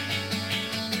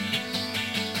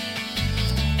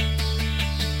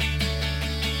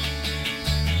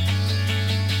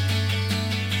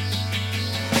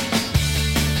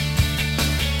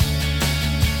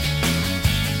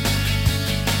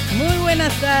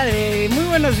tarde, muy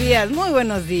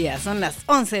buenos días. Son las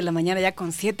 11 de la mañana ya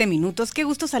con 7 minutos. Qué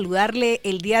gusto saludarle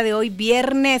el día de hoy,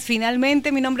 viernes,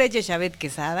 finalmente. Mi nombre es Yeshabet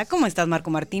Quesada. ¿Cómo estás, Marco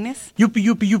Martínez? Yupi,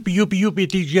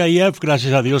 TGIF.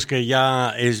 Gracias a Dios que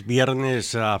ya es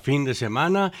viernes, fin de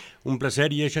semana. Un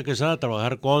placer, Yesha Quesada,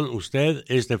 trabajar con usted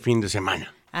este fin de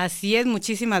semana. Así es,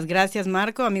 muchísimas gracias,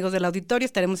 Marco. Amigos del auditorio,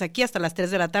 estaremos aquí hasta las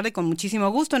 3 de la tarde con muchísimo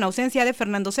gusto, en ausencia de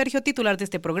Fernando Sergio, titular de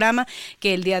este programa,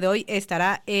 que el día de hoy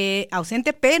estará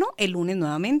ausente, pero el lunes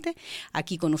nuevamente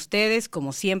aquí con ustedes,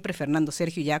 como siempre. Fernando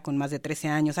Sergio, ya con más de 13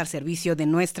 años al servicio de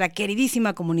nuestra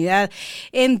queridísima comunidad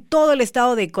en todo el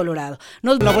estado de Colorado.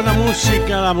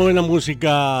 La buena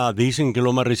música, dicen que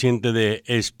lo más reciente de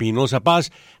Espinosa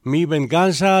Paz, Mi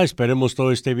Venganza. Esperemos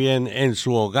todo esté bien en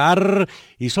su hogar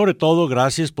y sobre todo,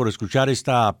 gracias por escuchar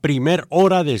esta primer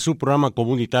hora de su programa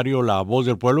comunitario La Voz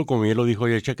del Pueblo, como ya lo dijo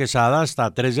Yecha Quesada,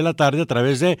 hasta 3 de la tarde a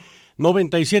través de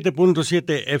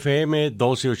 97.7 FM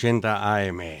 1280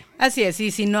 AM. Así es,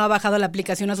 y si no ha bajado la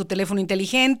aplicación a su teléfono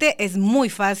inteligente, es muy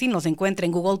fácil, nos encuentra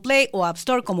en Google Play o App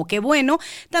Store como Qué Bueno,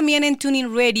 también en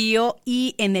TuneIn Radio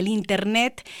y en el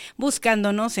internet,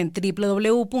 buscándonos en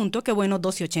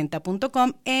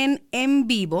www.quebueno1280.com en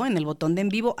vivo, en el botón de en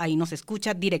vivo, ahí nos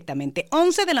escucha directamente.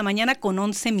 11 de la mañana con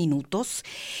 11 minutos,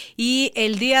 y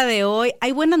el día de hoy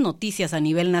hay buenas noticias a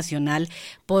nivel nacional,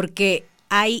 porque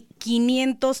hay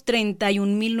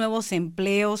 531,000 nuevos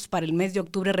empleos para el mes de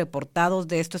octubre reportados.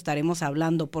 De esto estaremos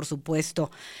hablando, por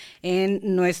supuesto, en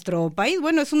nuestro país.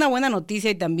 Bueno, es una buena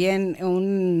noticia y también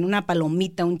una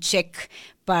palomita, un check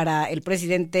para el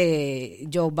presidente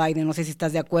Joe Biden. No sé si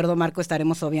estás de acuerdo, Marco.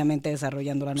 Estaremos obviamente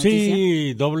desarrollando la noticia.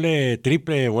 Sí, doble,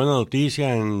 triple buena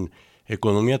noticia. En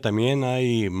economía también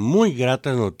hay muy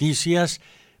gratas noticias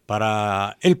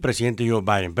para el presidente Joe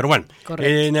Biden. Pero bueno,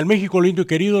 en el México lindo y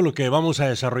querido, lo que vamos a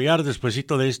desarrollar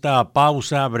despuesito de esta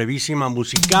pausa brevísima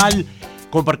musical,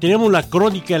 compartiremos la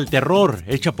crónica del terror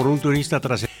hecha por un turista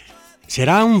tras...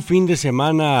 Será un fin de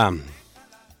semana,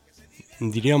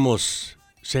 diríamos,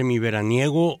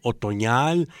 semiveraniego,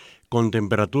 otoñal, con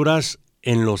temperaturas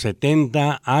en los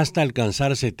 70 hasta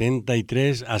alcanzar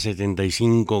 73 a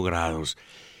 75 grados.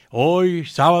 Hoy,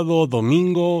 sábado,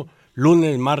 domingo,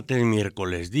 lunes, martes,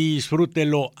 miércoles.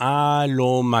 Disfrútelo a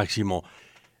lo máximo.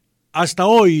 Hasta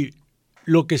hoy,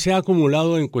 lo que se ha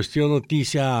acumulado en cuestión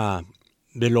noticia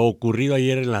de lo ocurrido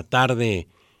ayer en la tarde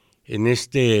en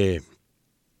este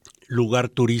lugar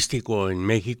turístico en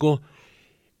México,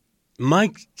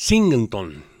 Mike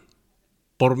Singleton,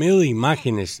 por medio de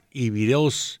imágenes y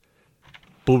videos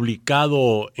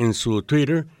publicado en su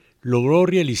Twitter, logró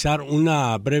realizar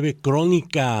una breve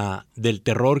crónica del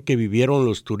terror que vivieron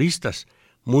los turistas,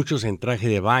 muchos en traje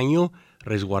de baño,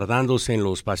 resguardándose en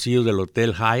los pasillos del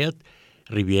Hotel Hyatt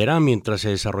Riviera mientras se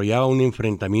desarrollaba un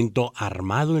enfrentamiento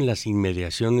armado en las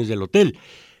inmediaciones del hotel.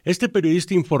 Este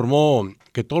periodista informó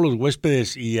que todos los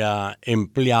huéspedes y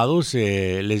empleados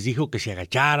les dijo que se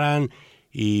agacharan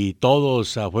y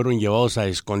todos fueron llevados a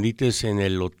escondites en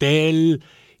el hotel,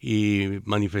 y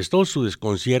manifestó su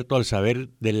desconcierto al saber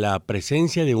de la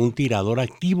presencia de un tirador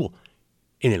activo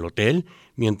en el hotel,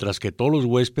 mientras que todos los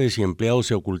huéspedes y empleados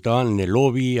se ocultaban en el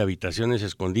lobby, habitaciones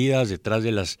escondidas detrás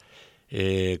de las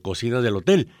cocinas del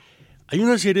hotel. Hay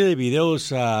una serie de videos,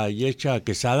 Yecha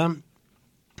Quesada,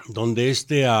 donde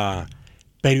este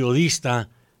periodista,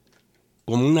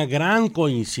 como una gran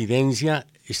coincidencia,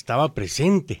 estaba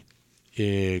presente,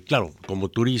 claro, como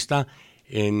turista,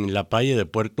 en la playa de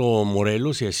Puerto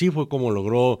Morelos, y así fue como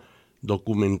logró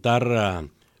documentar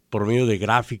por medio de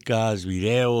gráficas,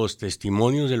 videos,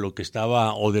 testimonios de lo que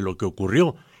estaba o de lo que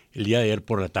ocurrió el día de ayer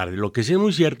por la tarde. Lo que sí es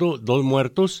muy cierto, 2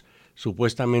 muertos,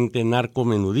 supuestamente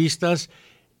narcomenudistas,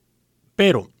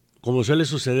 pero como suele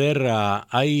suceder,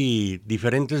 hay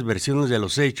diferentes versiones de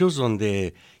los hechos,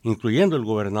 donde, incluyendo el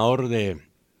gobernador de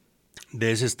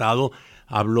ese estado,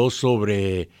 habló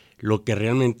sobre lo que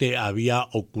realmente había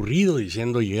ocurrido,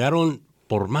 diciendo, llegaron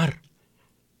por mar,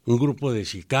 un grupo de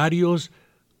sicarios,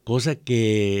 cosa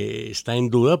que está en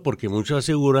duda porque muchos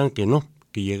aseguran que no,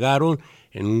 que llegaron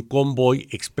en un convoy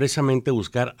expresamente a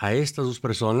buscar a estas 2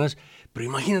 personas, pero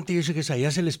imagínate, yo sé que ya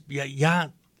se les...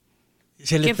 Qué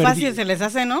fácil se les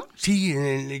hace, ¿no? Sí,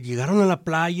 llegaron a la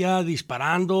playa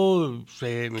disparando,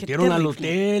 se metieron al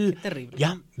hotel. Qué terrible.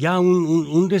 Ya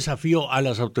un desafío a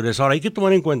las autoridades. Ahora, hay que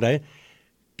tomar en cuenta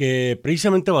que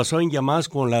precisamente basó en llamadas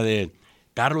con la de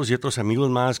Carlos y otros amigos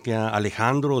más, que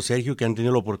Alejandro, Sergio, que han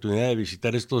tenido la oportunidad de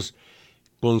visitar estos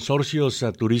consorcios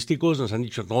turísticos, nos han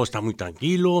dicho, no, está muy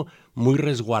tranquilo, muy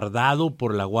resguardado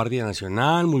por la Guardia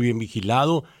Nacional, muy bien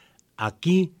vigilado.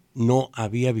 Aquí no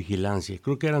había vigilancia.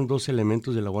 Creo que eran 2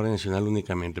 elementos de la Guardia Nacional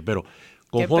únicamente, pero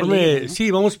Conforme, peligro, ¿no? sí,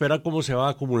 vamos a esperar cómo se va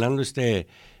acumulando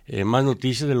más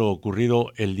noticias de lo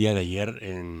ocurrido el día de ayer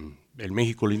en el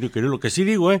México lindo y querido. Lo que sí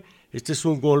digo, este es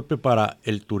un golpe para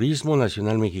el turismo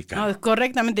nacional mexicano. No,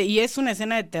 correctamente, y es una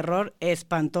escena de terror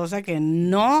espantosa que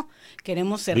no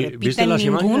queremos se repita ¿Viste en las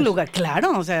ningún imágenes? lugar.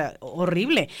 Claro, o sea,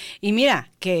 horrible. Y mira,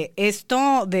 que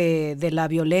esto de la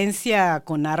violencia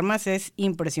con armas es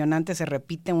impresionante, se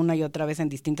repite una y otra vez en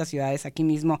distintas ciudades. Aquí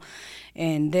mismo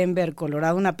en Denver,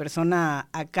 Colorado, una persona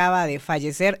acaba de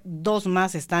fallecer, 2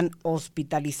 más están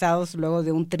hospitalizados luego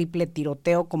de un triple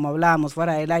tiroteo, como hablábamos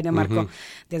fuera del aire, Marco.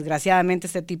 Desgraciadamente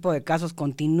este tipo de casos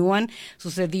continúan.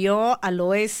 Sucedió al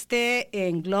oeste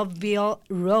en Gloveville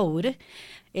Road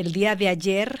el día de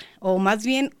ayer, o más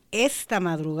bien esta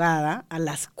madrugada, a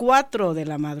las 4 de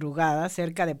la madrugada,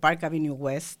 cerca de Park Avenue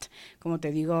West, como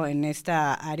te digo, en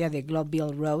esta área de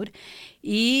Gloveville Road,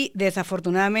 y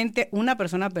desafortunadamente una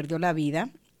persona perdió la vida,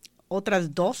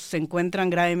 otras 2 se encuentran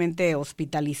gravemente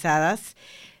hospitalizadas.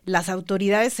 Las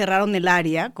autoridades cerraron el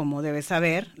área, como debes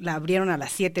saber, la abrieron a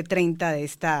las 7:30 de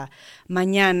esta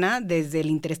mañana, desde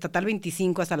el Interestatal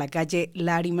 25 hasta la calle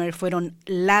Larimer. Fueron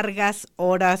largas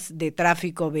horas de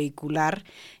tráfico vehicular.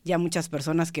 Ya muchas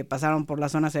personas que pasaron por la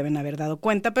zona se deben haber dado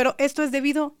cuenta, pero esto es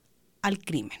debido al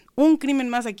crimen. Un crimen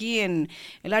más aquí en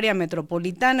el área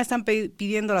metropolitana. Están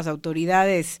pidiendo a las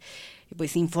autoridades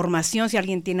pues información, si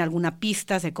alguien tiene alguna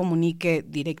pista, se comunique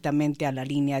directamente a la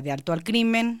línea de alto al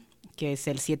crimen, que es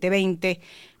el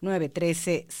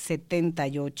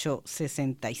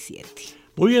 720-913-7867.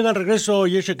 Muy bien, al regreso,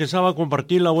 Yesha Quesada va a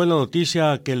compartir la buena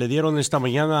noticia que le dieron esta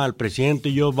mañana al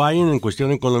presidente Joe Biden en cuestión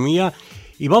de economía.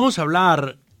 Y vamos a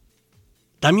hablar,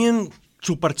 también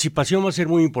su participación va a ser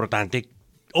muy importante.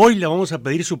 Hoy le vamos a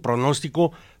pedir su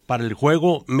pronóstico para el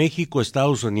juego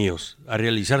México-Estados Unidos, a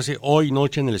realizarse hoy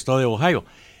noche en el estado de Ohio.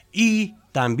 Y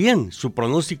también su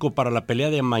pronóstico para la pelea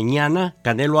de mañana,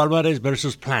 Canelo Álvarez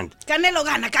versus Plant. Canelo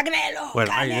gana, Canelo.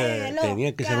 Bueno, Canelo,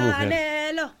 tenía que ser mujer.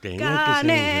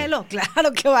 Canelo,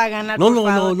 claro que va a ganar.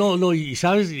 No, y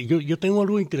sabes, yo tengo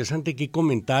algo interesante que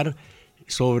comentar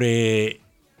sobre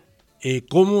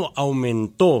cómo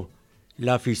aumentó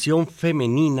la afición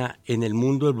femenina en el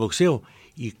mundo del boxeo.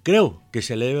 Y creo que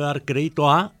se le debe dar crédito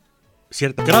a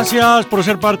cierta... Gracias por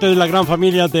ser parte de la gran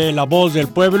familia de La Voz del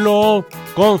Pueblo,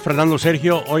 con Fernando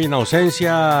Sergio, hoy en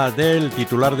ausencia del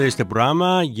titular de este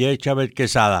programa, Yesha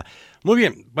Quesada. Muy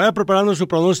bien, vaya preparando su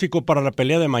pronóstico para la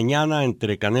pelea de mañana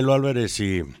entre Canelo Álvarez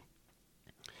y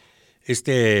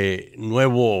este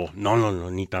nuevo, no,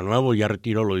 ni tan nuevo, ya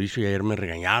retiro lo dicho y ayer me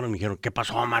regañaron, me dijeron, ¿qué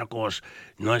pasó, Marcos?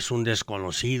 No es un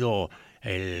desconocido,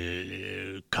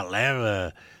 el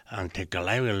Caleb, ante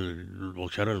Caleb, el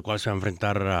boxeador al cual se va a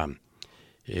enfrentar a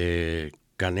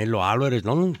Canelo Álvarez.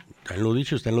 No, está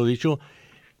en lo dicho.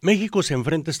 México se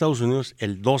enfrenta a Estados Unidos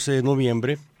el 12 de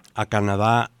noviembre, a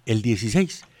Canadá el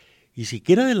 16. Y si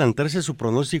quiere adelantarse a su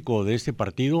pronóstico de este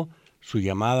partido, sus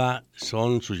llamadas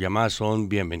son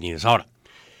bienvenidas. Ahora,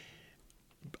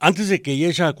 antes de que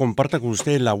Yesha comparta con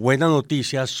usted la buena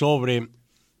noticia sobre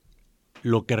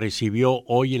lo que recibió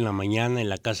hoy en la mañana en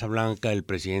la Casa Blanca el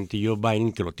presidente Joe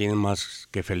Biden, que lo tiene más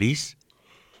que feliz,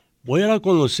 voy a dar a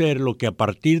conocer lo que a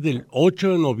partir del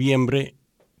 8 de noviembre,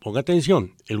 ponga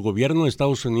atención, el gobierno de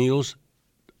Estados Unidos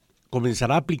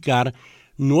comenzará a aplicar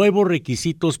nuevos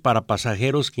requisitos para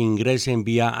pasajeros que ingresen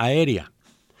vía aérea.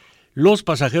 Los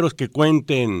pasajeros que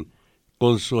cuenten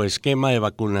con su esquema de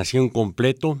vacunación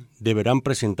completo deberán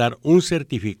presentar un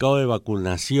certificado de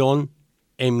vacunación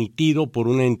emitido por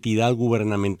una entidad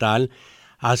gubernamental,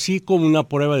 así como una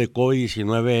prueba de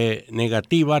COVID-19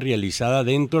 negativa realizada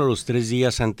dentro de los 3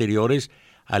 días anteriores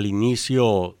al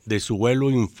inicio de su vuelo,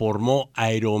 informó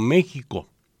Aeroméxico.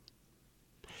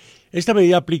 Esta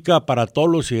medida aplica para todos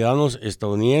los ciudadanos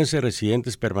estadounidenses,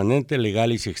 residentes permanentes,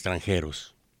 legales y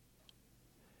extranjeros.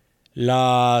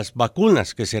 Las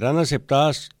vacunas que serán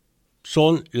aceptadas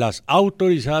son las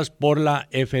autorizadas por la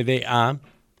FDA,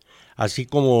 así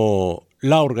como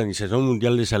la Organización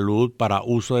Mundial de Salud para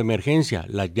uso de emergencia,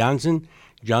 la Johnson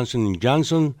 &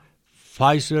 Johnson,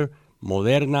 Pfizer,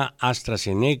 Moderna,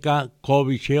 AstraZeneca,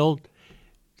 Covishield,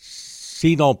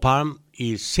 Sinopharm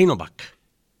y Sinovac.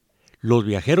 Los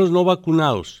viajeros no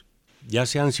vacunados, ya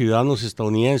sean ciudadanos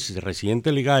estadounidenses,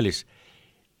 residentes legales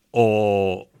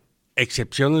o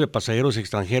excepciones de pasajeros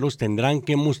extranjeros, tendrán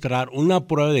que mostrar una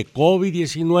prueba de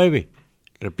COVID-19,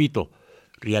 repito,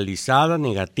 realizada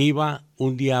negativa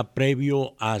un día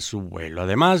previo a su vuelo.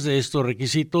 Además de estos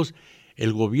requisitos,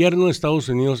 el gobierno de Estados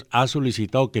Unidos ha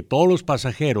solicitado que todos los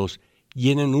pasajeros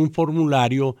llenen un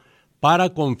formulario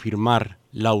para confirmar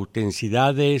la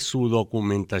autenticidad de su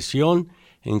documentación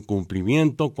en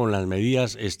cumplimiento con las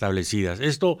medidas establecidas.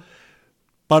 Esto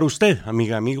Para usted,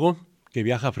 amiga, amigo, que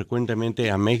viaja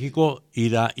frecuentemente a México,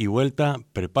 ida y vuelta,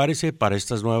 prepárese para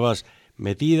estas nuevas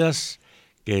medidas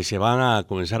que se van a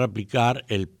comenzar a aplicar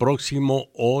el próximo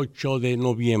 8 de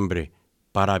noviembre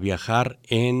para viajar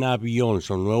en avión.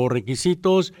 Son nuevos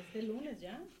requisitos. ¿Es el lunes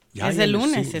ya? Ya, es ya, el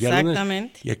lunes, sí, ya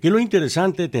exactamente. lunes. Y aquí lo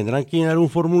interesante, tendrán que llenar un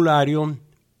formulario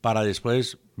para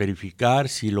después verificar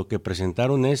si lo que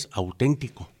presentaron es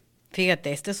auténtico.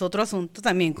 Fíjate, este es otro asunto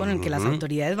también con el que las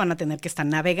autoridades van a tener que estar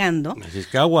navegando. Así es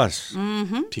que aguas.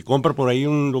 Si compra por ahí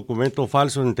un documento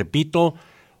falso en Tepito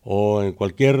o en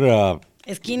cualquier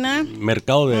esquina,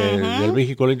 mercado del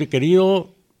México lindo y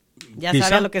querido, ya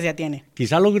sabe a lo que se atiene.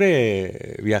 Quizá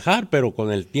logre viajar, pero con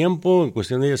el tiempo, en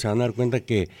cuestión de ellos, se van a dar cuenta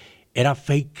que era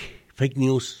fake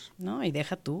news. No, y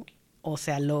deja tú. O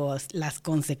sea, las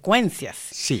consecuencias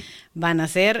sí. van a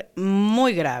ser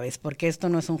muy graves, porque esto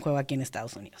no es un juego aquí en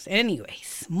Estados Unidos.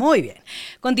 Anyways, muy bien.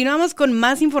 Continuamos con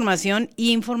más información,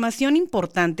 y información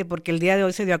importante, porque el día de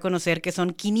hoy se dio a conocer que son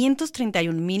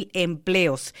 531,000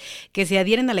 empleos que se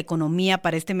adhieren a la economía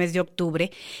para este mes de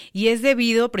octubre, y es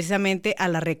debido precisamente a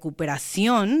la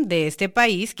recuperación de este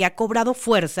país, que ha cobrado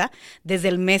fuerza desde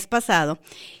el mes pasado,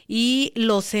 y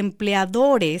los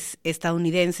empleadores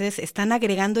estadounidenses están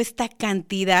agregando esta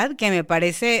cantidad que me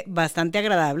parece bastante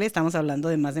agradable. Estamos hablando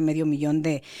de más de 500,000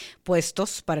 de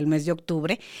puestos para el mes de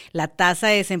octubre. La tasa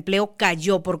de desempleo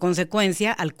cayó por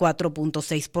consecuencia al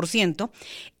 4.6%.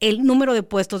 El número de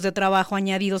puestos de trabajo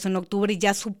añadidos en octubre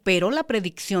ya superó la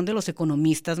predicción de los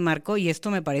economistas, Marco, y esto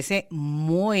me parece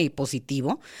muy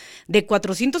positivo. De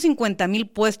 450,000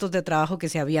 puestos de trabajo que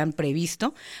se habían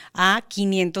previsto a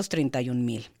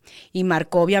 531,000. Y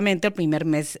marcó obviamente el primer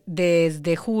mes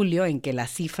desde julio en que la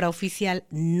cifra oficial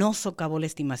no socavó la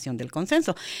estimación del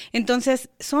consenso. Entonces,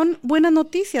 son buenas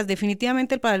noticias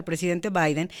definitivamente para el presidente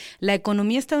Biden. La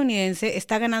economía estadounidense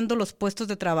está ganando los puestos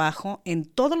de trabajo en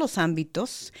todos los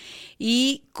ámbitos,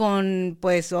 y con,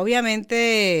 pues,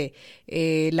 obviamente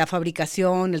la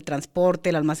fabricación, el transporte,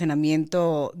 el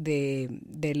almacenamiento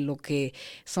de lo que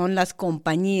son las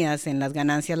compañías en las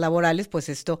ganancias laborales, pues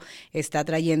esto está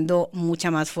trayendo mucha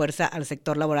más fuerza al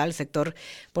sector laboral. El sector,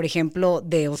 por ejemplo,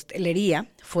 de hostelería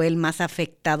fue el más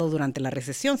afectado durante la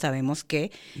recesión. Sabemos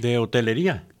que... ¿De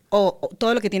hotelería? O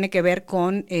todo lo que tiene que ver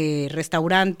con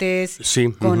restaurantes,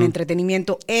 sí, con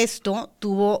entretenimiento. Esto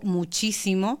tuvo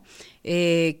muchísimo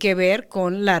que ver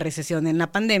con la recesión en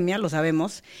la pandemia, lo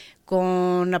sabemos,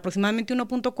 con aproximadamente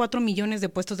 1.4 millones de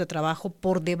puestos de trabajo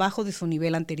por debajo de su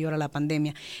nivel anterior a la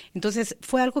pandemia. Entonces,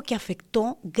 fue algo que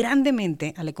afectó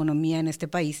grandemente a la economía en este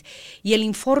país. Y el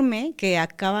informe que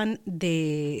acaban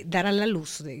de dar a la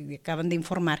luz, acaban de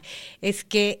informar, es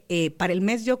que para el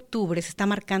mes de octubre se está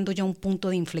marcando ya un punto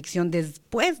de inflexión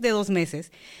después de 2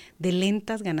 meses de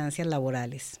lentas ganancias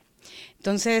laborales.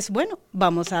 Entonces, bueno,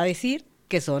 vamos a decir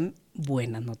que son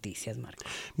buenas noticias, Marco.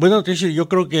 Buenas noticias. Yo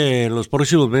creo que en los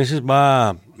próximos meses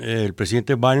va el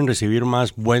presidente Biden a recibir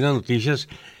más buenas noticias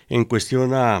en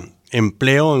cuestión a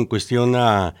empleo, en cuestión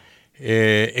a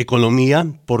economía,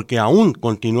 porque aún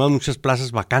continúan muchas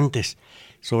plazas vacantes,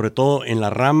 sobre todo en la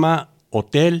rama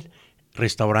hotel,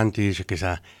 restaurante, dice que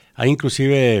hay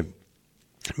inclusive...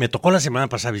 Me tocó la semana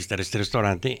pasada visitar este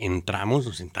restaurante, entramos,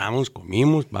 nos sentamos,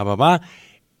 comimos,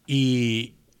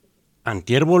 y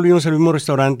antier volvimos al mismo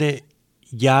restaurante,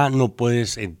 ya no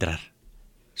puedes entrar.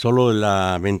 Solo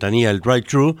la ventanilla, el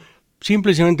drive-thru,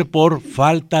 simplemente por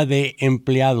falta de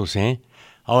empleados,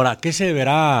 Ahora, ¿qué se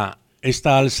deberá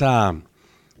esta alza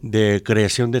de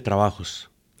creación de trabajos?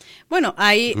 Bueno,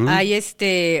 hay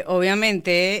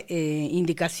obviamente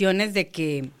indicaciones de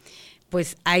que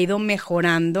pues ha ido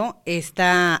mejorando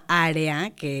esta área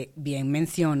que bien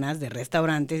mencionas de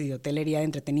restaurantes y de hotelería de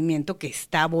entretenimiento, que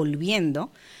está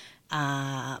volviendo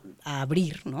a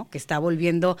abrir, ¿no? Que está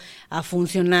volviendo a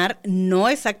funcionar, no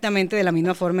exactamente de la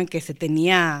misma forma en que se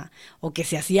tenía o que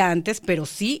se hacía antes, pero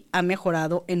sí ha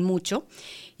mejorado en mucho.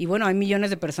 Y bueno, hay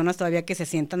millones de personas todavía que se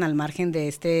sientan al margen de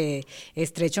este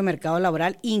estrecho mercado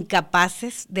laboral,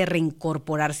 incapaces de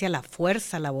reincorporarse a la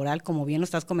fuerza laboral, como bien lo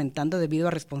estás comentando, debido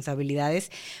a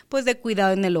responsabilidades pues de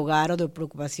cuidado en el hogar o de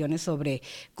preocupaciones sobre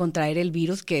contraer el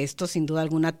virus, que esto sin duda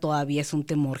alguna todavía es un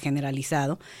temor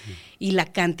generalizado. Y la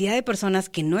cantidad de personas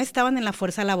que no estaban en la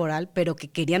fuerza laboral, pero que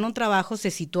querían un trabajo,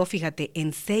 se situó, fíjate,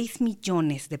 en 6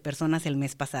 millones de personas el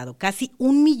mes pasado, casi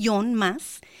 1 millón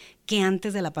más que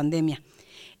antes de la pandemia.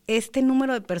 Este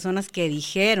número de personas que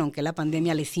dijeron que la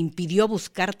pandemia les impidió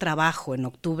buscar trabajo en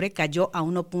octubre cayó a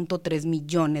 1.3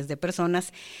 millones de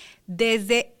personas,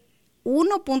 desde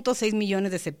 1.6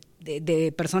 millones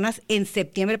de personas en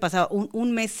septiembre pasado,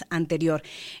 un mes anterior.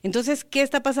 Entonces, ¿qué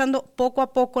está pasando? Poco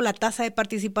a poco la tasa de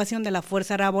participación de la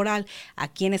fuerza laboral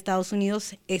aquí en Estados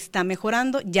Unidos está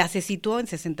mejorando, ya se situó en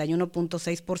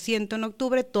 61.6% en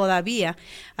octubre, todavía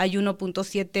hay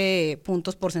 1.7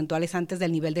 puntos porcentuales antes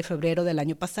del nivel de febrero del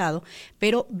año pasado,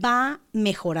 pero va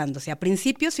mejorándose. A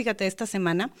principios, fíjate, esta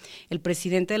semana, el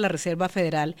presidente de la Reserva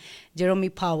Federal,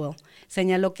 Jerome Powell,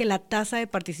 señaló que la tasa de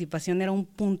participación era un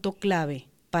punto clave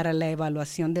para la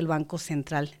evaluación del Banco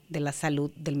Central de la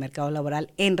Salud del mercado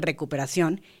laboral en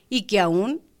recuperación y que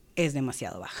aún es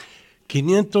demasiado baja.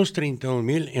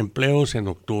 532,000 empleos en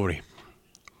octubre.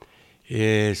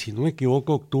 Si no me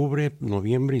equivoco, octubre,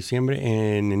 noviembre,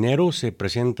 diciembre, en enero se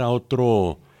presenta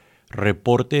otro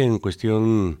reporte en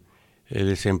cuestión de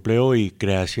desempleo y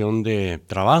creación de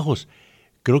trabajos.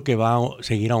 Creo que va a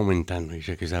seguir aumentando,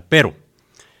 dice que sea. Pero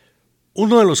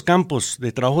uno de los campos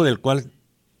de trabajo del cual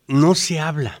no se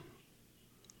habla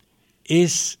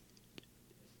es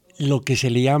lo que se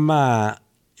le llama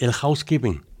el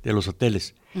housekeeping de los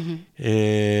hoteles. Uh-huh.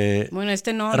 Bueno,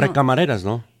 recamareras,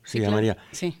 ¿no? Sí, se llamaría. Claro.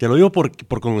 Sí. Te lo digo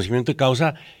por conocimiento de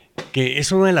causa, que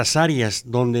es una de las áreas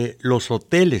donde los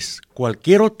hoteles,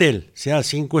 cualquier hotel, sea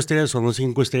 5 estrellas o no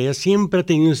 5 estrellas, siempre ha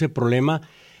tenido ese problema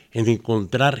en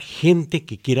encontrar gente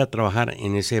que quiera trabajar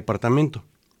en ese departamento.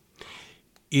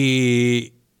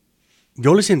 Y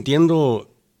yo les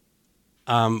entiendo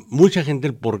a mucha gente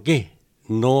el por qué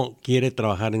no quiere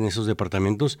trabajar en esos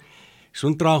departamentos. Es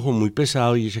un trabajo muy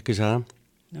pesado, y dice que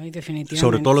no, y definitivamente.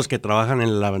 Sobre todo los que trabajan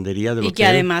en la lavandería del hotel. Y que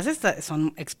además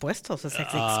son expuestos, o sea,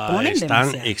 se exponen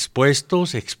están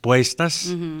demasiado. expuestas,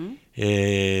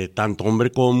 uh-huh. Tanto hombre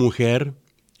como mujer.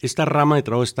 Esta rama de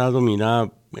trabajo está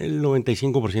dominada el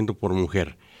 95% por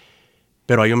mujer,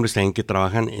 pero hay hombres también que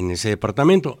trabajan en ese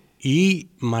departamento y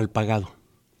mal pagado.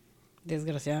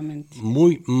 Desgraciadamente.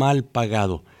 Muy mal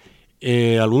pagado.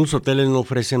 Algunos hoteles no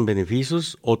ofrecen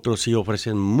beneficios, otros sí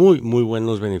ofrecen muy, muy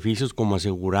buenos beneficios como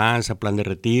aseguranza, plan de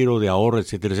retiro, de ahorro,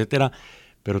 etcétera, etcétera.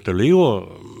 Pero te lo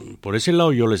digo, por ese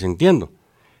lado yo les entiendo.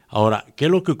 Ahora, ¿qué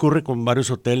es lo que ocurre con varios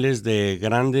hoteles de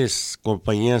grandes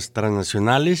compañías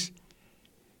transnacionales?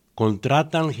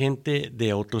 Contratan gente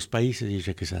de otros países,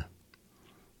 dice que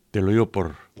te lo digo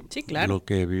por sí, claro. Lo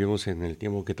que vivimos en el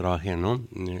tiempo que trabajé, ¿no?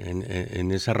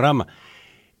 En esa rama.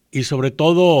 Y sobre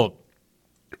todo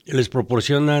les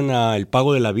proporcionan el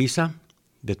pago de la visa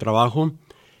de trabajo,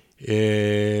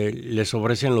 les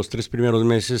ofrecen los 3 primeros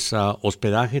meses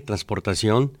hospedaje,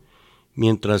 transportación,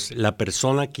 mientras la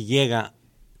persona que llega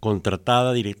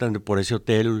contratada directamente por ese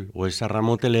hotel o esa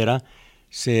rama hotelera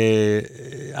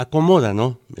se acomoda,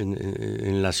 ¿no?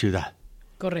 en la ciudad.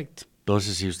 Correcto.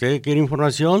 Entonces, si usted quiere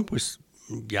información, pues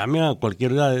llame a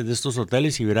cualquiera de estos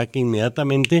hoteles y verá que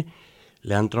inmediatamente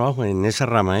le dan trabajo en esa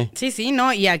rama, ¿eh? Sí,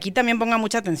 no, y aquí también ponga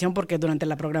mucha atención porque durante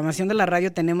la programación de la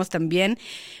radio tenemos también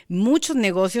muchos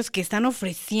negocios que están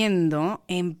ofreciendo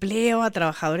empleo a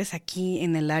trabajadores aquí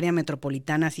en el área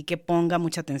metropolitana, así que ponga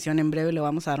mucha atención. En breve le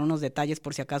vamos a dar unos detalles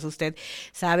por si acaso usted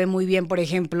sabe muy bien, por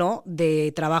ejemplo,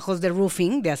 de trabajos de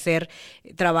roofing, de hacer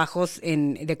trabajos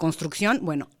de construcción.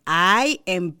 Bueno, hay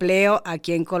empleo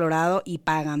aquí en Colorado y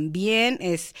pagan bien,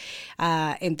 es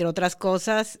entre otras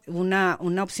cosas una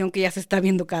opción que ya se está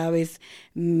viendo cada vez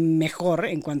mejor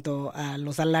en cuanto a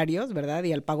los salarios, ¿verdad?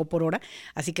 Y al pago por hora.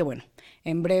 Así que bueno,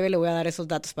 en breve le voy a dar esos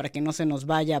datos para que no se nos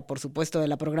vaya, por supuesto, de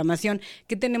la programación.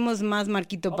 ¿Qué tenemos más,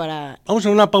 Marquito, para...? Vamos a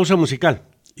una pausa musical.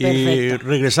 Perfecto. Y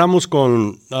regresamos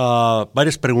con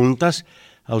varias preguntas.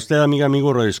 A usted,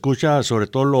 amigo, redescucha, sobre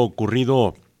todo lo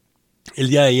ocurrido el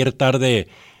día de ayer tarde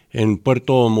en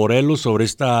Puerto Morelos sobre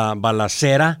esta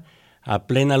balacera a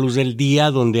plena luz del día,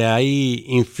 donde hay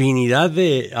infinidad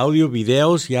de audio,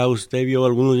 videos. Ya usted vio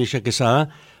algunos de Isha Quesada,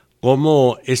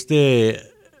 cómo este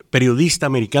periodista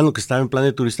americano que estaba en plan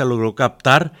de turista logró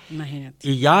captar. Imagínate.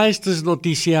 Y ya esto es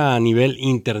noticia a nivel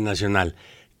internacional.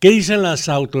 ¿Qué dicen las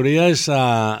autoridades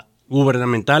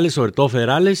gubernamentales, sobre todo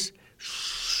federales?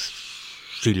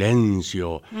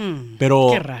 Silencio. Pero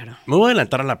qué raro. Me voy a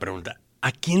adelantar a la pregunta.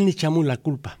 ¿A quién le echamos la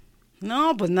culpa?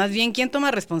 No, pues más bien, ¿quién toma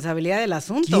responsabilidad del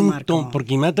asunto, Marco?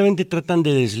 Porque inmediatamente tratan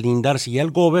de deslindarse. Ya el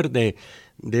gober de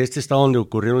este estado donde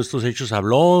ocurrieron estos hechos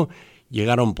habló,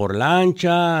 llegaron por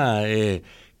lancha,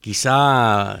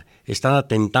 quizá están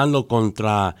atentando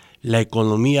contra la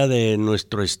economía de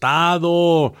nuestro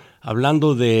estado,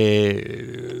 hablando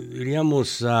de,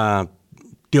 diríamos,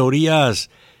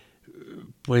 teorías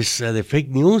pues de fake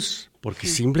news. Porque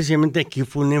simplemente aquí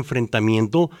fue un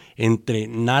enfrentamiento entre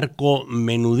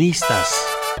narcomenudistas.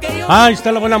 Ahí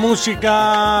está la buena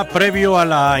música, previo a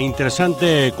la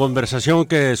interesante conversación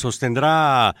que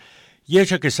sostendrá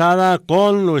Yesha Quesada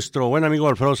con nuestro buen amigo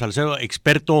Alfredo Salcedo,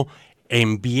 experto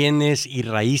en bienes y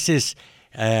raíces.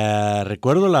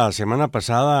 Recuerdo la semana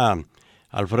pasada,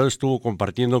 Alfredo estuvo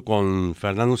compartiendo con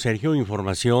Fernando Sergio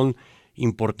información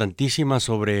importantísima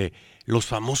sobre los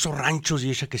famosos ranchos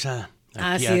Yesha Quesada.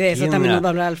 Sí, de eso también nos va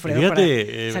a hablar Alfredo,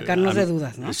 fíjate, para sacarnos de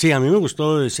dudas, ¿no? Sí, a mí me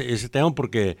gustó ese tema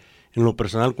porque en lo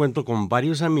personal cuento con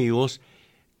varios amigos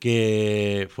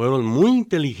que fueron muy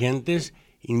inteligentes,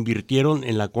 invirtieron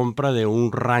en la compra de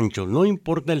un rancho, no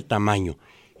importa el tamaño,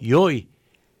 y hoy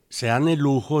se dan el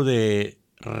lujo de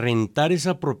rentar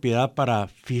esa propiedad para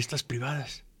fiestas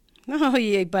privadas. No,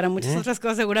 y para muchas otras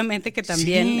cosas seguramente que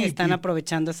también están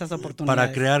aprovechando esas oportunidades.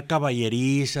 Para crear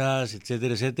caballerizas,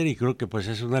 etcétera, etcétera, y creo que pues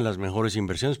es una de las mejores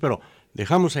inversiones, pero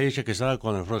dejamos a Yesha Quesada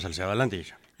con Alfredo Salcedo. Adelante,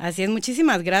 Yesha. Así es,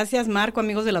 muchísimas gracias, Marco,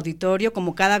 amigos del auditorio.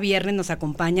 Como cada viernes nos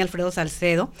acompaña Alfredo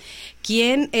Salcedo,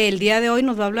 quien el día de hoy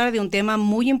nos va a hablar de un tema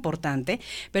muy importante,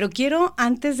 pero quiero,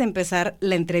 antes de empezar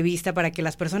la entrevista, para que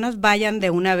las personas vayan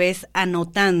de una vez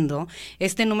anotando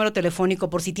este número telefónico,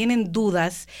 por si tienen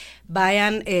dudas,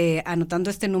 vayan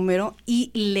anotando este número y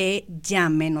le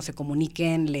llamen o se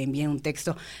comuniquen, le envíen un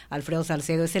texto a Alfredo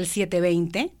Salcedo. Es el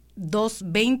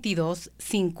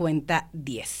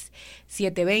 720-222-5010.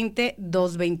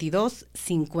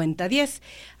 720-222-5010.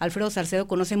 Alfredo Salcedo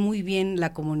conoce muy bien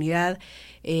la comunidad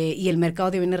y el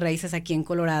mercado de bienes raíces aquí en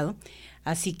Colorado.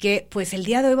 Así que, pues el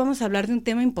día de hoy vamos a hablar de un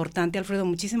tema importante. Alfredo,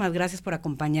 muchísimas gracias por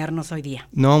acompañarnos hoy día.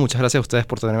 No, muchas gracias a ustedes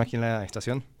por tenerme aquí en la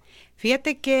estación.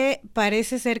 Fíjate que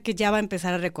parece ser que ya va a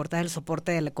empezar a recortar el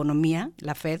soporte de la economía,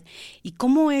 la Fed, y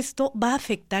cómo esto va a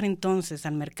afectar entonces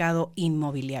al mercado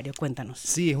inmobiliario. Cuéntanos.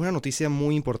 Sí, es una noticia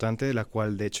muy importante de la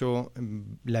cual, de hecho,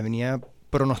 la venía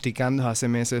pronosticando hace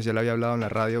meses, ya lo había hablado en la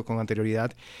radio con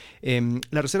anterioridad.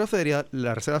 La Reserva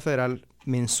Federal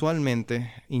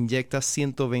mensualmente inyecta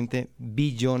 120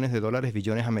 billones de dólares,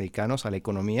 billones americanos, a la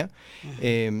economía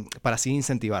para así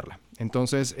incentivarla.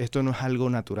 Entonces, esto no es algo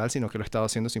natural, sino que lo ha estado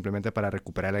haciendo simplemente para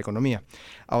recuperar la economía.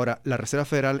 Ahora, la Reserva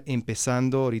Federal,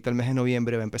 empezando ahorita el mes de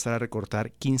noviembre, va a empezar a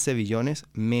recortar 15 billones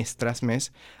mes tras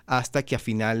mes, hasta que a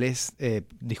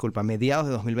mediados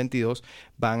de 2022,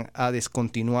 van a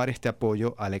descontinuar este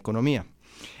apoyo a la economía.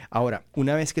 Ahora,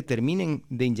 una vez que terminen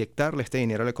de inyectarle este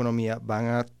dinero a la economía, van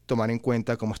a tomar en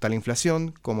cuenta cómo está la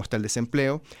inflación, cómo está el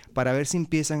desempleo, para ver si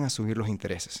empiezan a subir los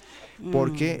intereses.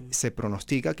 Porque se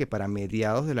pronostica que para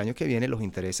mediados del año que viene los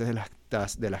intereses de las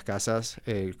casas,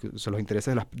 los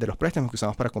intereses de los préstamos que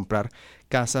usamos para comprar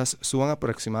casas, suban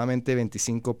aproximadamente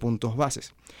 25 puntos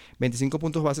bases. 25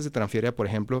 puntos bases se transfiere, por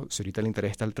ejemplo, si ahorita el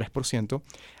interés está al 3%,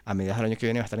 a mediados del año que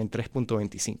viene va a estar en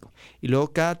 3.25. Y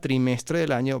luego cada trimestre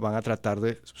del año van a tratar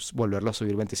de volverlo a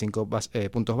subir 25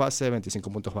 puntos base,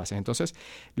 25 puntos bases. Entonces,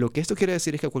 lo que esto quiere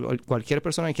decir es que cualquier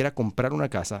persona que quiera comprar una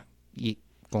casa y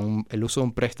con el uso de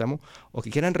un préstamo o que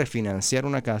quieran refinanciar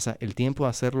una casa, el tiempo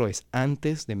de hacerlo es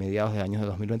antes de mediados de años de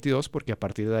 2022, porque a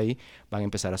partir de ahí van a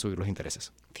empezar a subir los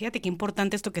intereses. Fíjate qué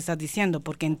importante esto que estás diciendo,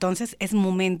 porque entonces es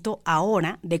momento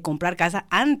ahora de comprar casa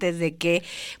antes de que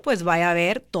pues vaya a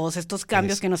haber todos estos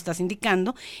cambios que nos estás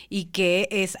indicando y que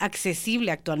es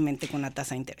accesible actualmente con la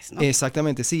tasa de interés, ¿no?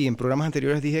 Exactamente, sí. En programas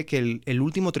anteriores dije que el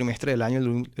último trimestre del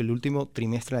año, el último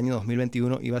trimestre del año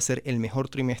 2021 iba a ser el mejor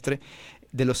trimestre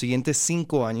de los siguientes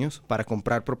 5 años para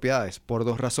comprar propiedades, por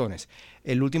 2 razones.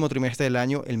 El último trimestre del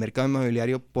año, el mercado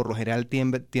inmobiliario por lo general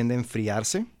tiende a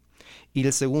enfriarse. Y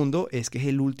el segundo es que es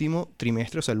el último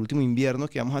trimestre, o sea, el último invierno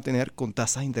que vamos a tener con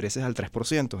tasas de intereses al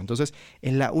 3%. Entonces,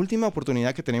 es la última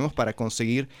oportunidad que tenemos para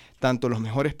conseguir tanto los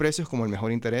mejores precios como el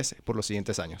mejor interés por los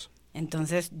siguientes años.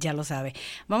 Entonces, ya lo sabe.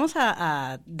 Vamos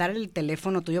a dar el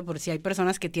teléfono tuyo por si hay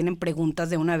personas que tienen preguntas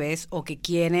de una vez o que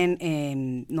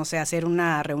quieren, no sé, hacer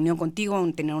una reunión contigo,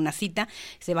 tener una cita,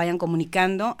 se vayan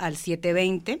comunicando al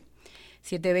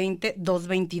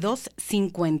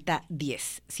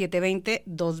 720-222-5010.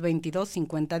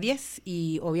 720-222-5010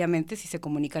 y obviamente si se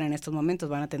comunican en estos momentos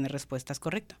van a tener respuestas,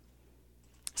 ¿correcto?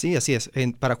 Sí, así es.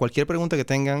 Para cualquier pregunta que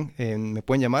tengan, me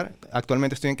pueden llamar.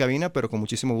 Actualmente estoy en cabina, pero con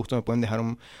muchísimo gusto me pueden dejar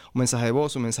un mensaje de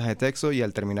voz, un mensaje de texto y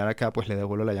al terminar acá pues le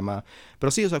devuelvo la llamada. Pero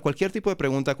sí, o sea, cualquier tipo de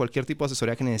pregunta, cualquier tipo de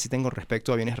asesoría que necesiten con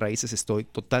respecto a bienes raíces, estoy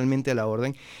totalmente a la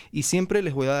orden y siempre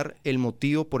les voy a dar el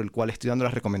motivo por el cual estoy dando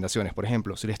las recomendaciones. Por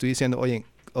ejemplo, si les estoy diciendo, oye,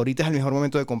 ahorita es el mejor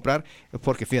momento de comprar,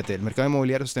 porque fíjate, el mercado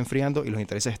inmobiliario se está enfriando y los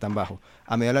intereses están bajos.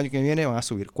 A mediados del año que viene van a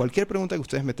subir. Cualquier pregunta que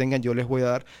ustedes me tengan, yo les voy a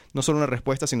dar no solo una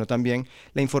respuesta, sino también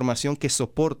la información que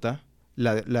soporta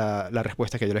la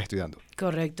respuesta que yo les estoy dando.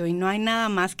 Correcto, y no hay nada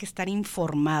más que estar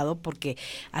informado porque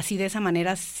así de esa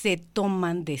manera se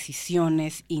toman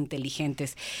decisiones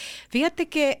inteligentes. Fíjate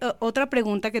que otra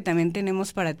pregunta que también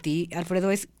tenemos para ti,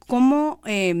 Alfredo, es ¿cómo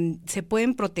se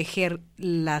pueden proteger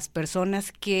las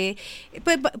personas que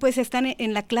pues están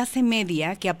en la clase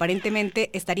media, que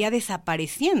aparentemente estaría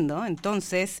desapareciendo?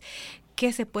 Entonces,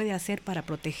 ¿qué se puede hacer para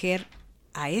proteger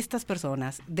a estas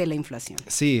personas de la inflación?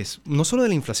 Sí, no solo de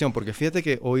la inflación, porque fíjate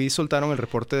que hoy soltaron el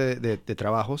reporte de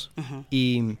trabajos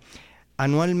y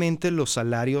anualmente los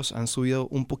salarios han subido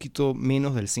un poquito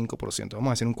menos del 5%, vamos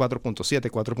a decir un 4.7,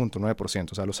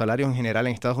 4.9%. O sea, los salarios en general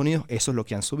en Estados Unidos, eso es lo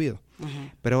que han subido.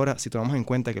 Pero ahora, si tomamos en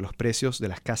cuenta que los precios de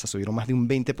las casas subieron más de un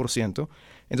 20%,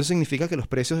 entonces significa que los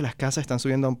precios de las casas están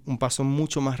subiendo a un paso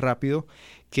mucho más rápido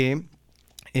que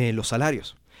los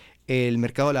salarios. El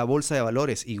mercado de la bolsa de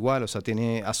valores igual, o sea,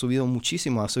 ha subido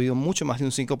muchísimo, ha subido mucho más de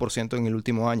un 5% en el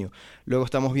último año. Luego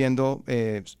estamos viendo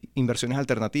inversiones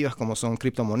alternativas como son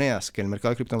criptomonedas, que el mercado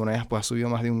de criptomonedas pues ha subido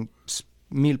más de un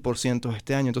 1000%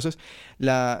 este año. Entonces,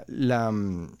 la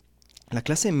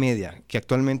clase media que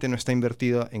actualmente no está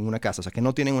invertida en una casa, o sea, que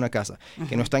no tienen una casa,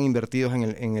 que no están invertidos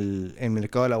en el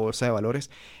mercado de la bolsa de valores,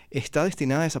 está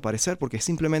destinada a desaparecer porque es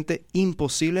simplemente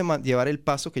imposible llevar el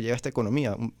paso que lleva esta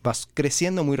economía. Va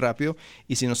creciendo muy rápido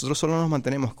y si nosotros solo nos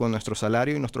mantenemos con nuestro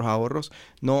salario y nuestros ahorros,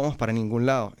 no vamos para ningún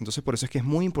lado. Entonces, por eso es que es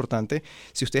muy importante,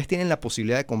 si ustedes tienen la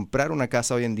posibilidad de comprar una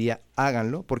casa hoy en día,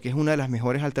 háganlo, porque es una de las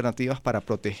mejores alternativas para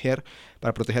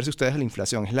protegerse ustedes de la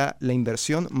inflación. Es la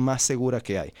inversión más segura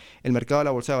que hay. El mercado de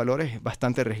la bolsa de valores es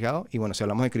bastante arriesgado y bueno, si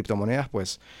hablamos de criptomonedas,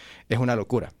 pues es una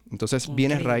locura. Entonces,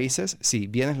 bienes raíces, sí,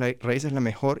 bienes raíces es la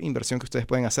mejor inversión que ustedes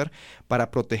pueden hacer para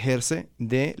protegerse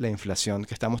de la inflación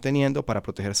que estamos teniendo, para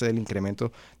protegerse del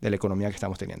incremento de la economía que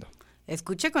estamos teniendo.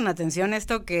 Escuche con atención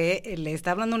esto que le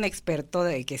está hablando un experto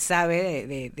que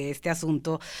sabe de este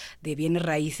asunto de bienes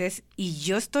raíces, y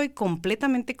yo estoy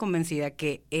completamente convencida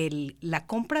que la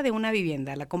compra de una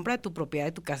vivienda, la compra de tu propiedad,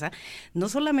 de tu casa, no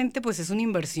solamente pues es una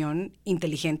inversión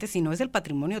inteligente, sino es el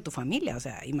patrimonio de tu familia. O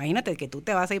sea, imagínate que tú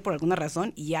te vas a ir por alguna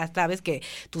razón y ya sabes que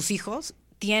tus hijos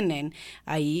tienen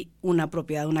ahí una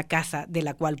propiedad, una casa de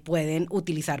la cual pueden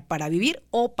utilizar para vivir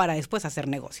o para después hacer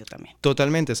negocio también.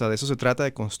 Totalmente, o sea, de eso se trata,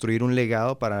 de construir un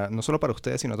legado no solo para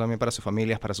ustedes, sino también para sus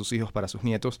familias, para sus hijos, para sus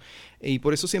nietos. Y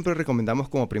por eso siempre recomendamos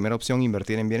como primera opción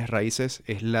invertir en bienes raíces.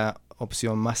 Es la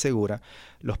opción más segura.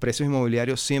 Los precios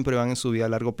inmobiliarios siempre van en subida a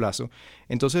largo plazo.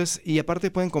 Entonces, y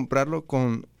aparte pueden comprarlo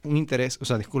con un interés,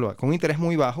 con un interés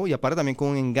muy bajo y aparte también con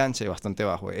un enganche bastante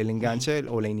bajo. El enganche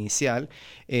o la inicial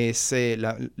es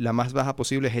la más baja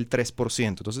posible, es el 3%.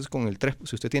 Entonces,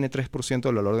 si usted tiene 3%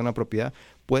 del valor de una propiedad,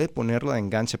 puede ponerla de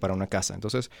enganche para una casa.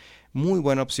 Entonces, muy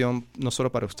buena opción, no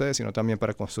solo para ustedes, sino también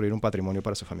para construir un patrimonio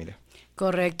para su familia.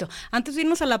 Correcto. Antes de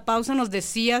irnos a la pausa, nos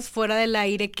decías fuera del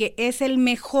aire que es el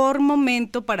mejor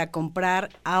momento para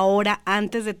comprar ahora,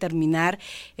 antes de terminar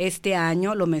este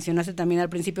año. Lo mencionaste también al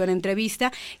principio de la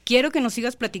entrevista. Quiero que nos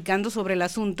sigas platicando sobre el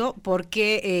asunto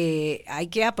porque hay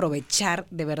que aprovechar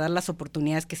de verdad las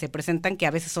oportunidades que se presentan, que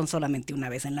a veces son solamente una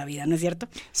vez en la vida, ¿no es cierto?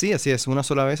 Sí, así es, una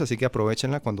sola vez, así que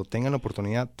aprovechenla. Cuando tengan la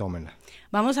oportunidad, tómenla.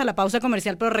 Vamos a la pausa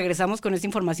comercial, pero regresamos con esta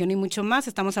información y mucho más.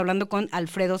 Estamos hablando con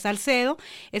Alfredo Salcedo,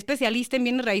 especialista en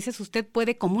bienes raíces. Usted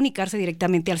puede comunicarse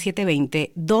directamente al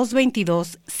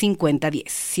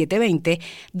 720-222-5010.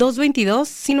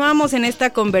 720-222. Continuamos en esta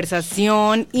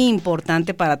conversación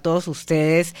importante para todos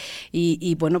ustedes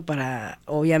y bueno, para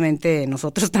obviamente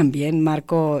nosotros también,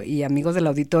 Marco y amigos del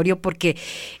auditorio, porque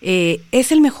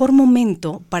es el mejor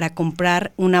momento para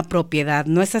comprar una propiedad.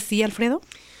 ¿No es así, Alfredo?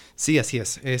 Sí, así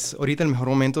es. Es ahorita el mejor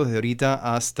momento, desde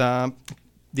ahorita hasta,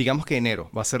 digamos que enero,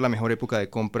 va a ser la mejor época de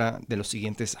compra de los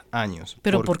siguientes años.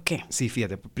 ¿Pero por qué? Sí,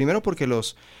 fíjate. Primero porque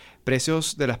los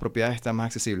precios de las propiedades están más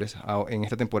accesibles en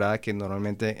esta temporada que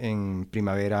normalmente en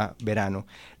primavera, verano.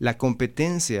 La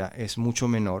competencia es mucho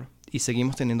menor y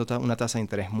seguimos teniendo una tasa de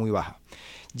interés muy baja.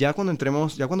 Ya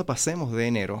cuando pasemos de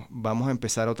enero, vamos a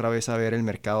empezar otra vez a ver el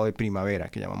mercado de primavera,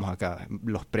 que llamamos acá.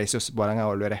 Los precios van a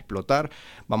volver a explotar,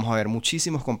 vamos a ver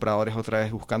muchísimos compradores otra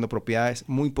vez buscando propiedades,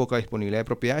 muy poca disponibilidad de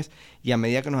propiedades, y a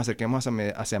medida que nos acerquemos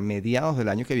hacia mediados del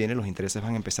año que viene, los intereses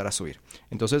van a empezar a subir.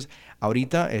 Entonces,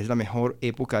 ahorita es la mejor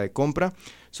época de compra,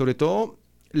 sobre todo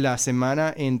la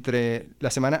semana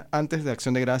antes de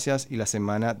Acción de Gracias y la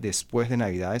semana después de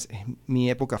Navidades es mi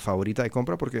época favorita de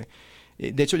compra porque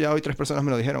de hecho ya hoy 3 personas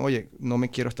me lo dijeron: oye, no me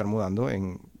quiero estar mudando,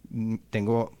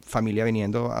 tengo familia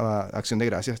viniendo a Acción de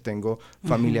Gracias, tengo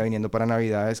familia viniendo para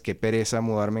Navidades, qué pereza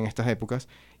mudarme en estas épocas.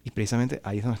 Y precisamente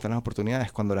ahí es donde están las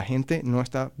oportunidades. Cuando la gente no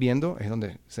está viendo es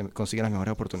donde se consiguen las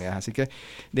mejores oportunidades. Así que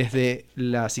desde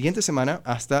la siguiente semana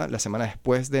hasta la semana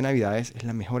después de Navidades es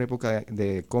la mejor época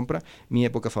de compra, mi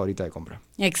época favorita de compra.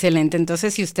 Excelente.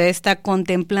 Entonces, si usted está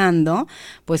contemplando,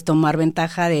 pues tomar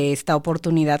ventaja de esta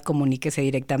oportunidad, comuníquese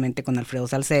directamente con Alfredo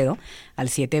Salcedo al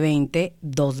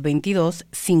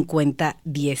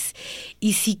 720-222-5010.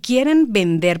 Y si quieren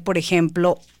vender, por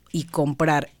ejemplo, y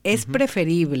comprar, ¿es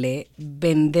preferible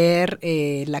vender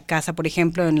la casa, por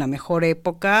ejemplo, en la mejor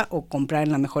época o comprar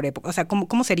en la mejor época? O sea,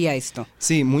 ¿cómo sería esto?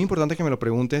 Sí, muy importante que me lo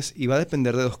preguntes y va a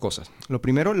depender de dos cosas. Lo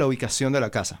primero, la ubicación de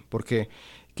la casa, porque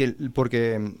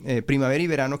primavera y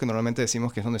verano, que normalmente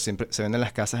decimos que es donde siempre se venden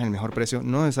las casas en el mejor precio,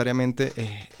 no necesariamente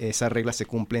esa regla se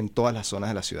cumple en todas las zonas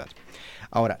de la ciudad.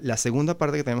 Ahora, la segunda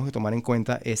parte que tenemos que tomar en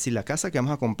cuenta es si la casa que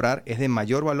vamos a comprar es de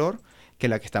mayor valor que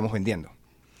la que estamos vendiendo.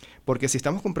 Porque si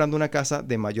estamos comprando una casa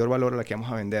de mayor valor a la que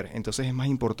vamos a vender, entonces es más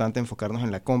importante enfocarnos en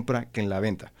la compra que en la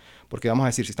venta. Porque vamos a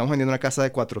decir, si estamos vendiendo una casa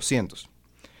de 400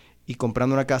 y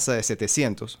comprando una casa de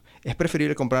 700, es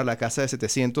preferible comprar la casa de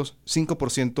 700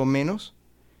 5% menos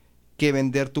que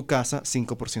vender tu casa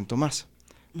 5% más.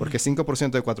 Porque 5%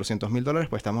 de $400,000,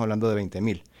 pues estamos hablando de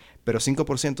 $20,000. Pero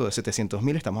 5% de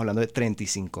 $700,000 estamos hablando de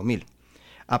 $35,000.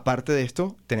 Aparte de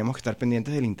esto, tenemos que estar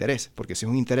pendientes del interés, porque si es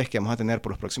un interés que vamos a tener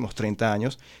por los próximos 30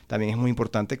 años, también es muy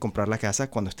importante comprar la casa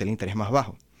cuando esté el interés más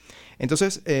bajo.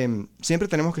 Entonces, siempre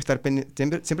tenemos que estar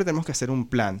siempre tenemos que hacer un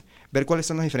plan, ver cuáles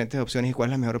son las diferentes opciones y cuál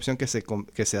es la mejor opción que se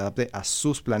adapte a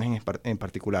sus planes en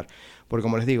particular. Porque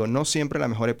como les digo, no siempre la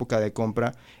mejor época de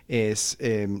compra es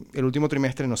el último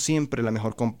trimestre, no siempre la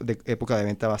mejor época de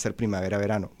venta va a ser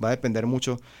primavera-verano. Va a depender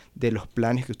mucho de los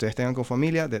planes que ustedes tengan con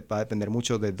familia, va a depender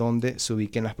mucho de dónde se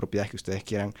ubiquen las propiedades que ustedes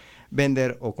quieran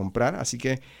vender o comprar. Así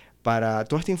que para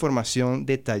toda esta información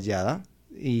detallada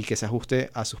y que se ajuste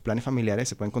a sus planes familiares,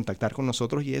 se pueden contactar con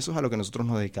nosotros y eso es a lo que nosotros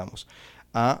nos dedicamos,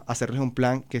 a hacerles un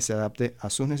plan que se adapte a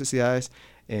sus necesidades,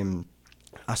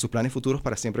 a sus planes futuros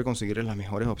para siempre conseguirles las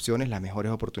mejores opciones, las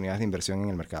mejores oportunidades de inversión en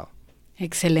el mercado.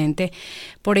 Excelente.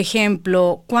 Por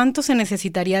ejemplo, ¿cuánto se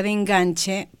necesitaría de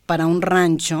enganche para un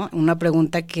rancho? Una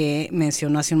pregunta que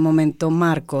mencionó hace un momento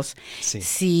Marcos. Sí.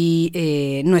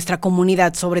 Si nuestra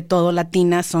comunidad, sobre todo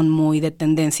latina, son muy de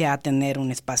tendencia a tener un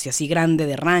espacio así grande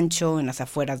de rancho en las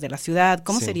afueras de la ciudad.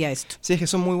 ¿Cómo sería esto? Sí, es que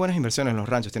son muy buenas inversiones los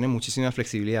ranchos, tienen muchísima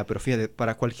flexibilidad, pero fíjate,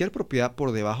 para cualquier propiedad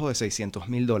por debajo de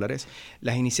 $600,000,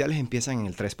 las iniciales empiezan en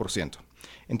el 3%.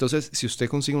 Entonces, si usted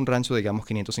consigue un rancho, digamos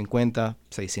 550,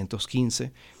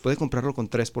 615, puede comprarlo con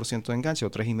 3% de enganche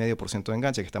o 3,5% de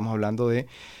enganche, que estamos hablando de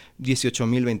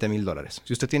 $18,000, $20,000.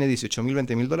 Si usted tiene $18,000,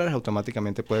 $20,000,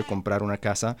 automáticamente puede comprar una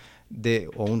casa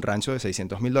o un rancho de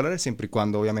 $600,000, siempre y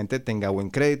cuando obviamente tenga buen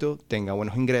crédito, tenga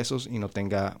buenos ingresos y no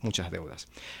tenga muchas deudas.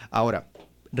 Ahora,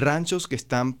 ranchos que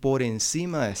están por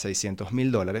encima de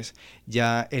 $600,000,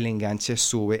 ya el enganche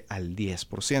sube al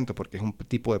 10%, porque es un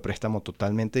tipo de préstamo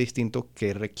totalmente distinto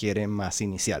que requiere más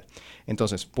inicial.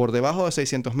 Entonces, por debajo de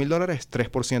 $600,000,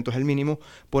 3% es el mínimo.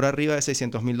 Por arriba de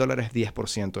 $600,000,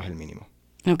 10% es el mínimo.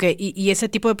 Ok, ¿y ese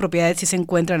tipo de propiedades sí se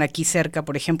encuentran aquí cerca,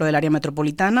 por ejemplo, del área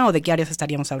metropolitana o de qué áreas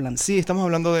estaríamos hablando? Sí, estamos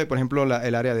hablando de, por ejemplo,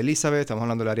 el área de Elizabeth, estamos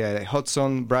hablando del área de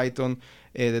Hudson, Brighton,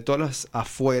 de todas las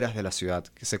afueras de la ciudad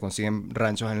que se consiguen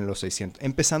ranchos en los 600,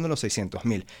 empezando en los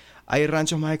 $600,000. Hay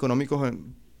ranchos más económicos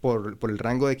por el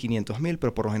rango de $500,000,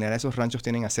 pero por lo general esos ranchos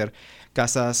tienen a ser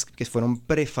casas que fueron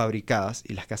prefabricadas,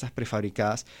 y las casas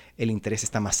prefabricadas el interés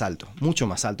está más alto, mucho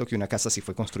más alto que una casa si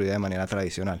fue construida de manera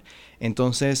tradicional.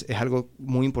 Entonces es algo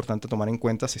muy importante tomar en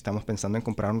cuenta si estamos pensando en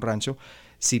comprar un rancho.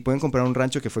 Si pueden comprar un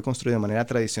rancho que fue construido de manera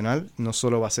tradicional, no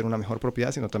solo va a ser una mejor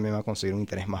propiedad, sino también va a conseguir un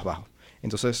interés más bajo.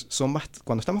 Entonces,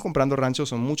 cuando estamos comprando ranchos,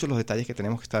 son muchos los detalles que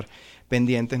tenemos que estar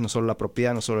pendientes, no solo la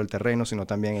propiedad, no solo el terreno, sino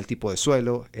también el tipo de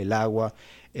suelo, el agua,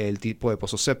 el tipo de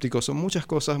pozos sépticos. Son muchas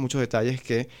cosas, muchos detalles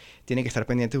que tienen que estar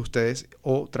pendientes ustedes,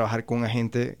 o trabajar con un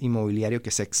agente inmobiliario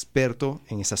que sea experto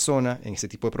en esa zona, en ese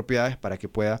tipo de propiedades, para que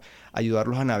pueda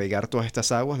ayudarlos a navegar todas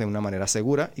estas aguas de una manera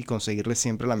segura y conseguirles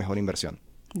siempre la mejor inversión.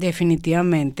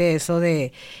 Definitivamente, eso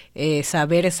de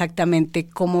saber exactamente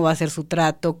cómo va a ser su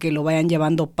trato, que lo vayan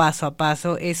llevando paso a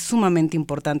paso, es sumamente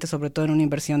importante, sobre todo en una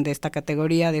inversión de esta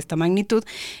categoría, de esta magnitud,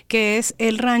 que es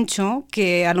el rancho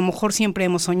que a lo mejor siempre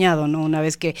hemos soñado, ¿no? Una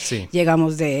vez que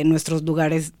llegamos de nuestros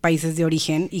lugares, países de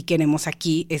origen, y queremos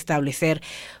aquí establecer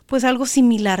pues algo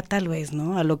similar tal vez,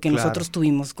 ¿no? A lo que nosotros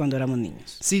tuvimos cuando éramos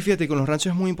niños. Sí, fíjate, con los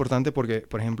ranchos es muy importante porque,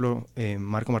 por ejemplo,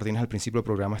 Marco Martínez al principio del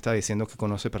programa estaba diciendo que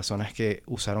conoce personas que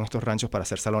usaron estos ranchos para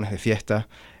hacer salones de fiesta.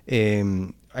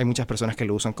 Hay muchas personas que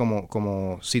lo usan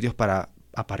como sitios para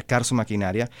aparcar su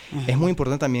maquinaria. Es muy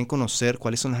importante también conocer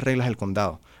cuáles son las reglas del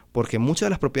condado, porque muchas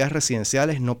de las propiedades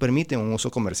residenciales no permiten un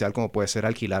uso comercial como puede ser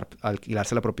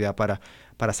alquilarse la propiedad para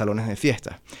salones de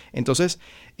fiesta. Entonces,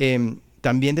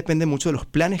 también depende mucho de los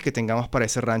planes que tengamos para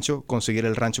ese rancho, conseguir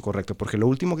el rancho correcto, porque lo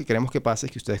último que queremos que pase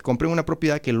es que ustedes compren una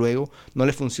propiedad que luego no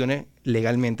les funcione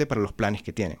legalmente para los planes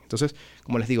que tienen. Entonces,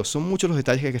 como les digo, son muchos los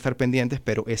detalles que hay que estar pendientes,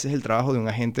 pero ese es el trabajo de un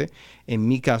agente. En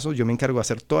mi caso, yo me encargo de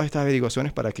hacer todas estas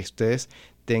averiguaciones para que ustedes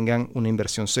tengan una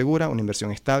inversión segura, una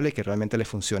inversión estable que realmente les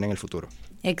funcione en el futuro.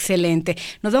 Excelente.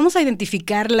 Nos vamos a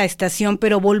identificar la estación,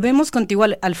 pero volvemos contigo,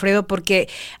 Alfredo, porque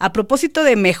a propósito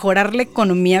de mejorar la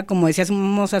economía, como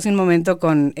decíamos hace un momento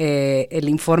con el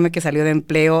informe que salió de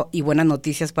empleo y buenas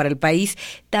noticias para el país,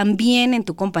 también en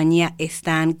tu compañía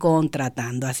están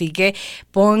contratando. Así que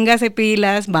póngase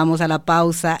pilas, vamos a la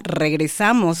pausa,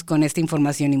 regresamos con esta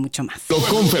información y mucho más.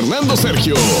 Con Fernando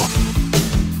Sergio.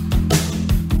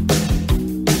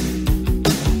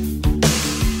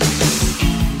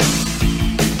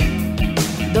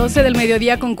 12 del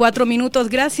mediodía con 4 minutos.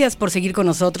 Gracias por seguir con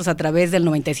nosotros a través del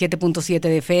 97.7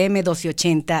 de FM,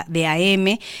 1280 de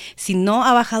AM. Si no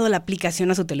ha bajado la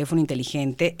aplicación a su teléfono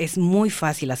inteligente, es muy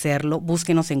fácil hacerlo.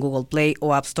 Búsquenos en Google Play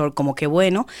o App Store como Qué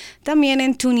Bueno. También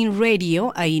en Tuning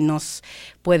Radio, ahí nos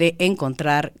puede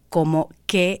encontrar como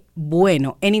Qué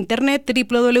Bueno. En internet,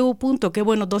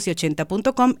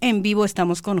 www.quebueno1280.com. En vivo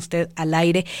estamos con usted al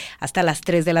aire hasta las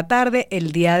 3 de la tarde.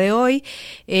 El día de hoy,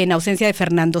 en ausencia de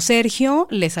Fernando Sergio,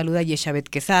 le saluda Yeshabet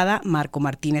Quesada, Marco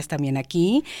Martínez también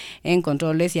aquí, en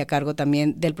controles y a cargo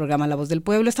también del programa La Voz del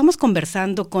Pueblo. Estamos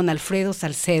conversando con Alfredo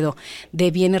Salcedo,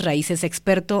 de Bienes Raíces,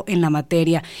 experto en la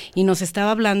materia, y nos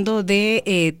estaba hablando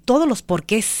de todos los por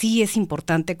qué sí es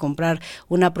importante comprar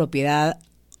una propiedad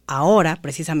ahora,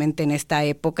 precisamente en esta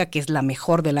época, que es la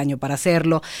mejor del año para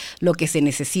hacerlo, lo que se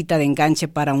necesita de enganche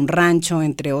para un rancho,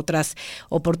 entre otras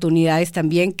oportunidades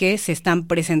también que se están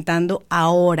presentando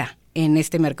ahora en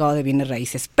este mercado de bienes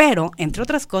raíces. Pero, entre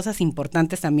otras cosas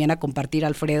importantes también a compartir,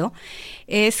 Alfredo,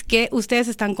 es que ustedes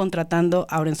están contratando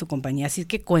ahora en su compañía, así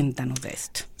que cuéntanos de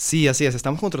esto. Sí, así es.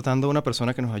 Estamos contratando a una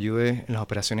persona que nos ayude en las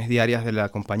operaciones diarias de la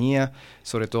compañía,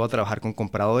 sobre todo a trabajar con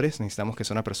compradores. Necesitamos que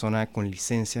sea una persona con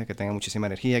licencia, que tenga muchísima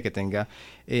energía, que tenga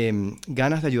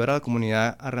ganas de ayudar a la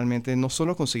comunidad a realmente no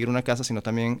solo conseguir una casa, sino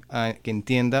también que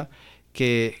entienda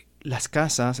que las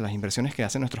casas, las inversiones que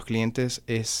hacen nuestros clientes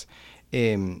es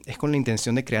con la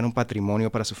intención de crear un patrimonio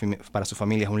para su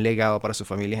familia, un legado para sus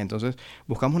familias. Entonces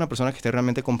buscamos una persona que esté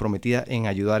realmente comprometida en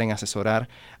ayudar, en asesorar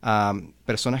a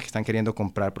personas que están queriendo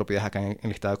comprar propiedades acá en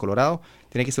el estado de Colorado.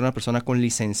 Tiene que ser una persona con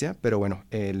licencia, pero bueno,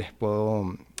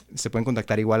 se pueden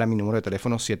contactar igual a mi número de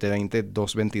teléfono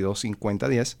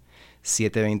 720-222-5010,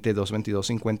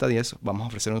 720-222-5010. Vamos a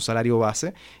ofrecer un salario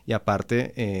base y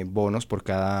aparte bonos por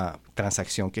cada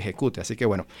transacción que ejecute. Así que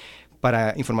bueno,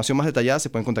 para información más detallada se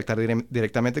pueden contactar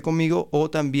directamente conmigo o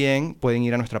también pueden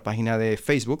ir a nuestra página de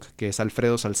Facebook, que es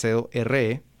Alfredo Salcedo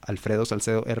RE,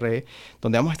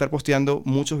 donde vamos a estar posteando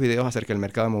muchos videos acerca del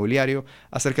mercado inmobiliario,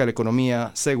 acerca de la economía,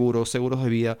 seguros de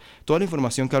vida. Toda la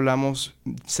información que hablamos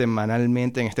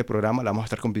semanalmente en este programa la vamos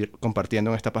a estar compartiendo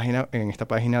en esta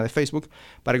página de Facebook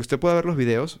para que usted pueda ver los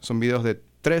videos. Son videos de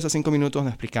 3 a 5 minutos donde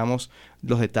explicamos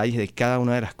los detalles de cada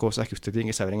una de las cosas que usted tiene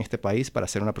que saber en este país para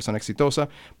ser una persona exitosa,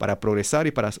 para progresar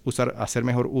y para hacer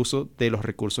mejor uso de los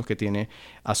recursos que tiene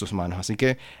a sus manos. Así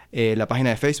que la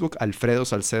página de Facebook, Alfredo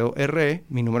Salcedo RE,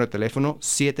 mi número de teléfono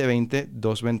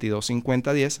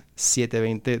 720-222-5010,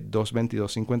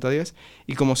 720-222-5010,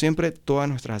 y como siempre, todas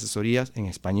nuestras asesorías en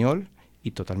español y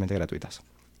totalmente gratuitas.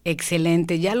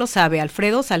 Excelente, ya lo sabe,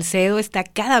 Alfredo Salcedo está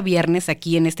cada viernes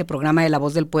aquí en este programa de La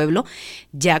Voz del Pueblo,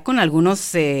 ya con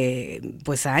algunos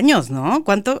años, ¿no?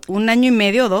 ¿Cuánto? ¿1 año y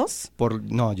medio o 2?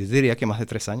 No, yo diría que más de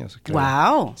 3 años. Creo.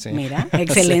 ¡Wow! Sí. Mira,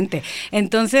 excelente. Sí.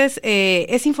 Entonces,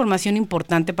 es información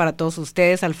importante para todos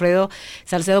ustedes. Alfredo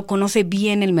Salcedo conoce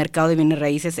bien el mercado de bienes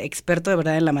raíces, experto de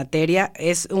verdad en la materia,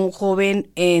 es un joven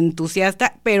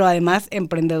entusiasta, pero además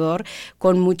emprendedor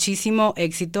con muchísimo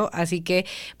éxito, así que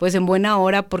pues en buena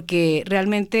hora, porque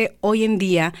realmente hoy en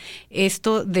día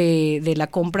esto de la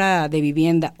compra de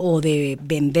vivienda o de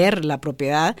vender la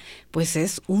propiedad, pues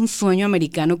es un sueño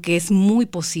americano que es muy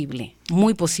posible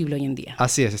hoy en día.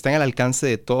 Así es, está en el alcance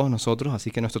de todos nosotros, así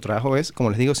que nuestro trabajo es, como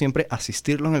les digo siempre,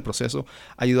 asistirlos en el proceso,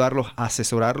 ayudarlos,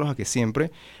 asesorarlos a que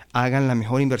siempre hagan la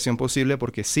mejor inversión posible,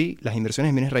 porque sí, las inversiones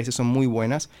en bienes raíces son muy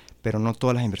buenas, pero no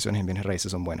todas las inversiones en bienes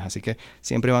raíces son buenas, así que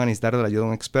siempre van a necesitar de la ayuda de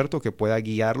un experto que pueda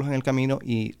guiarlos en el camino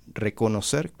y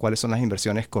reconocer cuáles son las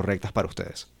inversiones correctas para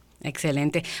ustedes.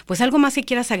 Excelente. Pues algo más que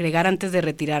quieras agregar antes de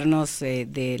retirarnos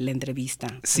de la entrevista.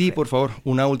 Sí, Alfredo. por favor,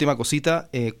 una última cosita.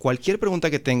 Cualquier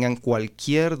pregunta que tengan,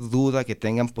 cualquier duda que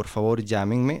tengan, por favor,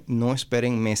 llámenme. No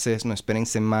esperen meses, no esperen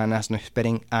semanas, no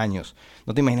esperen años.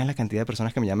 No te imaginas la cantidad de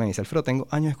personas que me llaman y dicen, Alfredo, tengo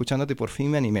años escuchándote y por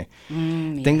fin me animé.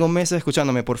 Tengo meses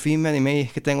escuchándome, por fin me animé y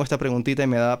es que tengo esta preguntita y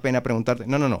me da pena preguntarte.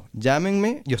 No.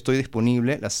 Llámenme, yo estoy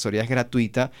disponible, la asesoría es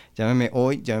gratuita. Llámenme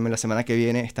hoy, llámenme la semana que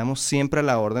viene. Estamos siempre a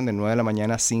la orden de 9 de la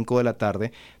mañana a 5 de la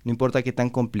tarde. No importa qué tan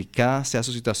complicada sea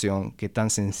su situación, qué tan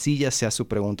sencilla sea su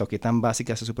pregunta o qué tan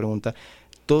básica sea su pregunta,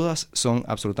 todas son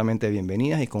absolutamente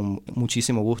bienvenidas y con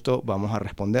muchísimo gusto vamos a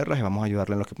responderlas y vamos a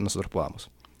ayudarle en lo que nosotros podamos.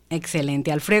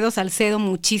 Excelente. Alfredo Salcedo,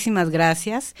 muchísimas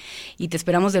gracias y te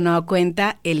esperamos de nueva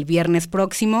cuenta el viernes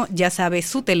próximo. Ya sabe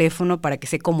su teléfono para que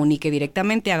se comunique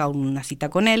directamente, haga una cita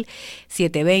con él,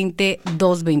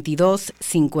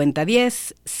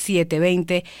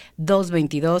 720-222-5010,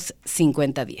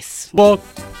 720-222-5010.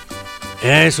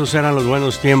 Esos eran los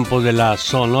buenos tiempos de la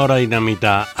Sonora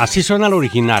Dinamita. Así suena el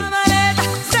original.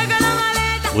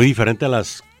 Muy diferente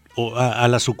a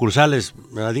las sucursales,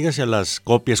 dígase a las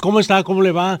copias. ¿Cómo está? ¿Cómo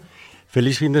le va?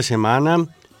 Feliz fin de semana.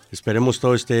 Esperemos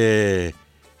todo esté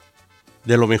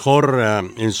de lo mejor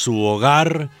en su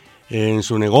hogar, en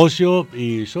su negocio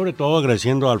y sobre todo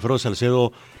agradeciendo a Alfredo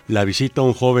Salcedo la visita a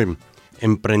un joven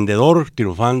emprendedor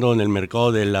triunfando en el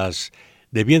mercado de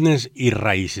bienes y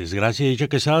raíces. Gracias, Dicha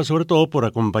Quesada, sobre todo por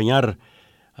acompañar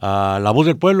a La Voz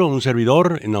del Pueblo, un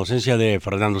servidor en ausencia de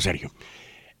Fernando Sergio.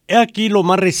 He aquí lo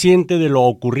más reciente de lo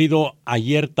ocurrido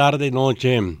ayer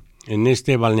tarde-noche en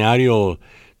este balneario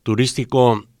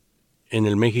turístico en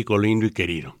el México lindo y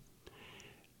querido.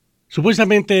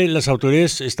 Supuestamente las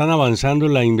autoridades están avanzando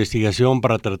en la investigación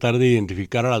para tratar de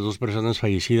identificar a las 2 personas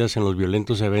fallecidas en los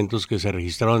violentos eventos que se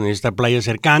registraron en esta playa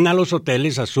cercana a los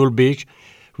hoteles Azul Beach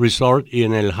Resort y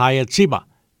en el Hyatt Ziva.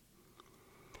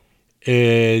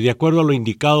 De acuerdo a lo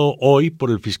indicado hoy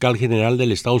por el fiscal general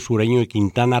del estado sureño de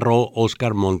Quintana Roo,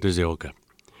 Óscar Montes de Oca.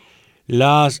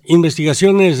 Las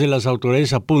investigaciones de las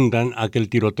autoridades apuntan a que el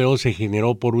tiroteo se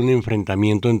generó por un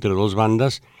enfrentamiento entre 2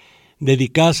 bandas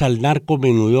dedicadas al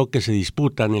narcomenudeo que se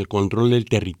disputan el control del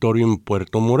territorio en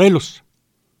Puerto Morelos.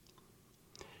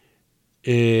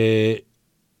 Yo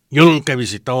nunca he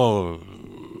visitado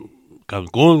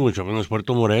Cancún, mucho menos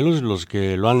Puerto Morelos. Los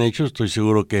que lo han hecho estoy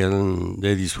seguro que han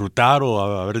de disfrutar o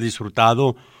haber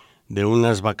disfrutado de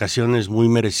unas vacaciones muy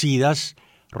merecidas,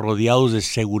 rodeados de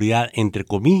seguridad, entre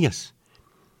comillas.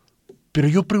 Pero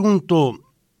yo pregunto,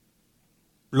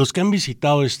 los que han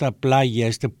visitado esta playa,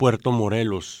 este Puerto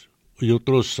Morelos y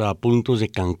otros puntos de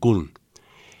Cancún,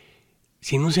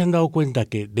 si no se han dado cuenta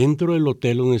que dentro del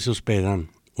hotel donde se hospedan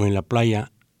o en la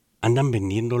playa andan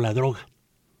vendiendo la droga.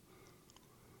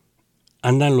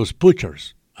 Andan los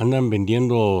pushers, andan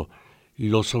vendiendo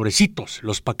los sobrecitos,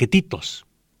 los paquetitos,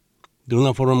 de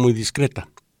una forma muy discreta.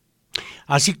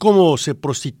 Así como se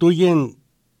prostituyen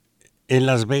en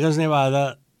Las Vegas,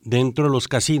 Nevada, dentro de los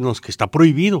casinos, que está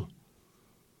prohibido.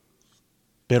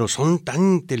 Pero son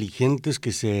tan inteligentes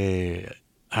que se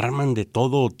arman de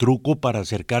todo truco para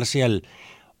acercarse al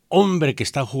hombre que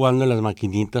está jugando en las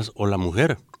maquinitas o la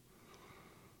mujer.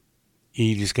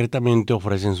 Y discretamente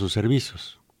ofrecen sus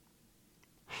servicios.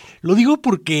 Lo digo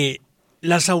porque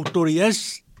las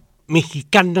autoridades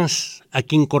mexicanas a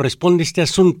quien corresponde este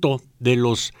asunto de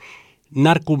los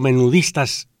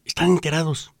narcomenudistas están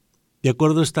enterados. De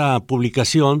acuerdo a esta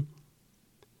publicación,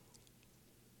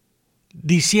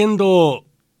 diciendo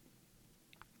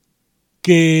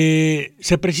que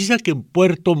se precisa que en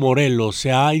Puerto Morelos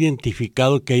se ha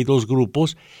identificado que hay 2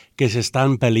 grupos que se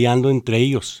están peleando entre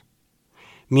ellos.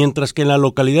 Mientras que en la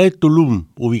localidad de Tulum,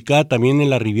 ubicada también en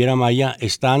la Riviera Maya,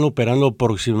 están operando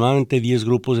aproximadamente 10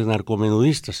 grupos de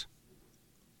narcomenudistas.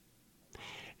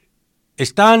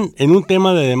 Están en un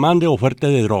tema de demanda y oferta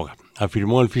de droga,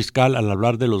 afirmó el fiscal al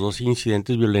hablar de los 2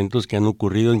 incidentes violentos que han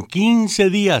ocurrido en 15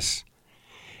 días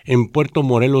en Puerto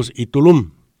Morelos y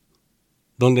Tulum,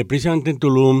 donde precisamente en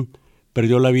Tulum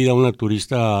perdió la vida una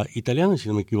turista italiana, si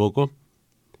no me equivoco.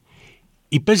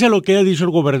 Y pese a lo que ha dicho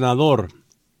el gobernador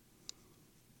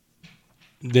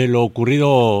de lo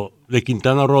ocurrido de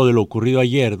Quintana Roo, de lo ocurrido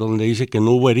ayer, donde dice que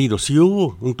no hubo heridos. Sí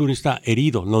hubo un turista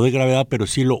herido, no de gravedad, pero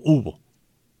sí lo hubo.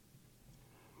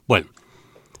 Bueno,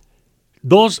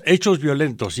 2 hechos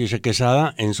violentos, dice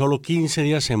Quesada, en solo 15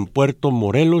 días en Puerto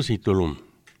Morelos y Tulum.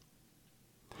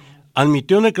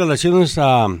 Admitió en declaraciones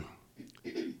a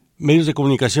medios de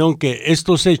comunicación que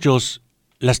estos hechos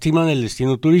lastiman el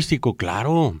destino turístico,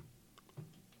 claro.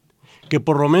 Que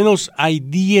por lo menos hay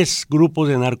 10 grupos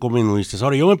de narcomenudistas.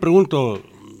 Ahora, yo me pregunto,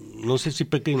 no sé si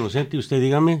peca inocente, usted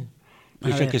dígame,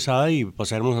 Dicha Quesada, y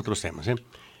pasaremos a otros temas.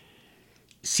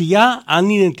 si ya han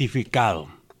identificado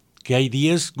que hay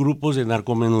 10 grupos de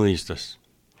narcomenudistas,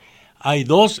 hay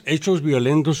 2 hechos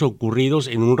violentos ocurridos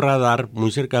en un radar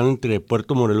muy cercano entre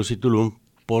Puerto Morelos y Tulum,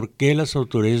 ¿por qué las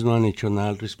autoridades no han hecho nada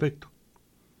al respecto?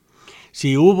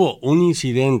 Si hubo un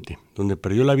incidente donde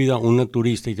perdió la vida una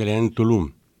turista italiana en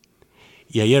Tulum,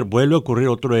 y ayer vuelve a ocurrir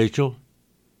otro hecho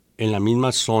en la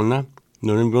misma zona,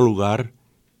 no en el mismo lugar,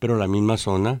 pero la misma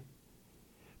zona,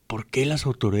 ¿por qué las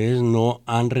autoridades no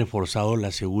han reforzado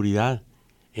la seguridad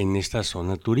en esta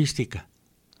zona turística?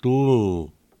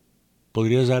 ¿Tú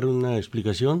podrías dar una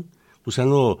explicación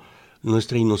usando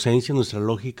nuestra inocencia, nuestra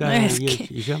lógica? Es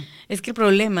que el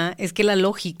problema es que la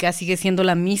lógica sigue siendo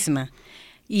la misma.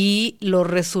 Y los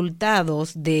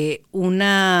resultados de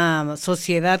una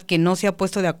sociedad que no se ha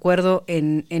puesto de acuerdo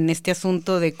en este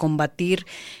asunto de combatir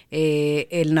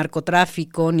el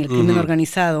narcotráfico ni el crimen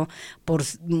organizado por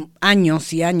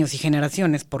años y años y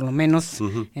generaciones, por lo menos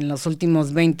en los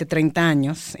últimos 20, 30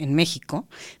 años en México.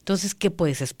 Entonces, ¿qué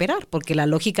puedes esperar? Porque la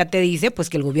lógica te dice pues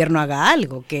que el gobierno haga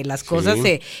algo, que las cosas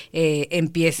se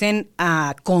empiecen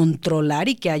a controlar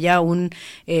y que haya un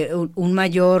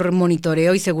mayor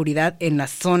monitoreo y seguridad en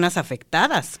las zonas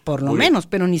afectadas, por lo menos,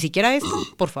 pero ni siquiera esto,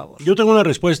 por favor. Yo tengo una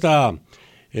respuesta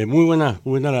muy buena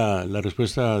la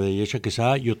respuesta de Yesha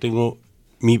Quesada. Yo tengo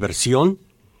mi versión,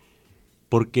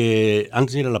 porque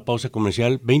antes de ir a la pausa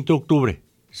comercial, 20 de octubre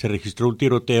se registró un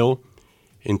tiroteo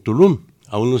en Tulum,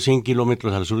 a unos 100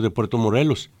 kilómetros al sur de Puerto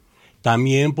Morelos,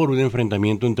 también por un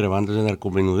enfrentamiento entre bandas de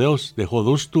narcomenudeos. Dejó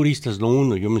 2 turistas, no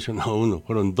uno, yo mencionaba uno,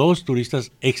 fueron 2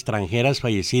 turistas extranjeras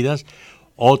fallecidas,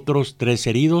 otros 3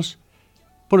 heridos.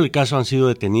 Por el caso han sido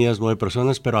detenidas 9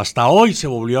 personas, pero hasta hoy se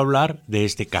volvió a hablar de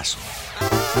este caso.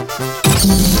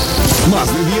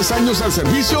 Más de 10 años al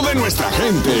servicio de nuestra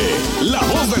gente. La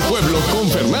Voz del Pueblo con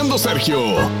Fernando Sergio.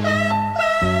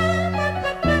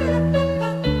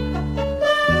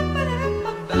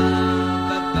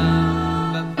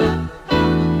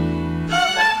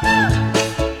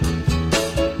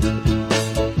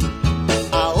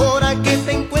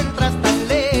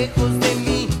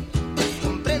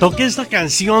 Toqué esta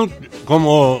canción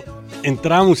como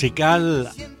entrada musical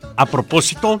a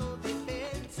propósito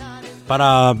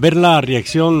para ver la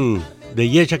reacción de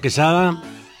Yesha Quesada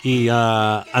y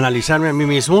analizarme a mí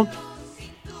mismo.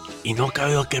 Y no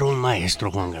cabe duda que era un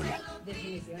maestro, Juan Gabriel.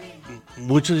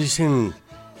 Muchos dicen,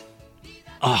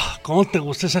 ¿cómo te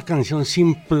gusta esa canción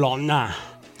simplona?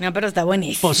 No, pero está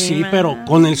buenísima. Pues sí, pero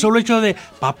con el solo hecho de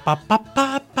pa.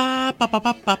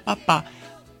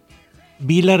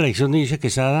 Vi la reacción de Yesha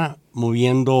Quesada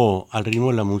moviendo al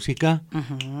ritmo de la música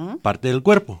parte del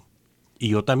cuerpo. Y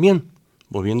yo también,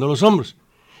 moviendo los hombros.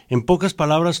 En pocas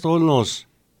palabras, todos nos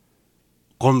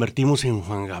convertimos en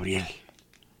Juan Gabriel.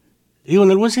 Digo, en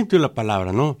el buen sentido de la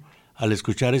palabra, ¿no? Al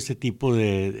escuchar este tipo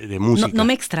de música. No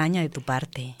me extraña de tu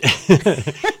parte.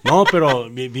 No,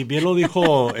 pero bien lo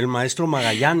dijo el maestro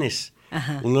Magallanes.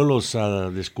 Uno de los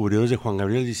descubridores de Juan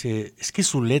Gabriel. Dice, es que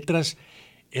sus letras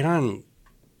eran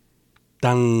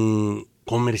tan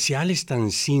comerciales, tan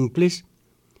simples,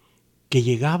 que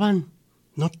llegaban.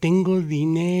 No tengo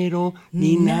dinero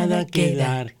ni nada que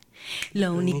dar.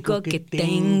 Lo único que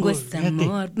tengo es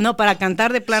amor. No, para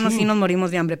cantar de plano sí nos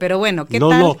morimos de hambre, pero bueno, ¿qué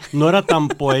tal? No era tan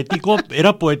poético,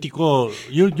 era poético.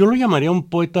 Yo lo llamaría un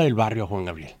poeta del barrio, Juan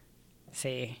Gabriel.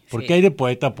 Sí. Porque hay de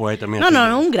poeta a poeta. Mira,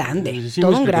 no, un grande,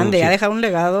 todo un grande, ha dejado un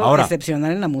legado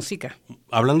excepcional en la música.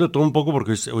 Hablando de todo un poco,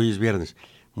 porque hoy es viernes,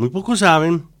 muy pocos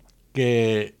saben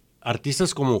que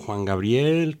artistas como Juan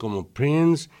Gabriel, como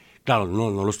Prince, claro,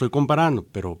 no lo estoy comparando,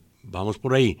 pero vamos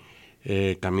por ahí.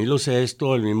 Camilo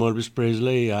Sesto, el mismo Elvis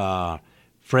Presley,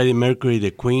 Freddie Mercury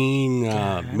de Queen,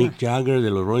 Mick Jagger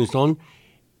de los Rolling Stones,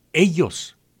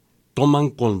 ellos toman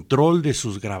control de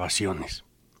sus grabaciones.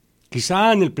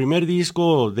 Quizá en el primer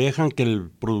disco dejan que el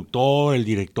productor, el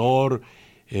director,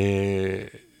 se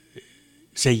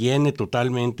llene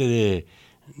totalmente de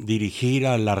dirigir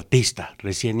al artista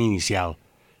recién iniciado.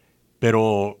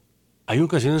 Pero hay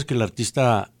ocasiones que el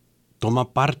artista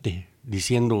toma parte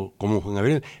diciendo, como Juan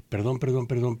Gabriel, perdón,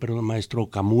 maestro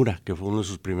Kamura, que fue uno de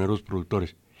sus primeros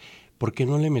productores, ¿por qué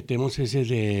no le metemos ese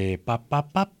de pa?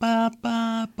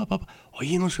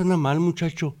 Oye, no suena mal,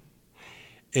 muchacho.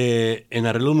 En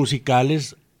arreglos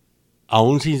musicales,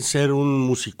 aún sin ser un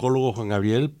musicólogo, Juan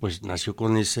Gabriel, pues nació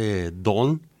con ese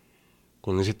don,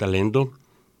 con ese talento.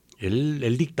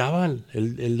 Él dictaba,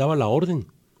 él daba la orden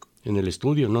en el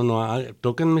estudio.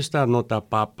 Tóquenme esta nota,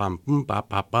 pam,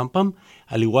 pam,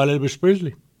 al igual Elvis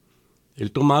Presley.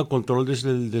 Él tomaba control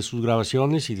de sus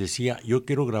grabaciones y decía, yo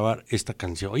quiero grabar esta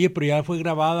canción. Oye, pero ya fue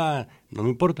grabada, no me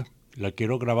importa, la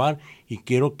quiero grabar y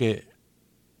quiero que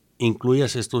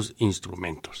incluyas estos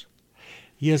instrumentos.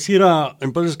 Y así era,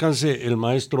 en paz descanse, el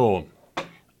maestro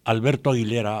Alberto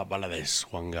Aguilera Valadez,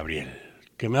 Juan Gabriel.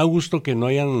 Que me da gusto que no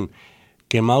hayan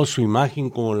quemado su imagen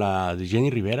como la de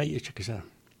Jenny Rivera y Echa Quesada.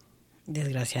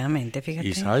 Desgraciadamente, fíjate.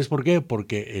 ¿Y sabes por qué?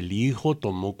 Porque el hijo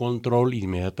tomó control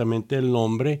inmediatamente del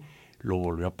nombre, lo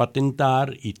volvió a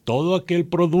patentar y todo aquel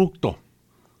producto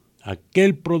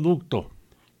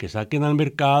que saquen al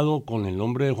mercado con el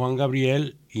nombre de Juan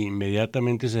Gabriel,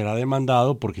 inmediatamente será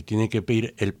demandado porque tiene que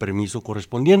pedir el permiso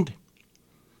correspondiente,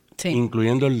 Sí.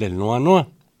 incluyendo el del Noa Noa,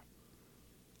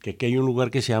 que aquí hay un lugar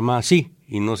que se llama así,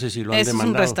 y no sé si lo han Eso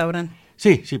demandado. es un restaurante.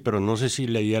 Sí, pero no sé si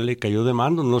ya le cayó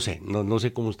demanda, no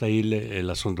sé cómo está ahí el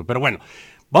asunto. Pero bueno,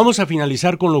 vamos a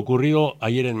finalizar con lo ocurrido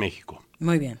ayer en México.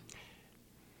 Muy bien.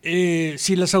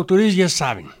 Si las autoridades ya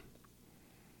saben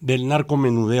del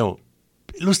narcomenudeo,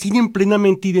 los tienen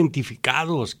plenamente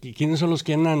identificados. ¿Quiénes son los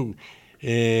que andan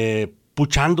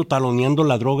puchando, taloneando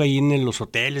la droga ahí en los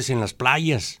hoteles, en las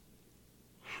playas?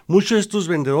 Muchos de estos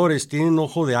vendedores tienen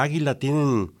ojo de águila,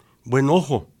 tienen buen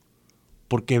ojo,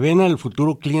 porque ven al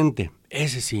futuro cliente.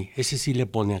 Ese sí le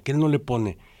pone, aquel no le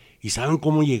pone. Y saben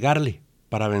cómo llegarle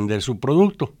para vender su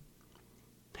producto.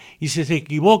 Y si se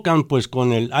equivocan, pues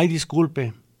con el ay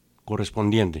disculpe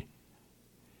correspondiente.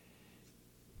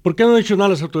 ¿Por qué no han hecho nada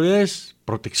las autoridades?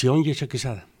 Protección y Echa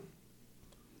Quesada.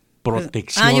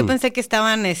 Protección. Yo pensé que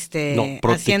estaban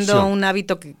protección. haciendo un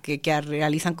hábito que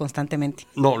realizan constantemente.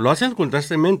 No, lo hacen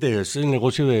constantemente, es el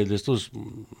negocio de estos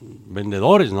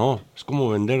vendedores, ¿no? Es como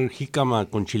vender jícama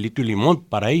con chilito y limón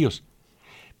para ellos.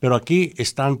 Pero aquí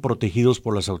están protegidos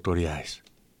por las autoridades,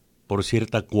 por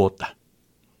cierta cuota.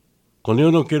 Con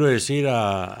ello no quiero decir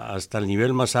hasta el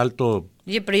nivel más alto.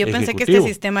 Oye, pero yo pensé que ejecutivo. este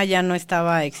sistema ya no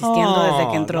estaba existiendo desde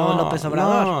que entró López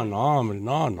Obrador. No, hombre,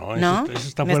 no. ¿No? Eso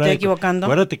está ¿Me fuera estoy equivocando?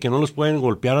 Acuérdate que no los pueden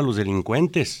golpear a los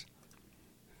delincuentes.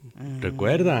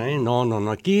 Recuerda,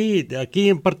 No. Aquí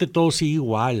en parte todo sigue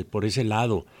igual, por ese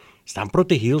lado. Están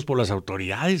protegidos por las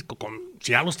autoridades.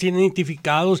 Si ya los tienen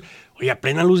identificados, oye, a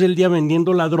plena luz del día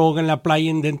vendiendo la droga en la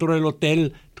playa, dentro del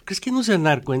hotel. ¿Tú crees que no se van a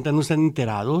dar cuenta, no están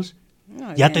enterados?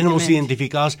 No, Ya tenemos evidentemente.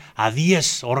 identificadas a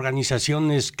 10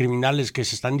 organizaciones criminales que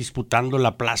se están disputando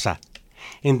la plaza.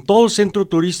 En todo centro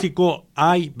turístico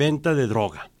hay venta de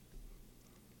droga,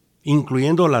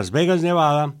 incluyendo Las Vegas,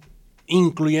 Nevada,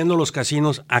 incluyendo los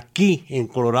casinos aquí en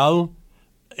Colorado.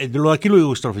 Aquí lo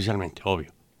digo extraoficialmente,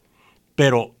 obvio.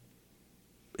 Pero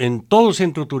en todo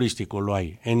centro turístico lo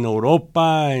hay. En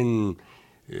Europa,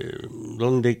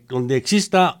 donde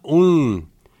exista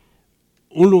un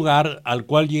lugar al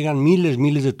cual llegan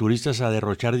miles de turistas a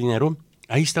derrochar dinero,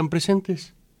 ahí están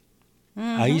presentes.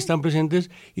 Ahí están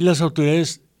presentes y las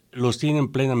autoridades los tienen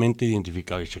plenamente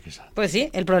identificados. Pues sí,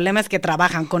 el problema es que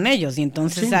trabajan con ellos y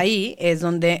entonces Sí. ahí es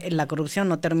donde la corrupción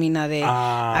no termina de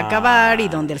acabar y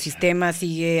donde el sistema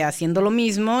sigue haciendo lo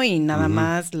mismo y nada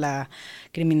más la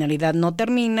criminalidad no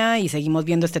termina y seguimos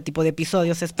viendo este tipo de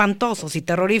episodios espantosos y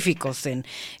terroríficos en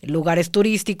lugares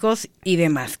turísticos y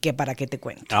demás, que para qué te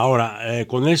cuento. Ahora,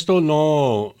 con esto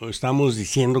no estamos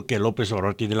diciendo que López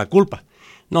Obrador tiene la culpa.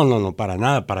 No, para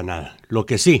nada. Lo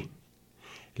que sí,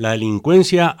 la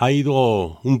delincuencia ha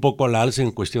ido un poco a la alza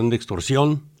en cuestión de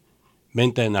extorsión,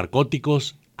 venta de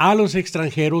narcóticos a los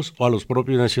extranjeros o a los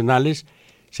propios nacionales,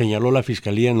 señaló la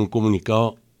Fiscalía en un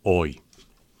comunicado hoy.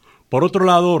 Por otro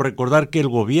lado, recordar que el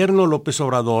gobierno López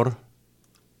Obrador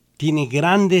tiene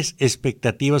grandes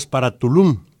expectativas para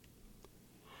Tulum,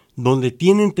 donde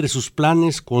tiene entre sus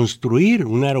planes construir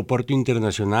un aeropuerto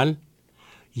internacional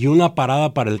y una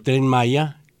parada para el Tren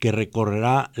Maya que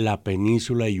recorrerá la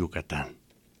península de Yucatán.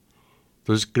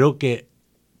 Entonces creo que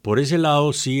por ese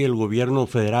lado sí el gobierno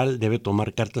federal debe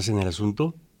tomar cartas en el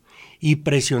asunto y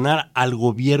presionar al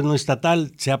gobierno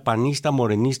estatal, sea panista,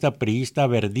 morenista, priista,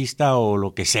 verdista o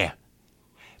lo que sea.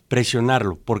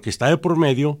 Presionarlo, porque está de por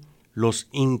medio los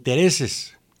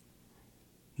intereses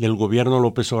del gobierno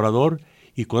López Obrador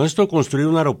y con esto construir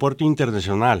un aeropuerto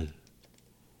internacional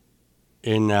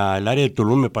en el área de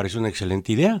Tulum me parece una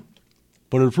excelente idea,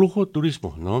 por el flujo de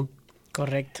turismo, ¿no?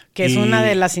 Correcto, que es una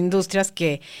de las industrias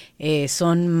que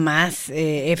son más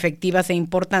efectivas e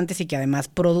importantes y que además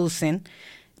producen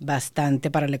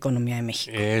bastante para la economía de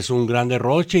México. Es un gran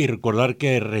derroche y recordar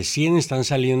que recién están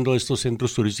saliendo estos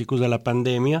centros turísticos de la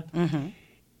pandemia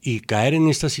y caer en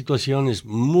esta situación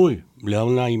le da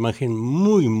una imagen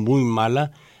muy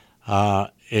mala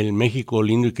a el México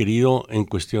lindo y querido en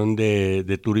cuestión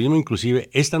de turismo. Inclusive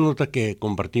esta nota que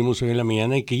compartimos hoy en la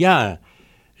mañana y que ya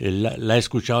la he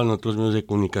escuchado en otros medios de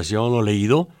comunicación o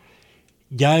leído,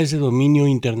 ya es de dominio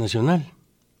internacional.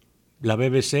 La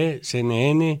BBC,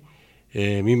 CNN,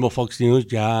 mismo Fox News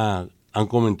ya han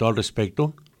comentado al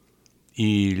respecto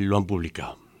y lo han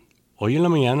publicado. hoy en la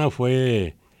mañana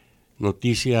fue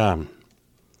noticia,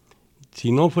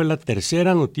 si no fue la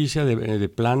tercera noticia de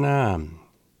plana,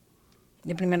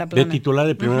 de primera plana, de titular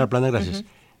de primera plana, gracias,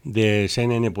 de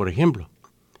CNN, por ejemplo,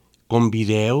 con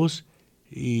videos,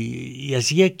 y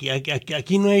así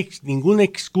aquí no hay ninguna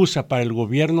excusa para el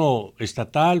gobierno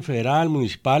estatal, federal,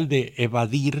 municipal de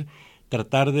evadir,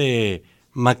 tratar de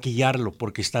maquillarlo,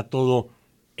 porque está todo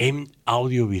en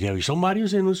audio, video, y son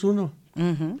varios, no es uno.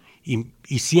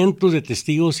 Y cientos de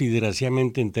testigos, y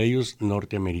desgraciadamente entre ellos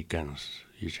norteamericanos.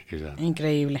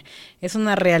 Increíble. Es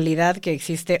una realidad que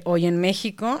existe hoy en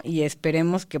México y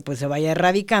esperemos que pues se vaya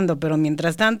erradicando, pero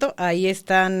mientras tanto ahí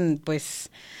están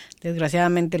pues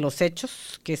desgraciadamente los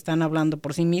hechos que están hablando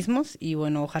por sí mismos, y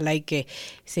bueno, ojalá y que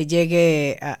se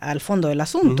llegue al fondo del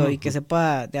asunto y que se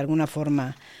pueda de alguna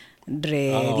forma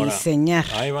rediseñar.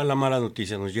 Ahora, ahí va la mala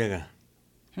noticia, nos llega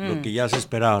lo que ya se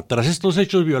esperaba. Tras estos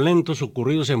hechos violentos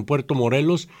ocurridos en Puerto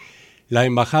Morelos, la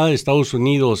Embajada de Estados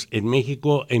Unidos en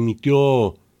México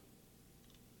emitió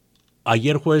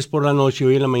ayer jueves por la noche y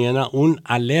hoy en la mañana un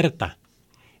alerta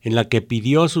en la que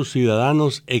pidió a sus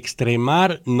ciudadanos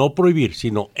extremar, no prohibir,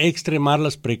 sino extremar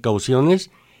las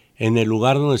precauciones en el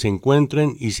lugar donde se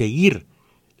encuentren y seguir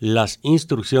las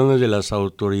instrucciones de las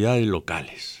autoridades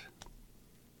locales.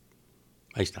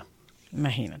 Ahí está.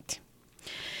 Imagínate.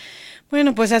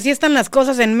 Bueno, pues así están las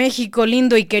cosas en México,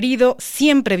 lindo y querido.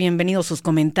 Siempre bienvenidos sus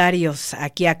comentarios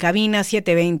aquí a cabina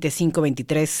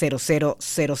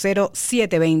 720-523-0000,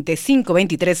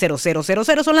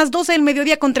 720-523-0000. Son las 12 del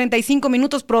mediodía con 35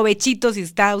 minutos. Provechito si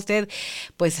está usted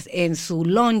pues en su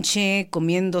lonche,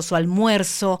 comiendo su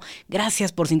almuerzo.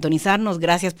 Gracias por sintonizarnos,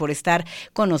 gracias por estar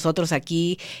con nosotros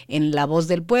aquí en La Voz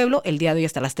del Pueblo, el día de hoy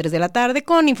hasta las 3 de la tarde,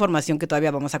 con información que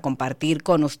todavía vamos a compartir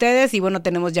con ustedes. Y bueno,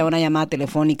 tenemos ya una llamada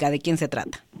telefónica. ¿De quién se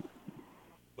trata?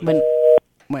 Bueno.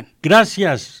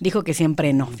 Gracias. Dijo que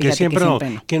siempre no. Que siempre no.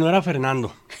 Que no era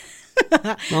Fernando.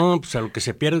 No, pues a lo que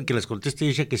se pierde, que les conteste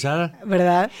Yesha Quesada.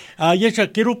 ¿Verdad?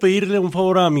 Yesha, quiero pedirle un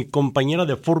favor a mi compañera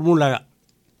de fórmula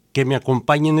que me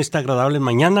acompañe en esta agradable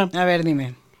mañana. A ver,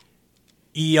 dime.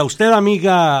 Y a usted,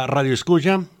 amiga Radio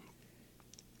Escucha,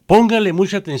 póngale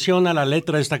mucha atención a la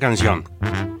letra de esta canción,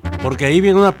 porque ahí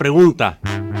viene una pregunta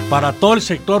para todo el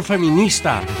sector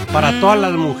feminista, para todas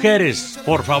las mujeres,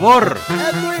 por favor.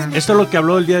 Esto es lo que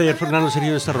habló el día de ayer Fernando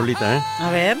Cerillo de esta rolita, ¿eh?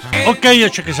 A ver. Ok,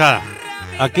 Yesha Quesada.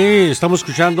 Aquí estamos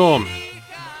escuchando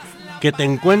Que te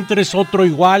encuentres otro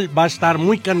igual, va a estar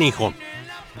muy canijo.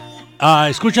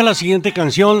 Escucha la siguiente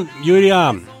canción. Yo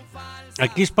diría,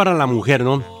 aquí es para la mujer,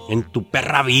 ¿no? En tu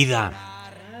perra vida.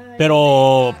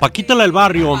 Pero Paquita la del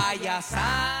barrio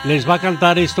les va a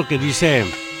cantar esto que dice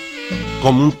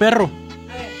como un perro.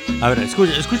 A ver,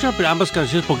 escucha ambas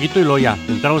canciones poquito y luego ya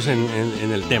entramos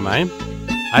en el tema, ¿eh?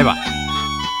 Ahí va.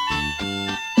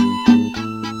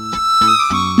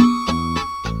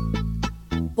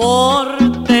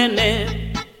 Por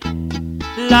tener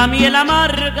la miel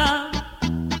amarga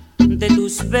de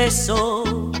tus besos,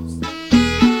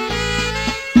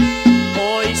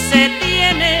 hoy se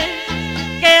tiene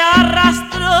que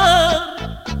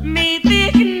arrastrar mi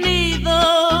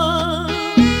dignidad.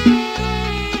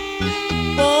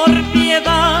 Por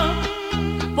piedad,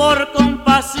 por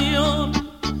compasión,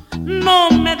 no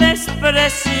me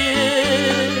desprecies.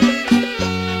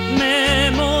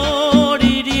 Me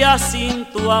moriría sin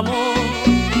tu amor,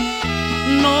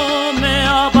 no me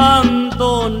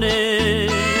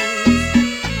abandones.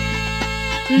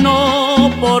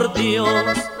 No, por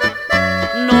Dios,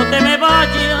 no te me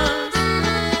vayas,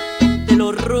 te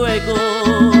lo ruego.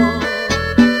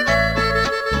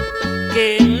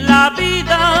 Que en la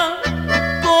vida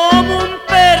como un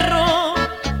perro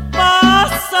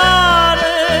pasaré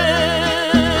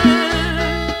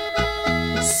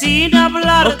sin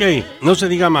hablar. Ok, no se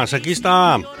diga más. Aquí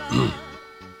está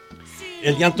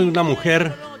el llanto de una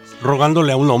mujer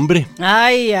rogándole a un hombre.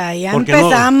 Ay, ya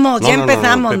empezamos,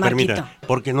 Marquito. Permita,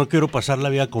 porque no quiero pasar la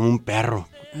vida como un perro.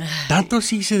 Tanto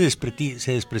así se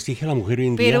desprestigia a la mujer hoy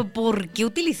en día. Pero ¿por qué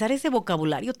utilizar ese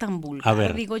vocabulario tan vulgar? A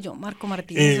ver, digo yo, Marco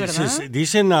Martínez, ¿verdad?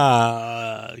 Dicen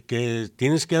que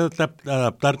tienes que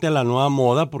adaptarte a la nueva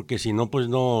moda, porque si no, pues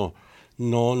no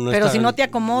pero si no te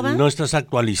acomoda, no estás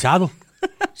actualizado.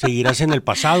 Seguirás en el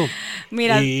pasado.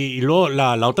 Mira. Y luego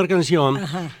la otra canción,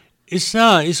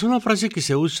 esa es una frase que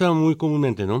se usa muy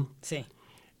comúnmente, ¿no? Sí.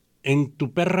 En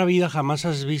tu perra vida jamás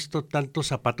has visto tanto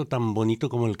zapato tan bonito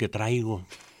como el que traigo,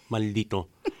 maldito.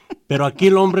 Pero aquí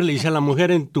el hombre le dice a la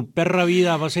mujer, en tu perra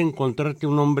vida vas a encontrarte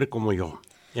un hombre como yo.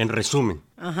 En resumen,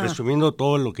 resumiendo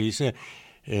todo lo que dice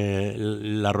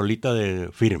la rolita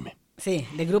de Firme. Sí,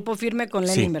 de Grupo Firme con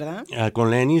Lenin, Sí, ¿verdad?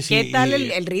 Con Lenin, sí. ¿Qué tal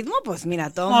el ritmo? Pues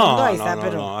mira, todo el mundo ahí está,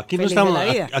 pero Aquí no feliz de estamos,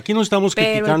 la vida. aquí no estamos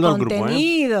criticando al grupo, Pero el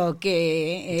contenido, Sí,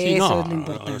 eso es lo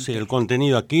importante. Sí, el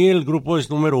contenido. Aquí el grupo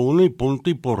es número 1 y punto.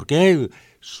 ¿Y por qué?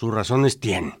 Sus razones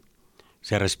tienen.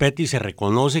 Se respeta y se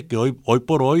reconoce que hoy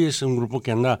por hoy es un grupo que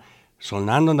anda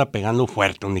sonando, anda pegando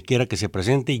fuerte, donde quiera que se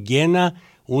presente, y llena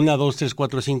 1, 2, 3,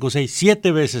 4, 5, 6,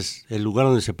 7 veces el lugar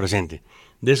donde se presente.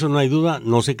 De eso no hay duda,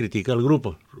 no se critica al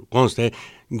grupo. Conste,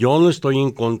 yo no estoy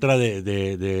en contra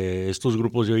de estos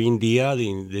grupos de hoy en día,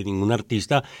 de ningún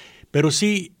artista, pero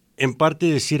sí en parte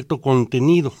de cierto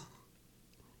contenido.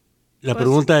 La Pues,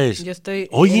 pregunta es, yo estoy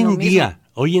hoy en lo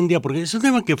en día, porque es un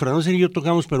tema que Fernando Cerillo y yo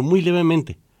tocamos, pero muy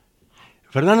levemente.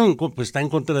 Fernando pues, está en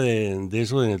contra de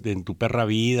eso, de tu perra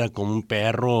vida, como un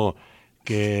perro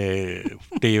que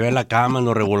te llevé a la cama,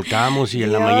 nos revolcamos y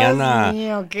en la mañana... Dios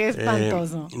mío, qué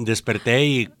espantoso. Desperté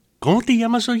y... ¿Cómo te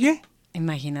llamas, oye?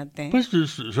 Imagínate. Pues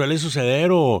suele suceder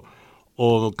o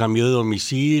cambió de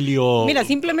domicilio. Mira,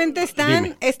 simplemente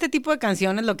Dime. este tipo de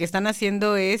canciones lo que están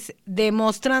haciendo es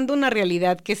demostrando una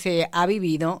realidad que se ha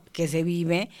vivido, que se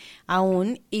vive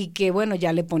aún y que, bueno,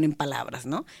 ya le ponen palabras,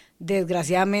 ¿no?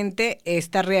 Desgraciadamente,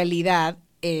 esta realidad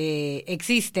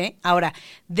existe. Ahora,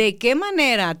 ¿de qué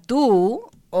manera tú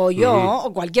o yo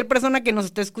o cualquier persona que nos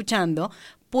esté escuchando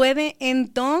puede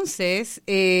entonces,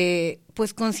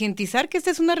 pues, concientizar que esta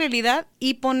es una realidad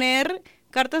y poner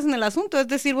cartas en el asunto? Es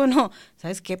decir, bueno,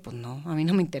 ¿sabes qué? Pues no, a mí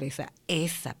no me interesa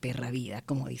esa perra vida,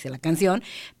 como dice la canción,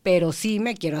 pero sí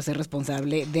me quiero hacer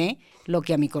responsable de lo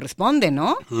que a mí corresponde,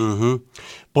 ¿no?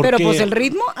 Porque, pero pues el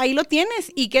ritmo, ahí lo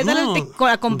tienes. ¿Y qué tal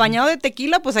acompañado de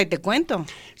tequila? Pues ahí te cuento.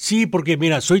 Sí, porque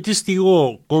mira, soy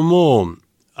testigo como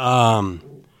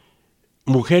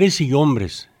mujeres y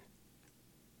hombres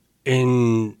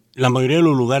en la mayoría de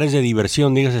los lugares de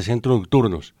diversión, dígase centros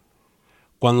nocturnos,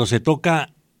 cuando se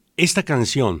toca esta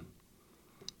canción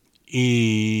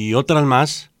y otras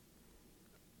más,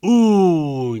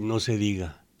 no se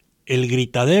diga, el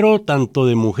gritadero tanto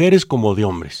de mujeres como de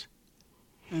hombres.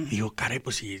 Digo, caray,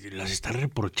 pues si las están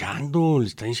reprochando, le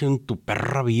están diciendo tu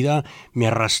perra vida, me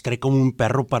arrastré como un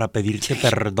perro para pedirte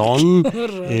perdón,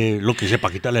 lo que dice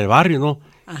Paquita del barrio, ¿no?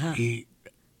 Ajá. Y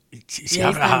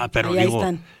pero ahí digo,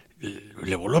 están.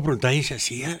 Le vuelvo a preguntar y dice,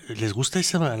 ¿sí, les gusta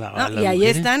esa Y ahí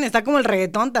están, está como el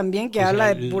reggaetón también, que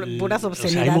habla de puras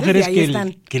obscenidades. Hay mujeres y ahí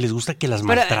están. que les gusta que las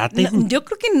Pero, maltraten. no, yo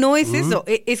creo que no es eso,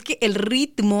 es que el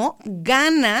ritmo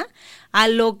gana a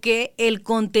lo que el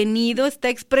contenido está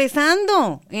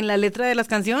expresando en la letra de las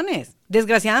canciones.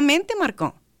 Desgraciadamente,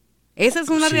 Marco. Esa es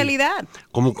una realidad.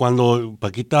 Como cuando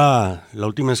Paquita, la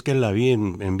última vez que la vi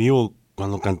en vivo,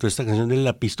 cuando cantó esta canción de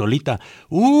La Pistolita,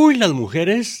 las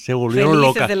mujeres se volvieron felices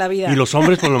locas. De la vida. Y los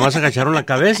hombres pues nomás agacharon la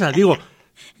cabeza. Digo,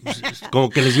 como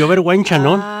que les dio vergüenza,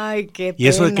 ¿no? Ay, qué pena. Y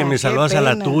eso de que me saludas a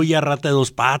la tuya, rata de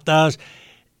 2 patas.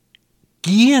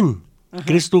 ¿Quién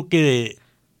crees tú que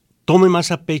tome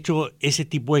más a pecho ese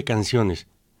tipo de canciones?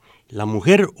 ¿La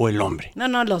mujer o el hombre?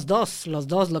 No, los dos.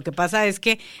 Lo que pasa es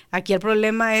que aquí el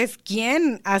problema es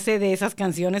quién hace de esas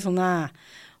canciones una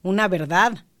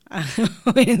verdad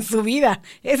en su vida.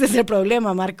 Ese es el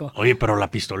problema, Marco. Oye, pero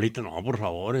La Pistolita, no, por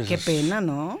favor. Qué pena,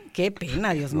 ¿no? Qué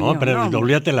pena, Dios mío. No, pero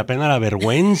olvídate la pena, la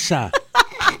vergüenza.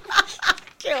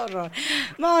 Qué horror.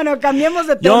 No, cambiemos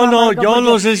de tema. Yo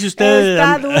no sé si ustedes...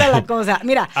 Está dura la cosa.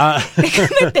 Mira,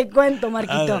 déjame te cuento,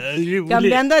 Marquito.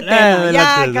 Cambiando de tema.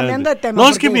 Cambiando de tema. No,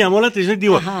 porque... es que me llamó la atención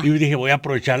y dije, voy a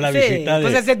aprovechar la visita de...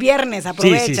 Pues ese viernes,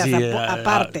 aprovechas,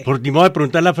 aparte. Por ti modo de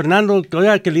preguntarle a Fernando,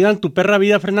 oiga, que le digan tu perra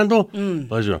vida, Fernando.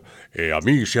 Pues yo, a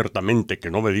mí ciertamente que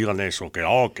no me digan eso,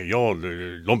 que yo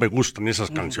no me gustan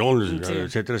esas canciones,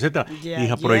 etcétera, etcétera. Y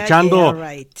dije, aprovechando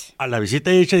a la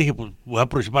visita hecha, dije, pues voy a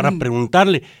aprovechar para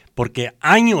preguntarle. Porque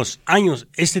años,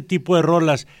 este tipo de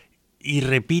rolas, y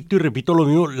repito lo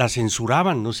mismo, las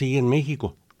censuraban, no sigue en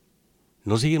México.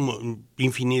 No siguen,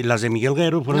 las de Miguel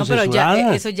Guerrero fueron censuradas.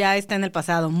 Pero eso ya está en el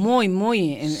pasado, muy,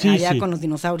 allá con los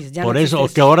dinosaurios. Ya por no eso,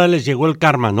 que ahora les llegó el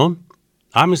karma, ¿no?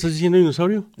 ¿Me estás diciendo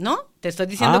dinosaurio? No, te estoy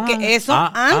diciendo que eso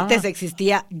antes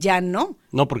existía, ya no.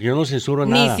 No, porque yo no censuro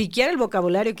nada. Ni siquiera el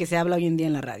vocabulario que se habla hoy en día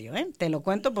en la radio, ¿eh? Te lo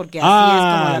cuento porque así es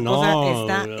como la cosa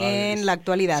está en la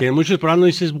actualidad. Si en muchos programas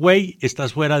dices, güey,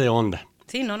 estás fuera de onda.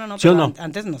 Sí, no, ¿Sí pero no?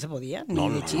 Antes no se podía, ni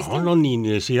de chiste. No, ni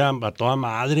decir a toda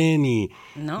madre, ni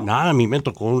nada. A mí me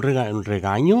tocó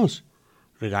regaños.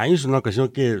 Regaños, una ocasión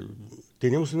que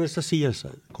teníamos una de estas sillas,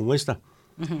 como esta,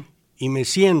 y me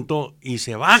siento y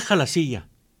se baja la silla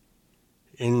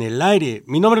en el aire.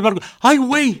 Mi nombre es Marco. ¡Ay,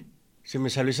 güey! Se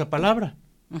me salió esa palabra.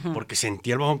 porque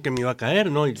sentí el bajón que me iba a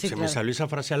caer, ¿no? Y Sí, se me claro. salió esa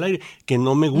frase al aire, que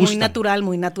no me gusta.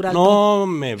 Muy natural. No,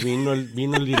 me vino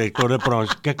el director de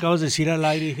programa. ¿Qué acabas de decir al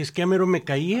aire? Y dije, es que a mero me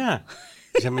caía.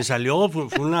 Se me salió, fue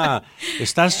una...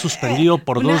 Estás suspendido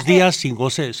por 2 días sin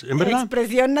goces, ¿en verdad?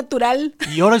 Expresión natural.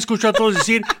 Y ahora escucho a todos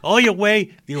decir, oye,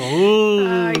 güey. Digo,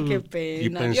 Ay, qué pena. Y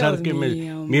pensar Dios que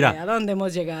mío, Mira, ¿a dónde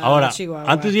hemos llegado, ahora, Chihuahua?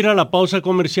 antes de ir a la pausa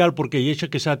comercial, porque Yesha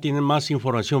Quesada tiene más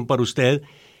información para usted,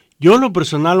 yo en lo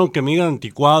personal, aunque me digan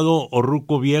anticuado o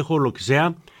ruco viejo, lo que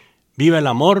sea, viva el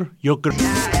amor, yo creo...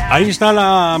 Ahí está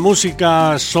la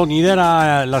música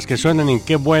sonidera, las que suenan en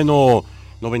Qué Bueno,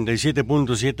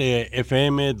 97.7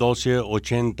 FM,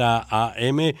 1280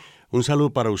 AM. Un saludo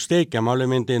para usted que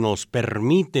amablemente nos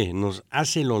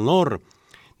hace el honor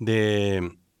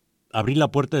de abrir la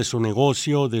puerta de su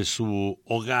negocio, de su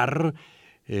hogar,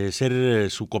 ser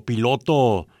su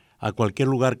copiloto a cualquier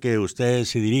lugar que usted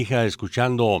se dirija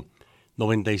escuchando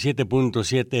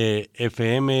 97.7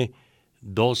 FM,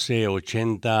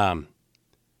 1280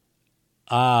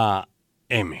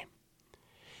 AM.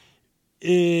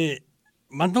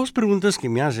 Van 2 preguntas que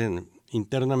me hacen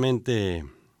internamente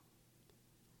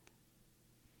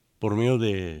por medio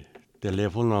de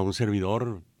teléfono a un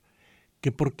servidor,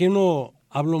 que por qué no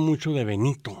hablo mucho de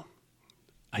Benito.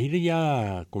 Ayer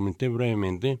ya comenté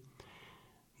brevemente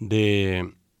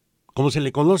de cómo se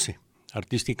le conoce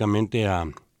artísticamente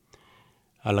al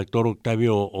actor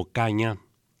Octavio Ocaña,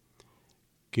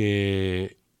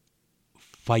 que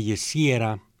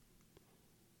falleciera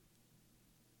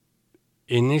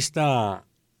en esta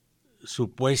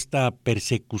supuesta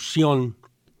persecución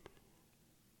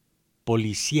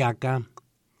policíaca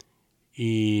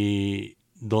y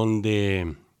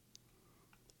donde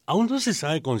aún no se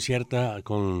sabe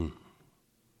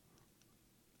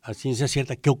a ciencia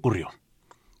cierta qué ocurrió.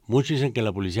 Muchos dicen que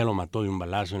la policía lo mató de un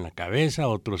balazo en la cabeza,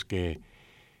 otros que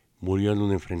murió en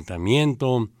un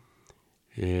enfrentamiento.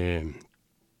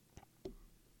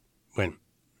 Bueno,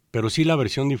 pero sí la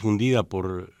versión difundida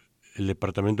por el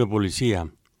Departamento de Policía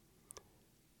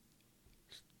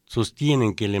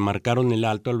sostienen que le marcaron el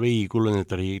alto al vehículo en el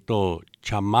trayecto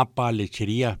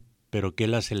Chamapa-Lechería, pero que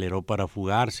él aceleró para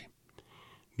fugarse,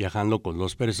 viajando con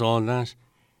 2 personas.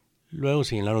 Luego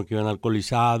señalaron que iban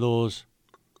alcoholizados.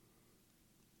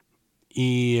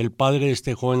 Y el padre de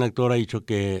este joven actor ha dicho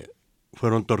que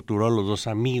fueron torturados los 2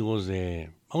 amigos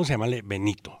de, vamos a llamarle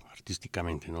Benito,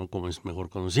 artísticamente, ¿no? Como es mejor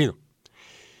conocido.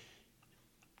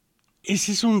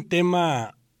 Ese es un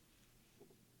tema,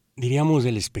 diríamos,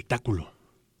 del espectáculo.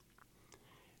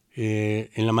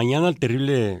 En la mañana el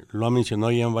terrible lo ha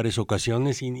mencionado ya en varias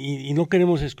ocasiones y no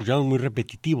queremos escucharlos muy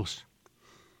repetitivos.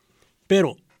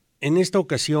 Pero en esta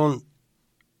ocasión,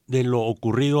 de lo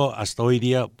ocurrido hasta hoy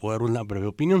día, puedo dar una breve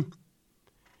opinión.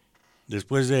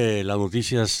 Después de las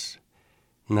noticias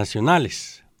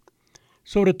nacionales,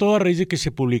 sobre todo a raíz de que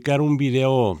se publicara un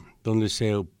video donde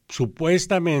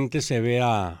supuestamente se ve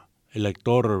a el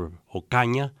actor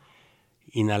Ocaña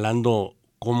inhalando,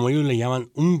 como ellos le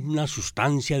llaman, una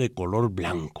sustancia de color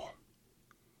blanco.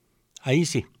 Ahí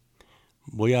sí,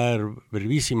 voy a dar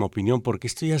brevísima opinión porque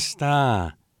esto ya se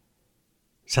está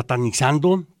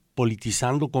satanizando,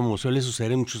 politizando, como suele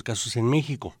suceder en muchos casos en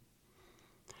México,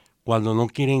 cuando no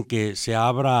quieren que se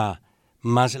abra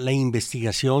más la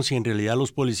investigación si en realidad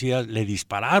los policías le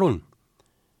dispararon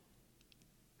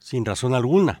sin razón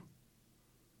alguna.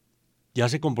 Ya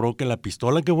se comprobó que la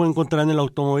pistola que fue encontrada en el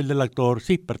automóvil del actor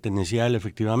sí pertenecía a él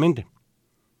efectivamente,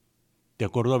 de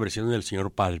acuerdo a versiones del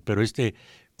señor padre, pero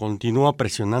continúa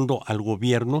presionando al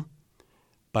gobierno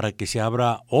para que se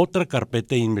abra otra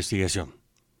carpeta de investigación.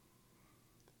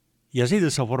 Y así de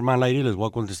esa forma al aire les voy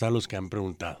a contestar a los que han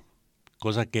preguntado,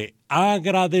 cosa que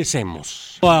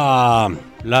agradecemos. A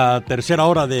la tercera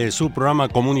hora de su programa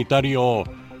comunitario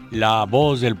La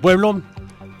Voz del Pueblo,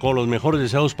 con los mejores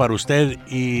deseos para usted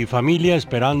y familia,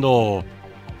 esperando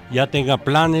ya tenga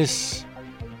planes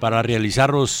para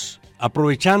realizarlos,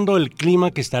 aprovechando el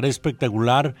clima que estará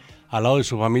espectacular al lado de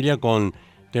su familia con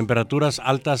temperaturas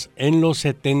altas en los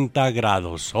 70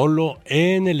 grados, solo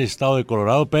en el estado de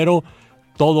Colorado, pero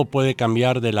todo puede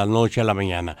cambiar de la noche a la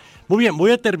mañana. Muy bien,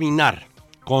 voy a terminar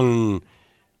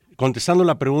contestando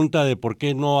la pregunta de por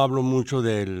qué no hablo mucho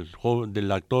del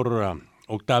actor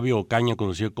Octavio Ocaña,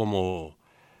 conocido como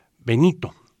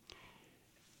Benito.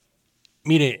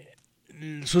 Mire,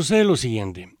 sucede lo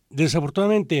siguiente.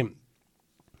 Desafortunadamente,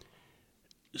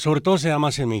 sobre todo se da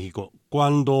más en México,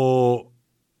 cuando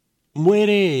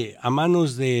muere a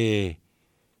manos de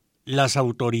las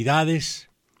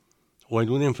autoridades o en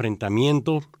un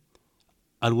enfrentamiento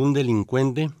algún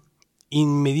delincuente,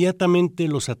 inmediatamente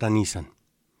lo satanizan.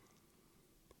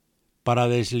 para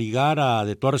desligar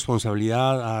de toda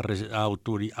responsabilidad a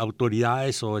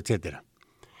autoridades o etcétera.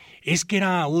 Es que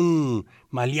era un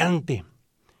maleante,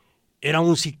 era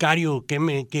un sicario,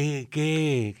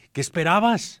 ¿qué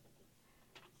esperabas?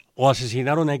 O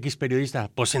asesinaron a X periodista,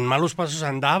 pues en malos pasos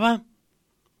andaba,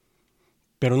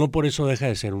 pero no por eso deja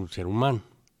de ser un ser humano.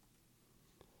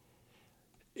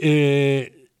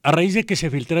 A raíz de que se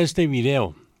filtrara este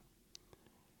video,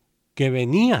 que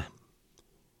venía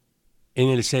en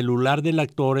el celular del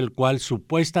actor, el cual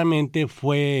supuestamente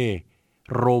fue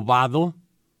robado,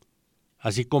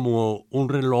 así como un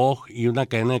reloj y una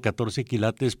cadena de 14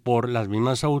 quilates por las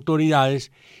mismas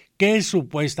autoridades que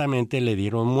supuestamente le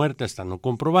dieron muerte hasta no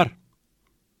comprobar.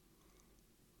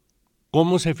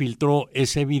 ¿Cómo se filtró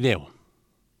ese video?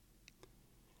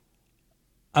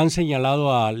 Han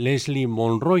señalado a Leslie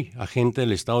Monroy, agente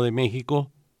del Estado de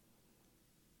México,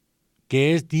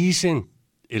 que es, dicen,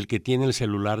 el que tiene el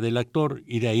celular del actor,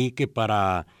 y de ahí que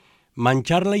para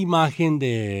manchar la imagen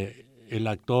del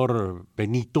actor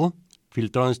Benito,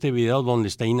 filtraron este video donde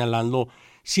está inhalando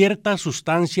cierta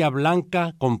sustancia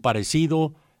blanca con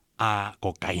parecido a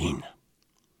cocaína.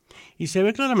 Y se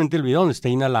ve claramente el video donde está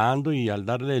inhalando y al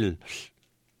darle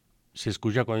se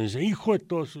escucha cuando dice, hijo de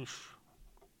todos sus...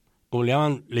 Como le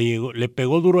llaman, le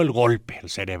pegó duro el golpe al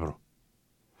cerebro.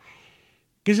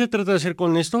 ¿Qué se trata de hacer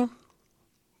con esto?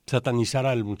 Satanizar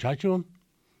al muchacho.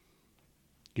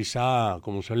 Quizá,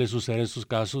 como suele suceder en estos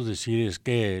casos, decir es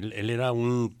que él era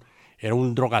un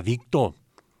drogadicto,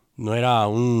 no era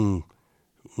un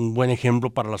buen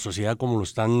ejemplo para la sociedad como lo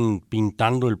están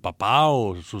pintando el papá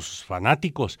o sus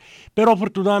fanáticos. Pero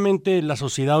afortunadamente la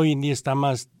sociedad hoy en día está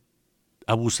más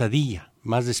abusadilla,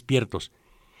 más despiertos.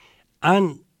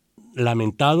 Han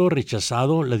lamentado,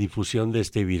 rechazado la difusión de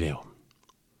este video.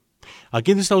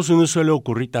 Aquí en Estados Unidos suele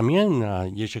ocurrir también, a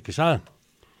Yesha Quesada,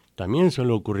 también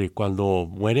suele ocurrir cuando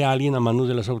muere alguien a manos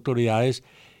de las autoridades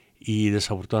y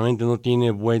desafortunadamente no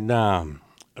tiene buena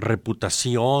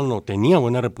reputación o tenía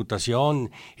buena reputación,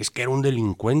 es que era un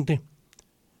delincuente.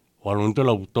 O al momento de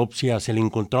la autopsia se le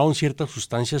encontraron ciertas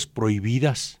sustancias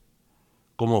prohibidas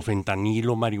como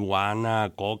fentanilo,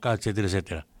 marihuana, coca, etcétera,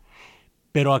 etcétera.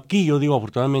 Pero aquí yo digo,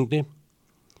 afortunadamente,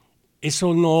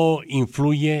 eso no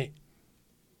influye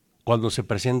cuando se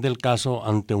presenta el caso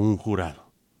ante un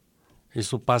jurado.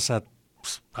 Eso pasa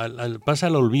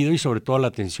al olvido y sobre todo a la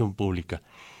atención pública.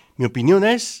 Mi opinión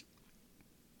es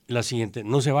la siguiente,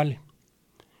 no se vale.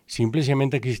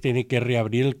 Simplemente aquí se tiene que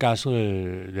reabrir el caso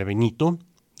de Benito,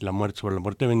 sobre la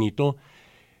muerte de Benito,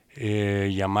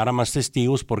 llamar a más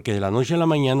testigos, porque de la noche a la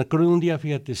mañana, creo que un día,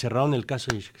 fíjate, cerraron el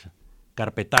caso y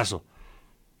carpetazo.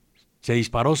 Se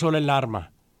disparó solo el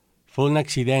arma, fue un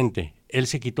accidente, él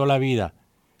se quitó la vida,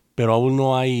 pero aún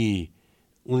no hay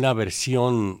una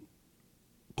versión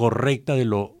correcta de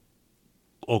lo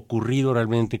ocurrido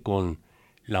realmente con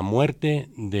la muerte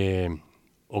de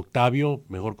Octavio,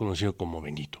 mejor conocido como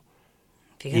Benito.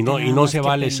 Fíjate, y no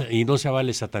se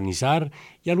vale satanizar,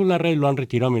 y algunas redes lo han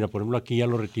retirado, mira, por ejemplo aquí ya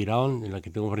lo retiraron, en la que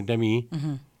tengo frente a mí,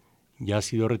 ya ha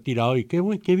sido retirado y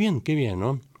qué bien,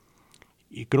 ¿no?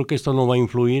 Y creo que esto no va a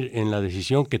influir en la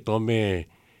decisión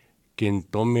quien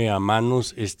tome a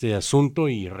manos este asunto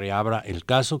y reabra el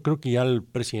caso. Creo que ya el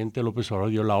presidente López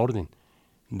Obrador dio la orden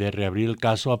de reabrir el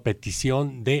caso a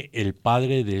petición del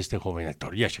padre de este joven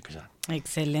actor.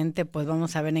 Excelente, pues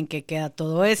vamos a ver en qué queda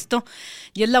todo esto.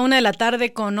 Y es la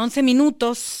 1:00 con 11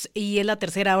 minutos y es la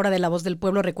tercera hora de La Voz del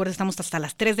Pueblo. Recuerden, estamos hasta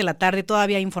las 3 de la tarde.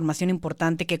 Todavía hay información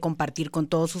importante que compartir con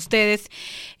todos ustedes.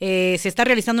 Se está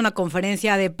realizando una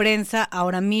conferencia de prensa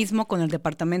ahora mismo con el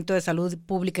Departamento de Salud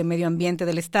Pública y Medio Ambiente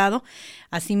del Estado.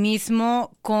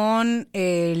 Asimismo, con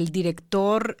el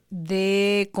director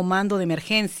de Comando de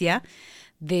Emergencia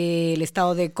del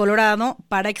estado de Colorado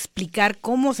para explicar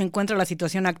cómo se encuentra la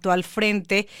situación actual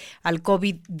frente al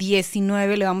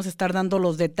COVID-19. Le vamos a estar dando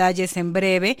los detalles en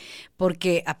breve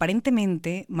porque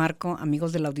aparentemente, Marco,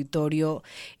 amigos del auditorio,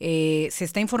 se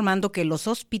está informando que los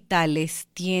hospitales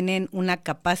tienen una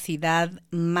capacidad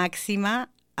máxima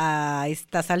a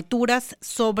estas alturas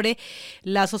sobre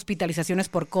las hospitalizaciones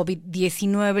por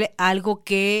COVID-19, algo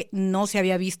que no se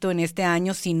había visto en este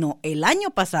año, sino el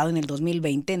año pasado, en el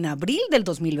 2020, en abril del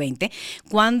 2020,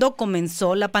 cuando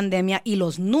comenzó la pandemia y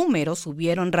los números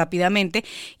subieron rápidamente,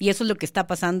 y eso es lo que está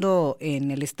pasando en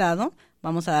el estado.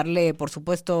 Vamos a darle, por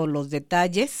supuesto, los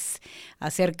detalles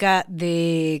acerca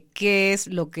de qué es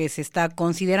lo que se está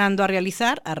considerando a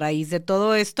realizar a raíz de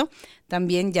todo esto.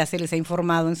 También ya se les ha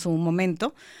informado en su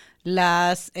momento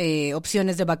las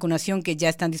opciones de vacunación que ya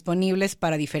están disponibles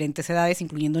para diferentes edades,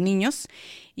 incluyendo niños,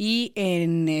 y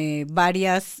en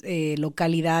varias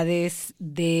localidades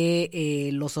de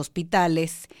los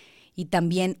hospitales Y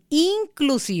también,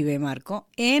 inclusive, Marco,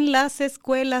 en las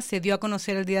escuelas se dio a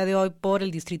conocer el día de hoy por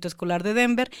el Distrito Escolar de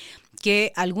Denver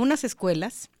que algunas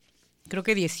escuelas, creo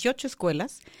que 18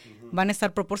 escuelas, van a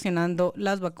estar proporcionando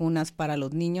las vacunas para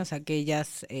los niños,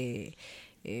 aquellas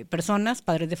personas,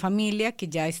 padres de familia, que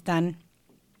ya están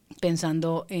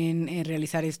pensando en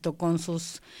realizar esto con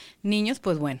sus niños.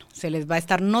 Pues bueno, se les va a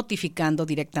estar notificando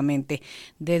directamente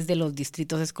desde los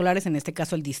distritos escolares. En este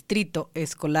caso, el Distrito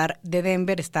Escolar de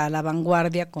Denver está a la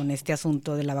vanguardia con este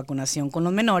asunto de la vacunación con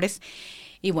los menores.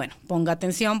 Y bueno, ponga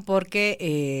atención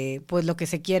porque pues lo que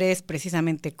se quiere es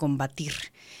precisamente combatir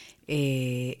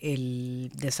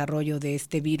el desarrollo de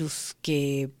este virus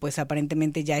que pues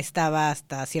aparentemente ya estaba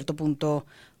hasta cierto punto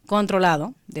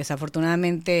controlado.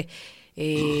 Desafortunadamente,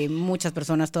 muchas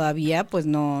personas todavía pues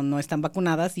no están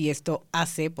vacunadas y esto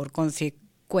hace por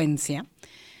consecuencia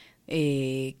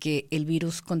que el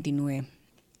virus continúe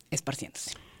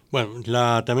esparciéndose. Bueno,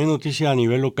 la también noticia a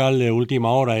nivel local de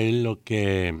última hora es lo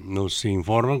que nos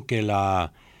informan que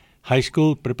la High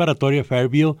School preparatoria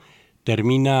Fairview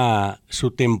termina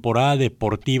su temporada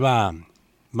deportiva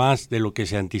más de lo que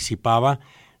se anticipaba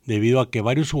debido a que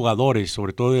varios jugadores,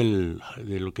 sobre todo de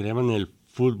lo que llaman el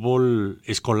fútbol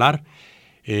escolar,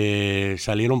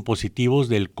 salieron positivos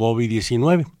del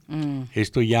COVID-19.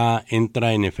 Esto ya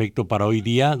entra en efecto para hoy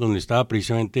día, donde estaba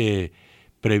precisamente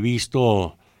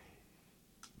previsto,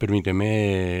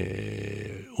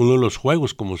 permíteme, uno de los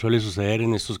juegos, como suele suceder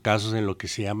en estos casos en lo que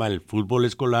se llama el fútbol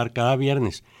escolar. Cada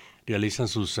viernes realizan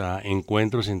sus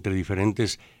encuentros entre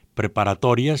diferentes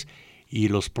preparatorias y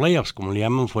los playoffs, como le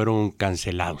llaman, fueron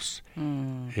cancelados.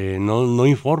 No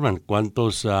informan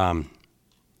cuántos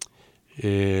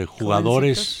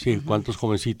jugadores, sí, cuántos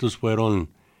jovencitos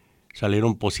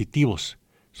salieron positivos.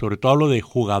 Sobre todo hablo de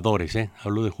jugadores,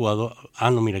 hablo de jugadores.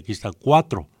 No, mira, aquí está,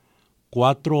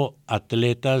 cuatro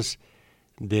atletas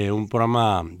de un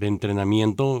programa de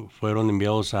entrenamiento fueron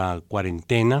enviados a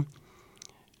cuarentena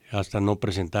hasta no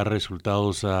presentar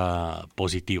resultados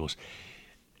positivos.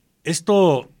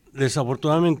 Esto,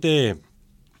 desafortunadamente,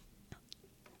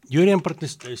 yo diría en parte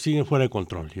sigue fuera de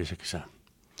control, yo sé que está.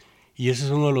 Y ese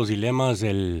es uno de los dilemas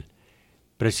del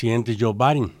presidente Joe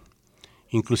Biden.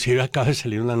 Inclusive acaba de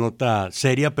salir una nota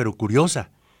seria pero curiosa,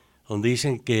 donde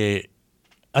dicen que,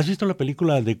 ¿has visto la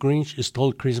película The Grinch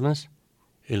Stole Christmas?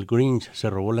 El Grinch se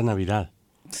robó la Navidad.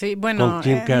 Sí, bueno,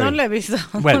 no la he visto,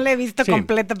 bueno, no la he visto sí,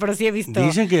 completa, pero sí he visto.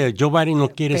 Dicen que Joe Biden no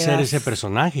quiere ser ese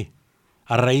personaje,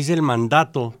 a raíz del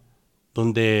mandato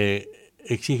donde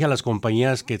exige a las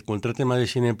compañías que contraten más de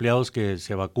 100 empleados que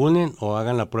se vacunen o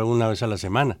hagan la prueba una vez a la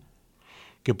semana,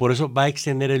 que por eso va a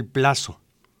extender el plazo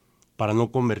para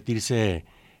no convertirse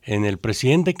en el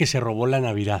presidente que se robó la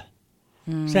Navidad.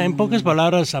 O sea, en pocas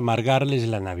palabras, amargarles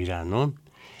la Navidad, ¿no?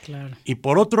 Claro. Y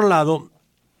por otro lado,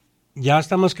 ya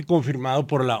está más que confirmado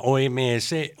por la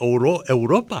OMS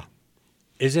Europa.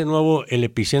 Es de nuevo el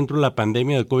epicentro de la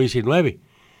pandemia del COVID-19.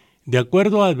 De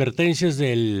acuerdo a advertencias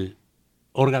del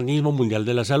Organismo Mundial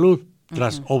de la Salud,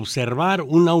 tras observar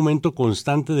un aumento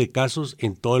constante de casos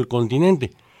en todo el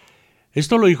continente.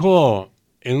 Esto lo dijo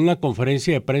en una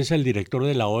conferencia de prensa el director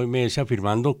de la OMS,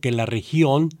 afirmando que la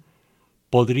región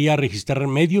podría registrar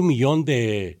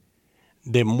 500,000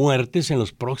 de muertes en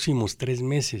los próximos 3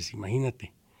 meses,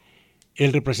 imagínate.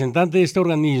 El representante de este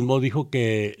organismo dijo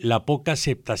que la poca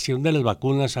aceptación de las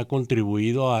vacunas ha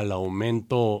contribuido al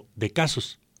aumento de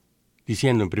casos,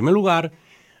 diciendo, en primer lugar,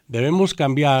 debemos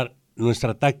cambiar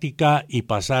nuestra táctica y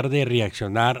pasar de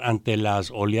reaccionar ante las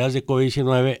oleadas de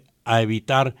COVID-19 a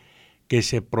evitar que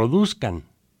se produzcan,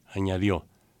 añadió.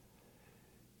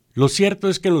 Lo cierto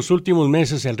es que en los últimos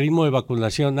meses el ritmo de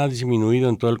vacunación ha disminuido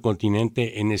en todo el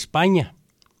continente. En España,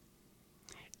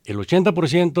 el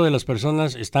 80% de las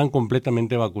personas están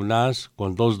completamente vacunadas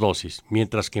con 2 dosis,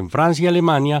 mientras que en Francia y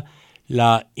Alemania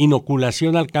la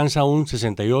inoculación alcanza un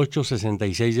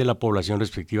 68-66% de la población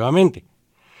respectivamente.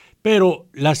 Pero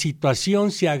la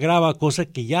situación se agrava, cosa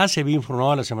que ya se había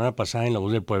informado la semana pasada en La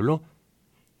Voz del Pueblo.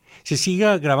 Se sigue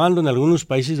agravando en algunos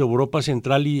países de Europa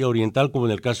Central y Oriental, como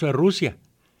en el caso de Rusia,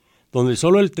 donde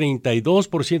solo el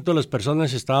 32% de las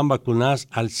personas estaban vacunadas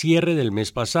al cierre del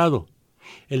mes pasado.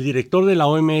 El director de la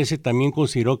OMS también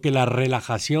consideró que la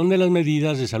relajación de las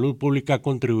medidas de salud pública ha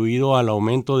contribuido al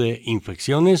aumento de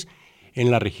infecciones en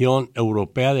la región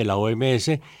europea de la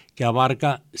OMS, que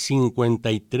abarca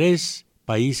 53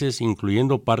 países,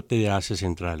 incluyendo parte de Asia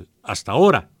Central. Hasta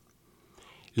ahora,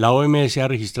 la OMS ha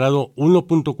registrado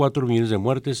 1.4 millones de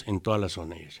muertes en toda la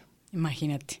zona.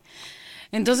 Imagínate.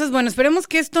 Entonces, bueno, esperemos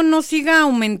que esto no siga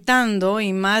aumentando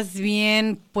y más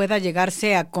bien pueda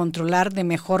llegarse a controlar de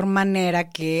mejor manera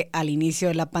que al inicio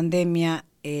de la pandemia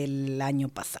el año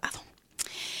pasado.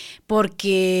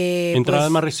 porque... Entradas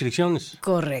pues, más restricciones.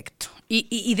 correcto.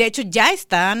 Y de hecho ya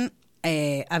están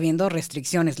habiendo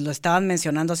restricciones. Lo estaban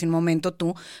mencionando hace un momento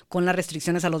tú, con las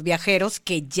restricciones a los viajeros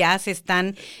que ya se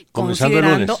están Comenzando el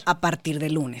considerando lunes. a partir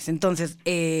de lunes. Entonces,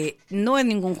 no es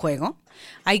ningún juego.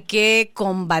 Hay que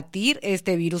combatir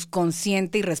este virus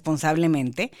consciente y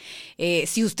responsablemente.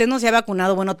 Si usted no se ha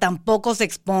vacunado, bueno, tampoco se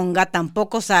exponga,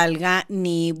 tampoco salga,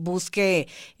 ni busque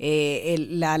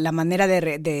la manera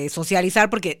de socializar,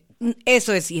 porque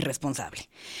eso es irresponsable.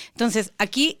 Entonces,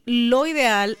 aquí lo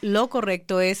ideal, lo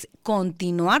correcto es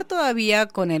continuar todavía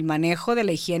con el manejo de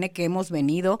la higiene que hemos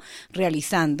venido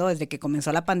realizando desde que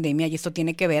comenzó la pandemia, y esto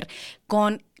tiene que ver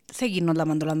con seguirnos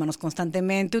lavando las manos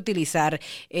constantemente, utilizar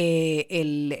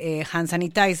el hand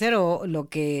sanitizer, o lo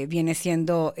que viene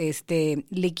siendo este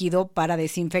líquido para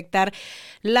desinfectar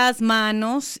las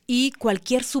manos y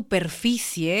cualquier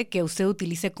superficie que usted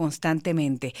utilice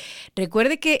constantemente.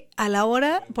 Recuerde que a la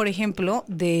hora, por ejemplo,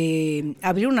 de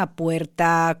abrir una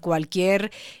puerta,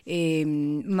 cualquier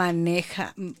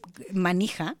manija,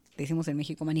 decimos en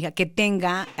México manija, que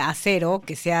tenga acero,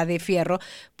 que sea de fierro,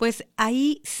 pues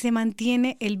ahí se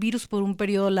mantiene el virus por un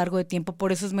periodo largo de tiempo.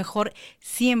 Por eso es mejor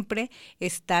siempre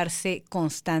estarse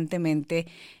constantemente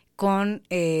con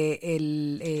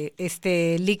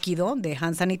este líquido de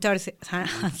hand sanitizer.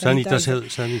 Sanitizer.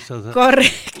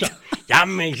 Correcto. Ya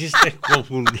me hiciste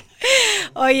confundir.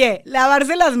 Oye,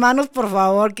 lavarse las manos, por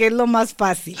favor, que es lo más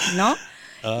fácil, ¿no?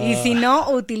 Y si no,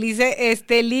 utilice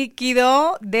este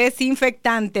líquido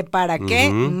desinfectante para que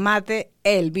mate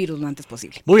el virus lo antes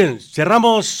posible. Muy bien,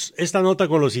 cerramos esta nota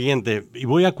con lo siguiente, y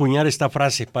voy a acuñar esta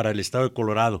frase para el estado de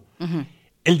Colorado.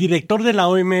 El director de la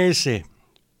OMS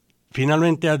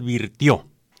finalmente advirtió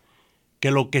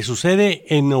que lo que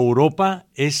sucede en Europa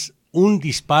es un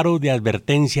disparo de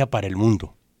advertencia para el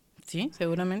mundo. Sí,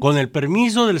 seguramente. Con el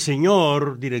permiso del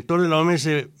señor director de la OMS,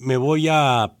 me voy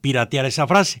a piratear esa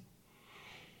frase.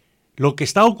 Lo que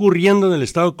está ocurriendo en el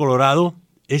estado de Colorado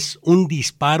es un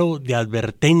disparo de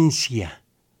advertencia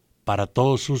para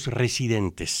todos sus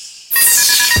residentes.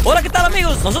 Hola, ¿qué tal,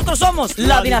 amigos? Nosotros somos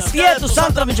la dinastía de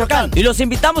Tuzantla, Michoacán, y los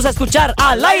invitamos a escuchar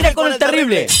Al Aire con el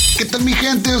Terrible. ¿Qué tal, mi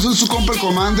gente? Yo soy su compa el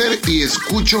Commander y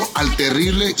escucho al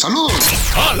Terrible. ¡Saludos!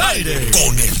 Al aire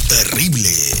con el terrible.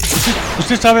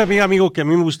 Usted sabe, amigo, que a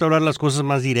mí me gusta hablar las cosas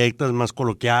más directas, más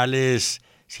coloquiales,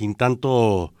 sin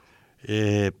tanto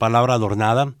palabra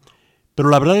adornada. Pero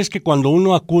la verdad es que cuando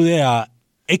uno acude a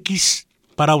X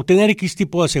para obtener X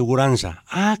tipo de aseguranza,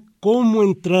 ¿cómo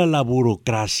entra la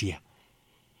burocracia?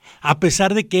 A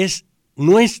pesar de que es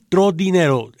nuestro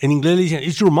dinero, en inglés le dicen,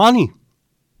 it's your money.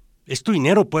 Es tu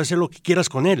dinero, puedes hacer lo que quieras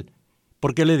con él.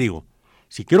 ¿Por qué le digo?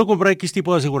 Si quiero comprar X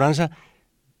tipo de aseguranza,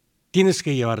 tienes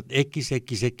que llevar X,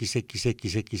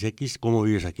 cómo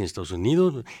vives aquí en Estados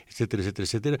Unidos, etcétera, etcétera,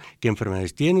 etcétera, qué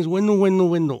enfermedades tienes,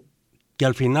 bueno, que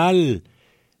al final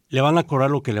le van a cobrar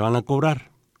lo que le van a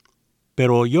cobrar.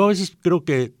 Pero yo a veces creo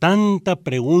que tanta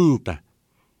pregunta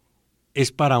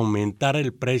es para aumentar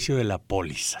el precio de la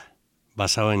póliza,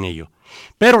 basado en ello.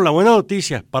 Pero la buena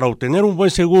noticia, para obtener un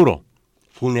buen seguro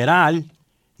funeral,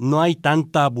 no hay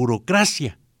tanta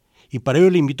burocracia. Y para ello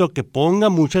le invito a que ponga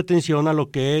mucha atención a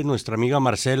lo que nuestra amiga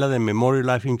Marcela de Memorial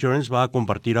Life Insurance va a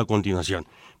compartir a continuación.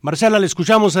 Marcela, le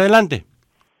escuchamos, adelante.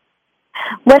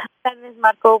 Buenas tardes,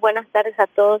 Marco. Buenas tardes a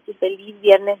todos y feliz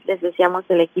viernes les deseamos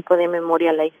el equipo de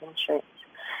Memorial Life Insurance.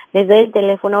 Les doy el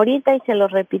teléfono ahorita y se lo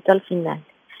repito al final.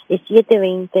 Es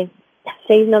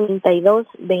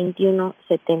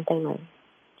 720-692-2179.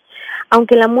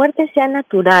 Aunque la muerte sea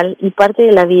natural y parte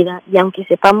de la vida, y aunque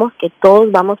sepamos que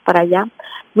todos vamos para allá,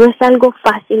 no es algo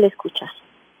fácil de escuchar.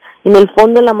 En el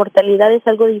fondo, la mortalidad es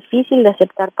algo difícil de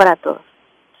aceptar para todos.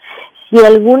 Si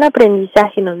algún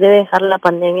aprendizaje nos debe dejar la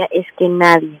pandemia es que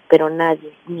nadie, pero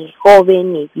nadie, ni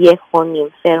joven, ni viejo, ni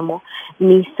enfermo,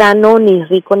 ni sano, ni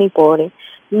rico, ni pobre,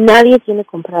 nadie tiene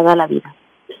comprada la vida.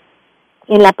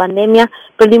 En la pandemia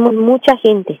perdimos mucha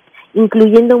gente,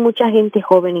 incluyendo mucha gente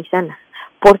joven y sana,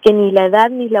 porque ni la edad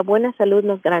ni la buena salud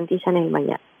nos garantizan el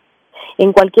mañana.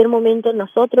 En cualquier momento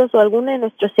nosotros o alguno de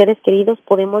nuestros seres queridos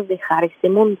podemos dejar este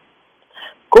mundo.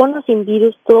 Con o sin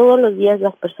virus, todos los días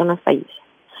las personas fallecen.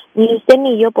 Ni usted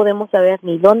ni yo podemos saber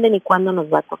ni dónde ni cuándo nos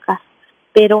va a tocar,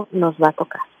 pero nos va a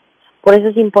tocar. Por eso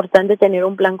es importante tener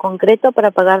un plan concreto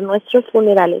para pagar nuestros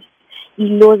funerales y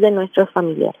los de nuestros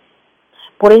familiares.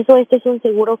 Por eso este es un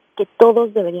seguro que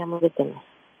todos deberíamos de tener.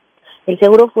 El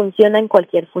seguro funciona en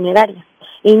cualquier funeraria.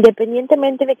 E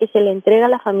independientemente de que se le entregue a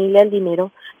la familia el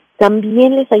dinero,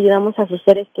 también les ayudamos a sus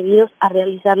seres queridos a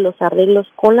realizar los arreglos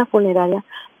con la funeraria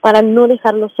para no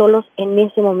dejarlos solos en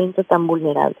ese momento tan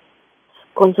vulnerable.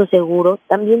 Con su seguro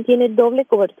también tiene doble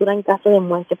cobertura en caso de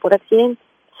muerte por accidente.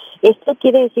 Esto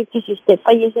quiere decir que si usted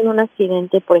fallece en un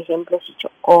accidente, por ejemplo, si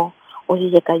chocó o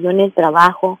si se cayó en el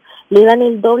trabajo, le dan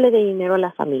el doble de dinero a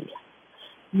la familia.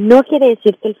 No quiere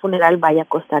decir que el funeral vaya a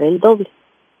costar el doble.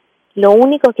 Lo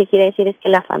único que quiere decir es que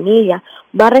la familia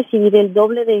va a recibir el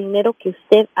doble de dinero que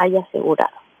usted haya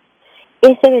asegurado.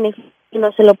 Ese beneficio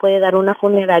no se lo puede dar una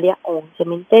funeraria o un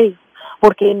cementerio,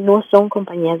 porque no son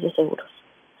compañías de seguros.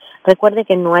 Recuerde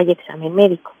que no hay examen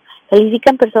médico.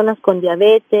 Califican personas con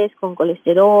diabetes, con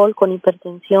colesterol, con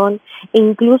hipertensión, e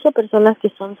incluso personas que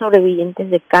son sobrevivientes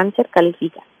de cáncer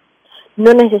califican.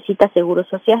 No necesita seguro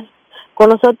social.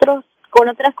 Con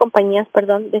otras compañías,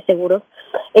 de seguros,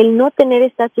 el no tener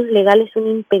estatus legal es un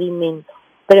impedimento.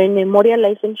 Pero en Memorial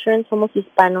Life Insurance somos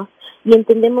hispanos y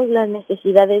entendemos las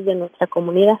necesidades de nuestra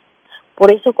comunidad.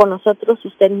 Por eso con nosotros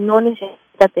usted no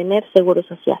necesita tener seguro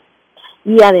social.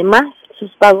 Y además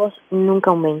sus pagos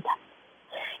nunca aumentan.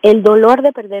 El dolor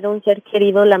de perder a un ser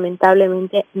querido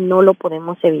lamentablemente no lo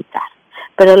podemos evitar,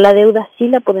 pero la deuda sí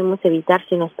la podemos evitar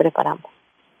si nos preparamos.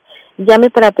 Llame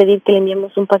para pedir que le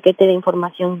enviemos un paquete de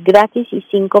información gratis y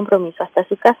sin compromiso hasta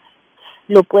su casa.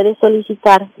 Lo puede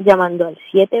solicitar llamando al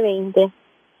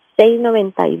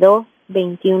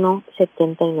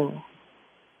 720-692-2179.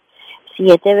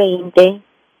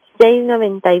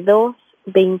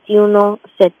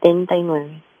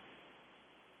 720-692-2179.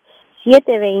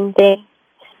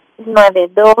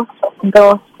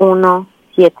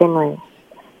 720-922179.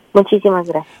 Muchísimas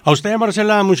gracias. A usted,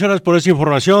 Marcela, muchas gracias por esa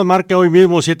información. Marque hoy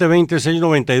mismo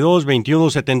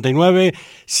 720-692-2179,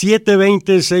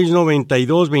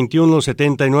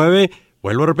 720-692-2179.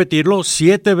 Vuelvo a repetirlo,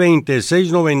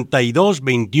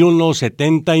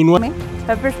 720-692-2179.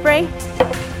 Pepper spray.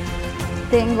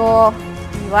 Tengo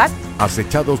bat.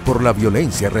 Acechados por la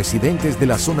violencia, residentes de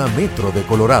la zona metro de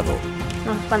Colorado.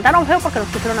 Nos espantaron feo porque nos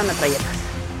pusieron las metralletas.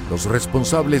 Los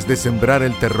responsables de sembrar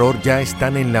el terror ya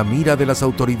están en la mira de las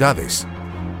autoridades.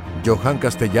 Johan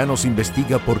Castellanos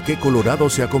investiga por qué Colorado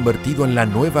se ha convertido en la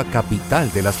nueva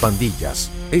capital de las pandillas.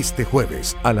 Este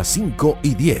jueves a las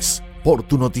 5:10 por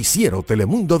tu noticiero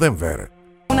Telemundo Denver.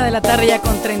 1:00 ya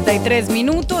con 33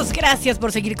 minutos. Gracias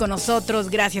por seguir con nosotros.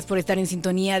 Gracias por estar en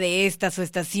sintonía de esta su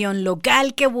estación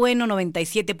local. Qué bueno,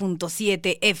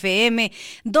 97.7 FM,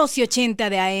 1280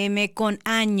 de AM, con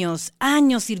años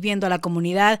sirviendo a la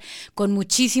comunidad, con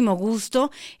muchísimo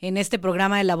gusto en este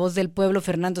programa de La Voz del Pueblo.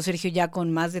 Fernando Sergio ya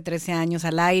con más de 13 años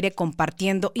al aire,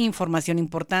 compartiendo información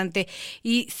importante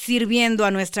y sirviendo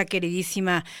a nuestra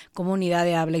queridísima comunidad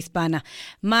de habla hispana.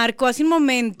 Marco, hace un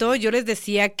momento yo les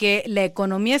decía que la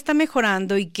economía está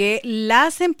mejorando y que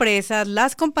las empresas,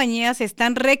 las compañías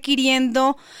están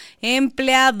requiriendo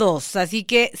empleados. Así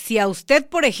que si a usted,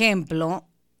 por ejemplo,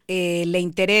 le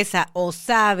interesa o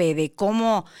sabe de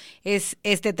cómo es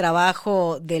este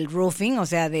trabajo del roofing, o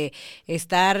sea, de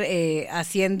estar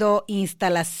haciendo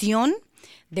instalación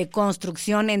de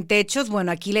construcción en techos,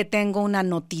 bueno, aquí le tengo una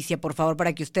noticia, por favor,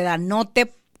 para que usted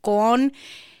anote con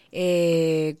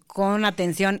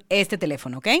atención este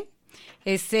teléfono, ¿ok?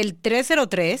 Es el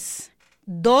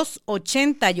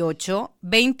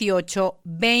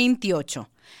 303-288-2828.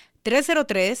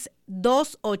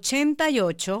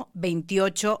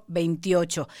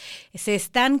 303-288-2828. Se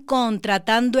están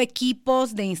contratando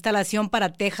equipos de instalación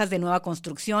para tejas de nueva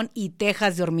construcción y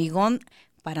tejas de hormigón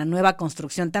para nueva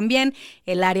construcción también.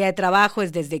 El área de trabajo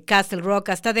es desde Castle Rock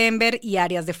hasta Denver y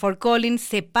áreas de Fort Collins.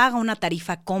 Se paga una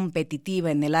tarifa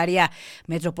competitiva en el área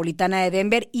metropolitana de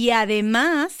Denver y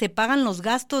además se pagan los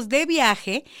gastos de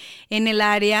viaje en el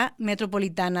área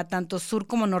metropolitana, tanto sur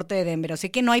como norte de Denver. O sea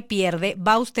que no hay pierde,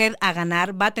 va usted a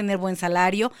ganar, va a tener buen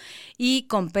salario y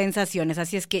compensaciones.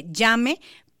 Así es que llame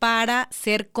para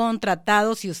ser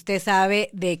contratado si usted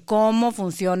sabe de cómo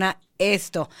funciona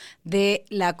esto de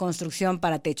la construcción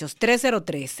para techos.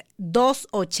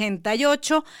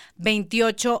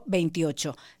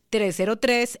 303-288-2828.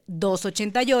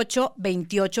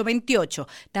 303-288-2828.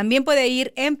 También puede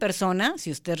ir en persona, si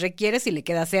usted requiere, si le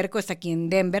queda cerca, está aquí en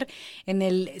Denver, en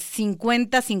el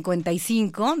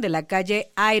 5055 de la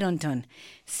calle Ironton.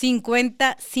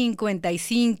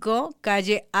 5055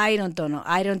 calle Ironton, o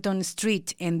Ironton Street,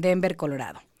 en Denver,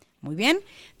 Colorado. Muy bien,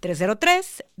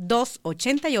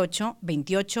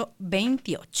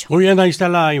 303-288-2828. Muy bien, ahí está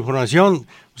la información. Un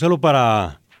saludo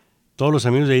para todos los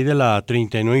amigos de ahí de la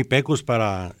 39 y Pecos,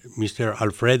 para Mr.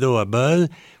 Alfredo Abel.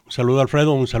 Un saludo,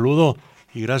 Alfredo, un saludo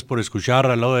y gracias por escuchar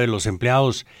al lado de los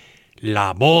empleados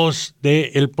La Voz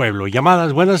del Pueblo.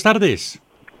 Llamadas, buenas tardes.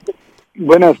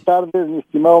 Buenas tardes, mi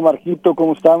estimado Marquito,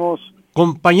 ¿cómo estamos?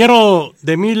 Compañero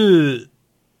de 1000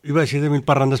 Iba a decir de 1000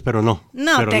 parrandas, pero no.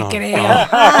 No pero te no. creo.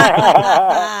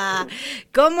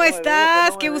 ¿Cómo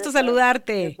estás? Qué gusto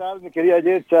saludarte. ¿Qué tal, mi querida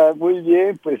Yetza? Muy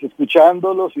bien, pues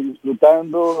escuchándolos y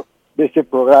disfrutando de este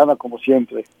programa como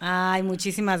siempre. Ay,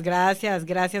 muchísimas gracias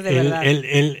de verdad.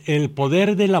 El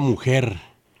poder de la mujer.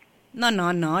 No.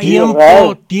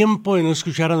 Tiempo de no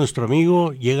escuchar a nuestro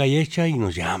amigo, llega Yecha y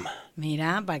nos llama.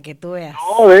 Mira, para que tú veas.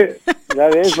 No, ya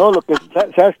ves, ¿no?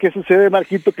 ¿Sabes qué sucede,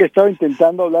 Marquito? Que he estado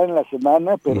intentando hablar en la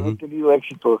semana, pero no he tenido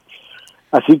éxito.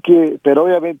 Así que, pero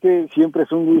obviamente siempre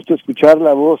es un gusto escuchar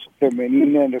la voz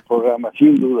femenina en el programa,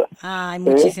 sin duda. Ay,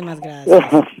 muchísimas gracias.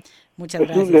 Muchas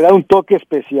gracias. Le da un toque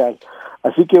especial.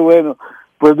 Así que bueno,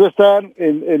 pues no están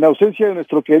en ausencia de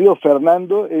nuestro querido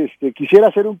Fernando. Quisiera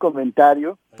hacer un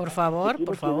comentario. Por favor,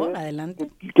 adelante.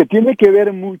 Que tiene que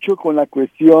ver mucho con la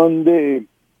cuestión de,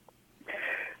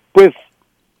 pues,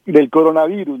 del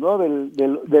coronavirus, ¿no?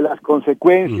 De las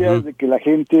consecuencias de que la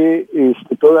gente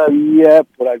todavía,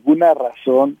 por alguna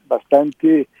razón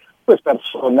bastante, pues,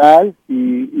 personal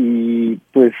y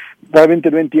pues,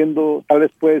 realmente no entiendo, tal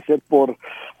vez puede ser por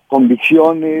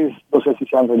convicciones, no sé si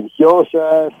sean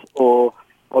religiosas o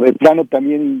de plano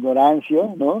también ignorancia,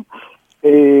 ¿no?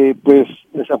 Pues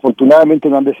desafortunadamente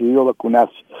no han decidido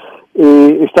vacunarse.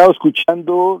 He estado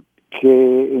escuchando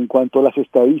que en cuanto a las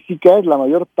estadísticas, la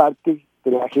mayor parte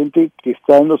de la gente que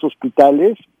está en los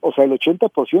hospitales, o sea, el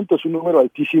 80% es un número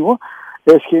altísimo,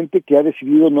 es gente que ha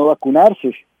decidido no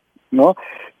vacunarse, ¿no?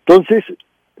 Entonces,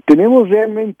 tenemos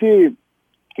realmente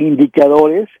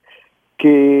indicadores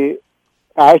que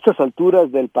a estas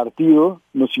alturas del partido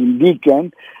nos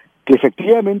indican que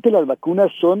efectivamente las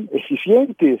vacunas son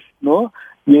eficientes, ¿no?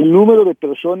 Y el número de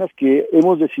personas que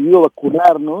hemos decidido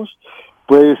vacunarnos,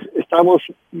 pues estamos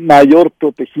mayor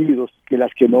protegidos que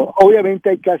las que no.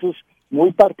 Obviamente hay casos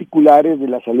muy particulares de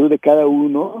la salud de cada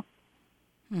uno,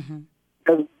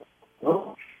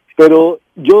 ¿no? Pero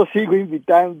yo sigo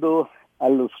invitando a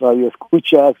los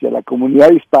radioescuchas y a la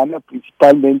comunidad hispana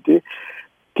principalmente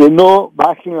que no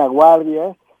bajen la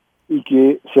guardia y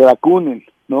que se vacunen,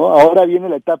 ¿no? Ahora viene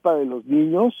la etapa de los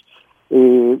niños,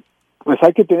 pues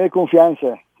hay que tener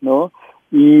confianza, ¿no?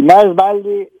 Y más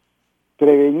vale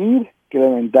prevenir que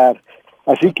lamentar.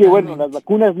 Así que bueno, las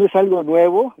vacunas no es algo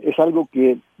nuevo, es algo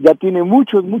que ya tiene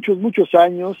muchos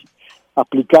años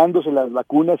aplicándose las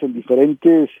vacunas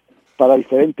para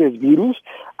diferentes virus,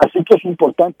 así que es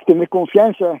importante tener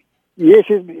confianza y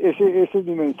ese es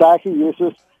mi mensaje y eso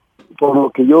es por lo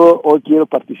que yo hoy quiero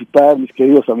participar, mis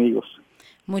queridos amigos.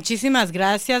 Muchísimas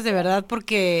gracias, de verdad,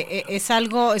 porque es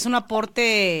un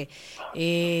aporte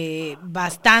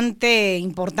bastante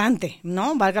importante,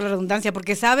 ¿no? Valga la redundancia,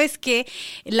 porque sabes que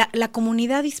la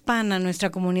comunidad hispana,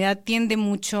 nuestra comunidad, tiende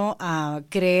mucho a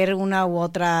creer una u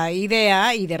otra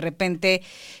idea y de repente,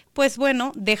 pues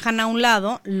bueno, dejan a un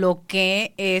lado lo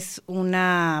que es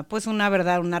una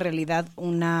verdad, una realidad,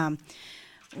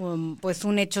 pues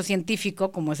un hecho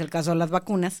científico, como es el caso de las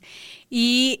vacunas,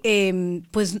 y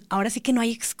pues ahora sí que no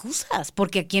hay excusas,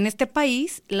 porque aquí en este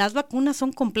país las vacunas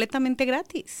son completamente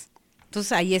gratis.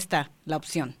 Entonces ahí está la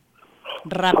opción,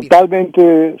 rápido.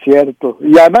 Totalmente cierto.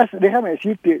 Y además, déjame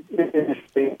decirte,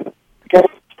 que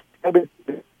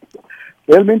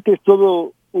realmente es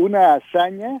todo una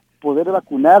hazaña poder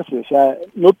vacunarse, o sea,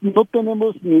 no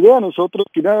tenemos ni idea nosotros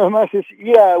que nada más es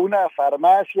ir a una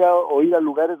farmacia o ir a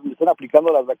lugares donde están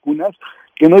aplicando las vacunas,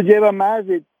 que no lleva más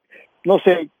de, no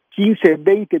sé, 15,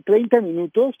 20, 30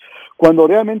 minutos, cuando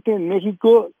realmente en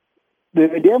México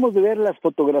deberíamos de ver las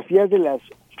fotografías de las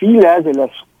filas, de las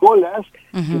colas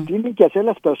que tienen que hacer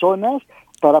las personas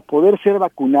para poder ser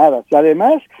vacunadas.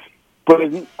 Además,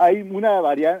 pues hay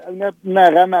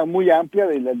una gama muy amplia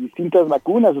de las distintas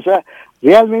vacunas, o sea,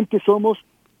 realmente somos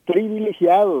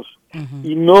privilegiados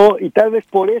y tal vez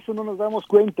por eso no nos damos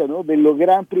cuenta, ¿no?, de lo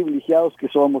gran privilegiados que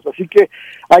somos. Así que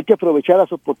hay que aprovechar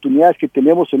las oportunidades que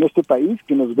tenemos en este país,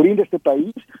 que nos brinda este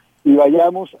país, y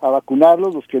vayamos a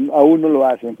vacunarlos los que aún no lo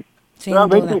hacen.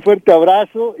 Realmente un fuerte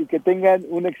abrazo y que tengan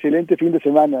un excelente fin de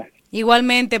semana.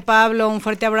 Igualmente, Pablo, un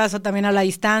fuerte abrazo también a la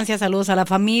distancia, saludos a la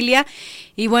familia.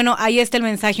 Y bueno, ahí está el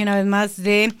mensaje una vez más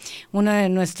de uno de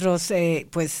nuestros,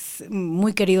 pues,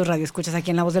 muy queridos radioescuchas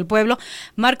aquí en La Voz del Pueblo.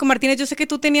 Marco Martínez, yo sé que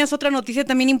tú tenías otra noticia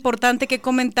también importante que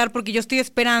comentar, porque yo estoy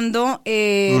esperando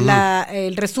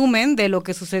el resumen de lo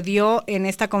que sucedió en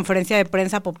esta conferencia de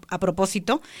prensa a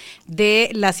propósito de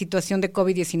la situación de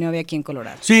COVID-19 aquí en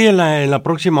Colorado. Sí, en la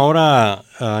próxima hora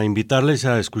a invitarles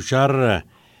a escuchar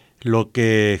lo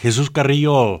que Jesús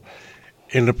Carrillo,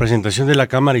 en representación de la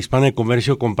Cámara Hispana de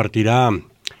Comercio, compartirá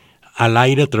al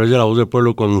aire a través de La Voz del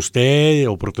Pueblo con usted,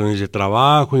 oportunidades de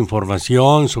trabajo,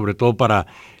 información, sobre todo para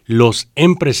los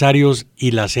empresarios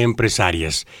y las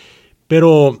empresarias.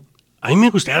 Pero a mí me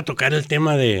gustaría tocar el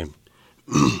tema de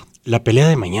la pelea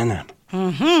de mañana.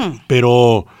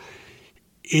 Pero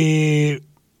me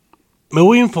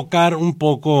voy a enfocar un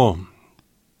poco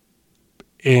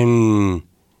en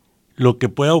lo que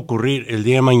pueda ocurrir el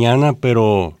día de mañana,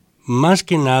 pero más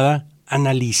que nada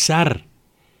analizar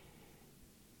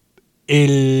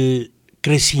el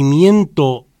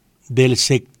crecimiento del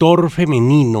sector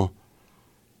femenino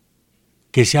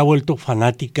que se ha vuelto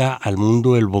fanática al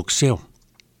mundo del boxeo.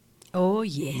 Oh,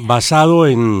 yeah. Basado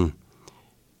en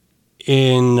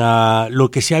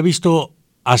lo que se ha visto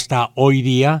hasta hoy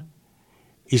día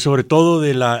y sobre todo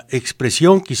de la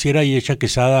expresión que hiciera Yecha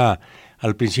Quesada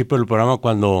al principio del programa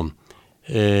cuando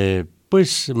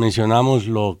pues mencionamos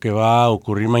lo que va a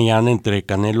ocurrir mañana entre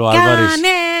Canelo Álvarez.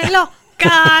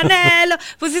 ¡Canelo!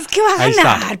 Pues es que va a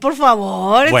ganar, por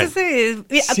favor. Bueno,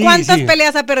 ¿Cuántas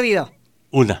peleas ha perdido?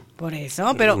 Una. Por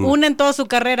eso, pero una en toda su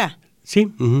carrera. Sí,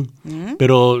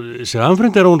 pero se va a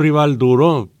enfrentar a un rival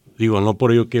duro. Digo, no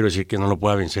por ello quiero decir que no lo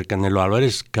pueda vencer Canelo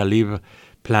Álvarez. Khalid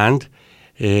Plant,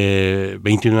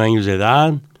 29 años de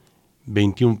edad,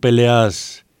 21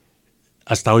 peleas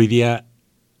hasta hoy día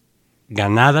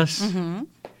ganadas,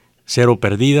 0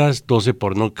 perdidas, 12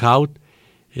 por knockout.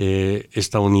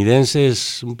 Estadounidense,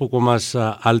 es un poco más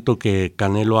alto que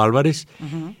Canelo Álvarez,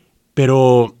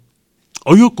 pero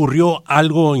hoy ocurrió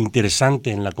algo interesante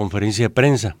en la conferencia de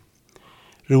prensa.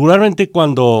 Regularmente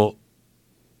cuando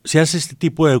se hace este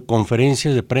tipo de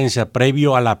conferencias de prensa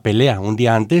previo a la pelea, un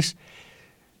día antes,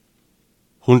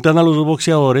 juntan a los dos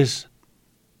boxeadores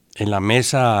en la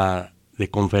mesa de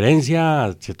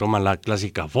conferencia, se toma la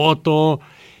clásica foto,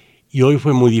 y hoy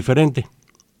fue muy diferente,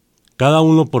 cada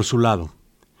uno por su lado,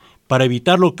 para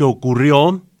evitar lo que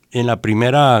ocurrió en la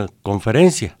primera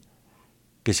conferencia,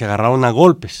 que se agarraron a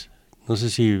golpes. No sé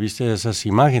si viste esas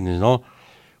imágenes, ¿no?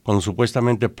 Cuando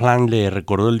supuestamente Plant le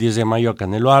recordó el 10 de mayo a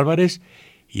Canelo Álvarez,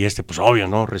 y pues obvio,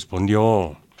 ¿no?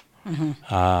 Respondió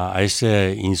a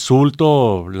ese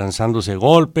insulto lanzándose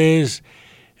golpes,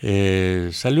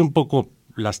 salió un poco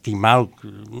lastimado,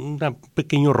 un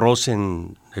pequeño roce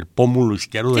en el pómulo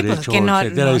izquierdo, sí, derecho, pues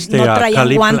es que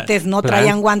no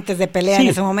traían guantes de pelea en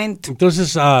ese momento.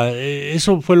 Entonces,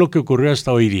 eso fue lo que ocurrió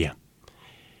hasta hoy día.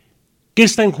 ¿Qué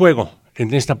está en juego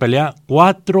en esta pelea?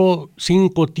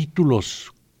 5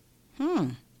 títulos.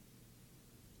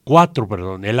 4,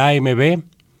 perdón. El AMB,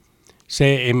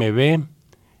 CMB,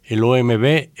 el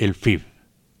OMB, el FIB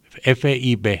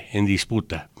en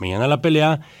disputa. Mañana la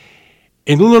pelea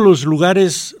en uno de los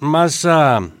lugares más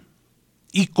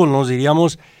íconos,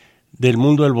 diríamos, del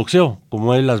mundo del boxeo,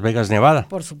 como es Las Vegas, Nevada.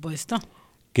 Por supuesto.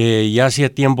 Que ya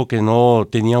hacía tiempo que no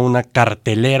tenía una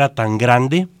cartelera tan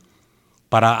grande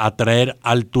para atraer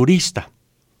al turista.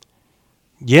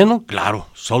 Lleno, claro,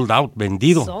 sold out,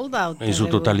 vendido en su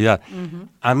totalidad.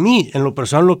 A mí, en lo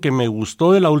personal, lo que me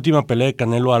gustó de la última pelea de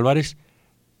Canelo Álvarez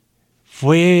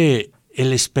fue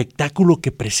el espectáculo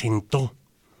que presentó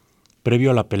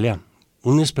previo a la pelea.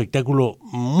 Un espectáculo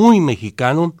muy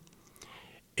mexicano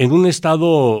en un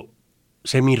estado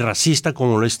semirracista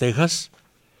como lo es Texas,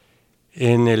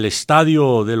 en el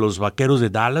estadio de los Vaqueros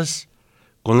de Dallas,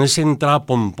 con esa entrada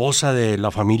pomposa de la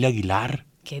familia Aguilar.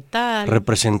 ¿Qué tal?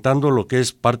 Representando lo que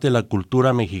es parte de la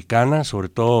cultura mexicana, sobre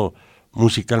todo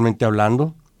musicalmente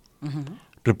hablando,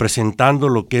 representando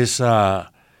lo que es,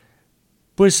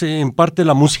 pues en parte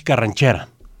la música ranchera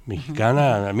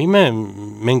mexicana. A mí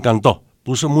me encantó,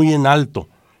 puso muy en alto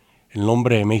el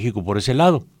nombre de México por ese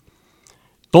lado.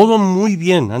 Todo muy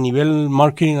bien, a nivel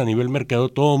marketing, a nivel mercado,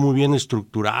 todo muy bien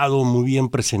estructurado, muy bien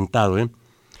presentado, ¿eh?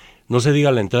 No se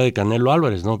diga la entrada de Canelo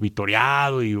Álvarez, ¿no?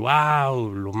 Vitoreado y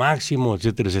wow, lo máximo,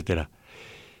 etcétera, etcétera.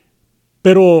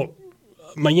 Pero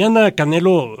mañana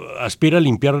Canelo aspira a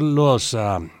limpiar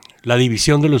la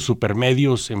división de los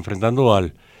supermedios, enfrentando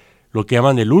al lo que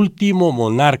llaman el último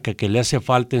monarca que le hace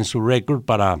falta en su récord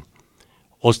para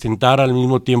ostentar al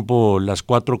mismo tiempo las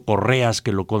 4 correas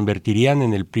que lo convertirían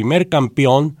en el primer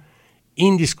campeón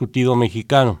indiscutido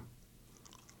mexicano.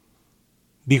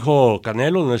 Dijo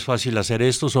Canelo, no es fácil hacer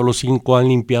esto, solo 5 han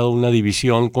limpiado una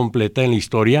división completa en la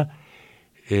historia.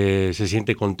 Se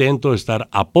siente contento de estar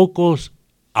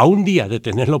a un día de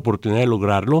tener la oportunidad de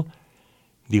lograrlo,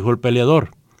 dijo el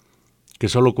peleador, que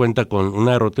solo cuenta con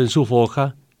una derrota en su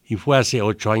foja y fue hace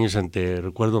 8 años ante,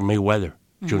 recuerdo, Mayweather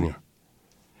Jr.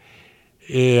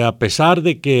 A pesar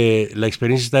de que la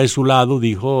experiencia está de su lado,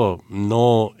 dijo,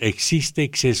 no existe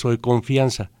exceso de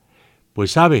confianza,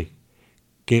 pues sabe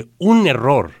que un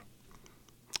error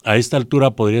a esta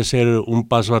altura podría ser un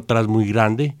paso atrás muy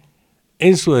grande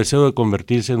en su deseo de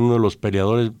convertirse en uno de los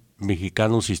peleadores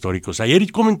mexicanos históricos. Ayer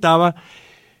comentaba,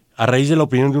 a raíz de la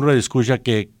opinión de un radioescucha,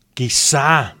 que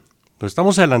quizá Pero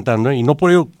estamos adelantando, y no por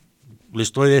ello le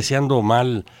estoy deseando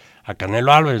mal a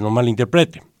Canelo Álvarez, no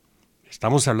malinterprete.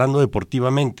 Estamos hablando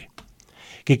deportivamente.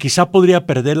 Que quizá podría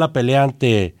perder la pelea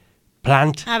ante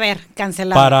Plant. A ver,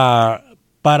 cancelado.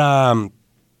 Para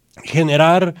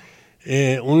generar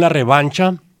una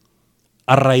revancha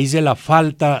a raíz de la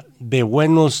falta de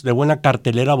buena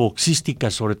cartelera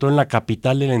boxística, sobre todo en la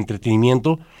capital del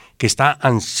entretenimiento, que está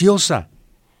ansiosa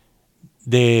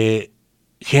de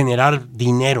generar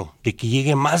dinero, de que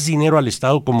llegue más dinero al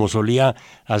Estado como solía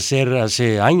hacer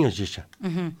hace años, Yesha.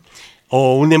 Uh-huh.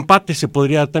 O un empate se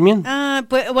podría dar también.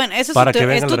 Pues, bueno, eso para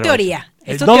es tu teoría.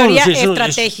 Es tu teoría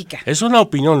estratégica. Es una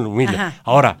opinión humilde. Ajá.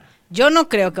 Ahora, yo no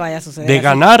creo que vaya a suceder.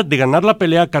 De ganar la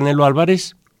pelea Canelo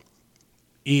Álvarez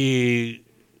y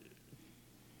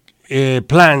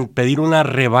pedir una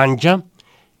revancha,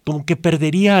 como que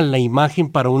perdería la imagen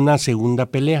para una segunda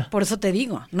pelea. Por eso te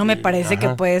digo, no me parece que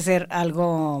puede ser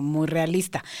algo muy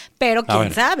realista. Pero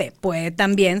quién sabe, puede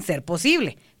también ser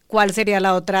posible. ¿Cuál sería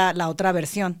la otra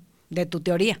versión de tu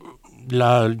teoría?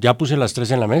 Ya puse las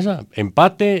tres en la mesa.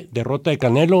 Empate, derrota de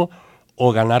Canelo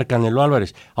o ganar Canelo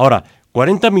Álvarez. Ahora,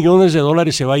 $40 millones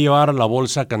se va a llevar a la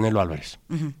bolsa Canelo Álvarez.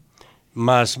 Uh-huh.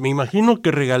 Más me imagino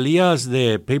que regalías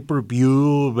de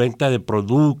pay-per-view, venta de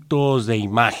productos, de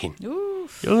imagen.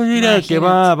 Yo diría que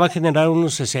va a generar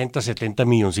unos 60, 70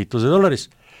 milloncitos de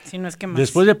dólares. Si no es que más.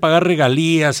 Después de pagar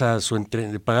regalías,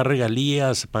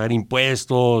 pagar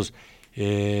impuestos,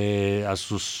 a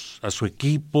su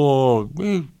equipo,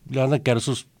 le van a quedar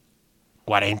sus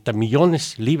 40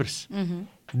 millones libres. Uh-huh.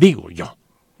 Digo yo.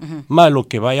 Uh-huh. Más lo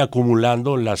que vaya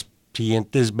acumulando las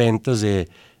siguientes ventas de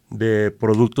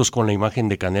productos con la imagen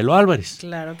de Canelo Álvarez.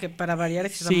 Claro que para variar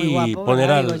está muy guapo. Para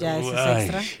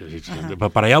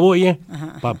allá voy,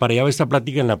 para allá va esta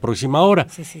plática en la próxima hora.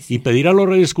 Sí. Y pedir a los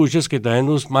radioescuchas que también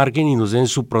nos marquen y nos den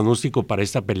su pronóstico para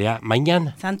esta pelea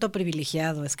mañana. Santo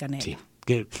privilegiado es Canelo. Sí,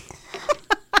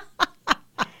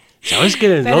 sabes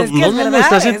que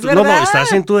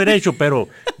estás en tu derecho, pero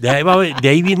de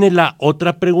ahí viene la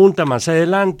otra pregunta más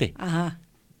adelante. Ajá.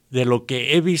 De lo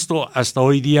que he visto hasta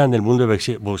hoy día en el mundo del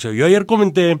boxeo. Yo ayer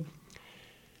comenté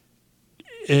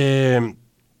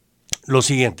lo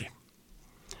siguiente.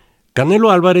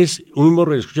 Canelo Álvarez, un mismo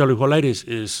escucha, lo dijo al aire,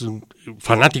 es un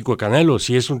fanático de Canelo,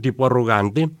 sí es un tipo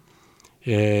arrogante,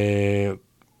 le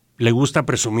gusta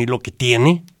presumir lo que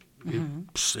tiene,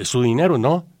 pues es su dinero,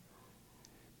 ¿no?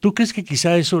 ¿Tú crees que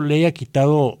quizá eso le haya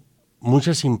quitado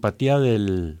mucha simpatía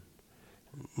del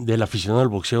aficionado al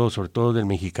boxeo, sobre todo del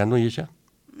mexicano, Yesha?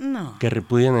 No. ¿Que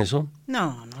repudian eso?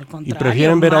 No, al contrario. Y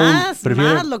prefieren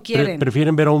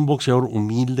ver a un boxeador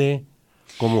humilde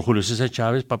como Julio César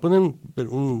Chávez, para poner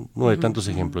uno de tantos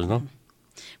ejemplos, ¿no?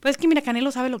 Pues es que mira,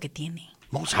 Canelo sabe lo que tiene.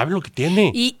 No, sabe lo que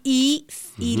tiene. Y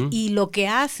lo que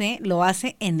hace, lo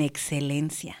hace en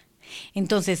excelencia.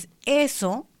 Entonces,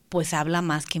 eso, pues habla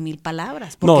más que 1000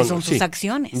 palabras, porque son sus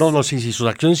acciones. Sí, sus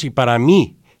acciones. Y para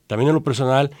mí, también en lo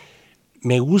personal,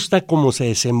 me gusta cómo se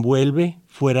desenvuelve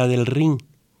fuera del ring.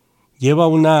 Lleva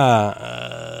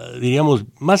diríamos,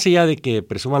 más allá de que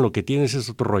presuma lo que tiene, ese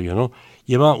es otro rollo, ¿no?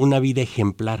 Lleva una vida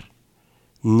ejemplar.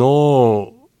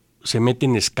 No se mete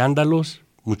en escándalos,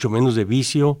 mucho menos de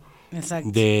vicio,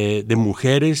 de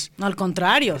mujeres. No, al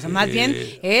contrario, o sea, más bien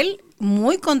él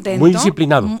muy contento. Muy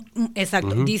disciplinado.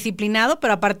 Exacto, disciplinado,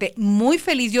 pero aparte muy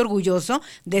feliz y orgulloso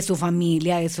de su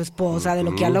familia, de su esposa, de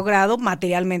lo que ha logrado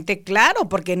materialmente, claro,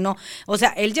 porque no, o sea,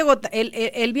 él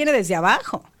viene desde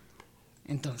abajo.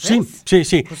 Entonces,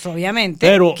 sí. Pues obviamente,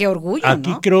 pero qué orgullo,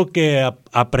 aquí ¿no? creo que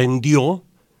aprendió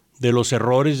de los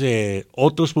errores de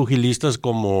otros pugilistas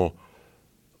como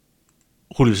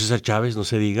Julio César Chávez, no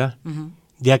se diga,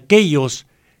 de aquellos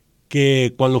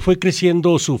que cuando fue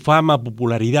creciendo su fama,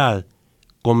 popularidad,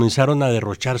 comenzaron a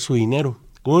derrochar su dinero.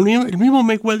 Como el mismo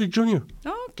Mayweather Jr.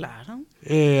 No, claro.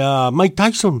 Mike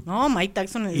Tyson. No, Mike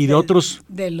Tyson es y de otros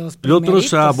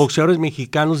boxeadores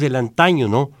mexicanos del antaño,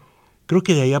 ¿no? Creo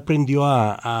que de ahí aprendió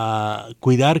a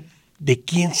cuidar de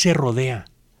quién se rodea.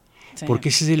 Sí. Porque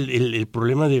ese es el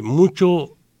problema de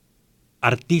mucho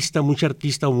artista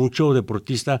o mucho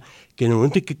deportista, que en el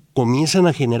momento que comienzan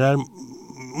a generar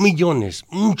millones,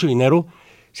 mucho dinero,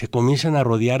 se comienzan a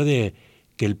rodear de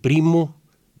que el primo,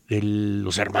 de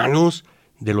los hermanos,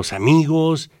 de los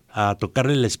amigos, a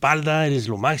tocarle la espalda, eres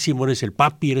lo máximo, eres el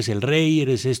papi, eres el rey,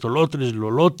 eres esto, lo otro, eres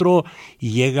lo otro,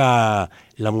 y llega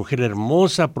la mujer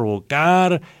hermosa a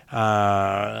provocar,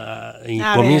 y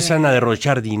comienzan a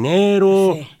derrochar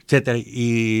dinero, etcétera.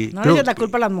 Y no le eches la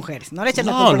culpa a las mujeres, no le eches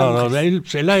la culpa a las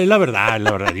mujeres. Es la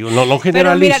verdad, digo, no generalizo.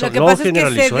 Pero mira, lo que pasa es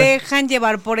que se dejan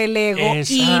llevar por el ego.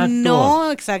 Exacto. Y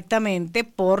no exactamente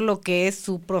por lo que es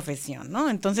su profesión, ¿no?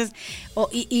 Entonces,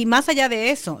 y más allá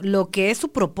de eso, lo que es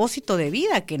su propósito de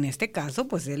vida, que en este caso,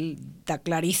 pues él está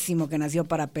clarísimo que nació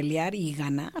para pelear y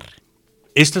ganar.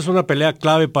 Esta es una pelea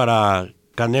clave para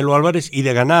Canelo Álvarez, y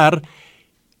de ganar,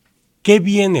 ¿qué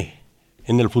viene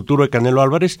en el futuro de Canelo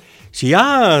Álvarez? Si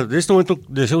de este momento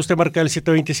desea usted marcar el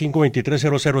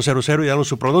 725-230000 y darnos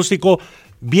su pronóstico,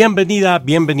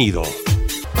 bienvenido.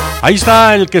 Ahí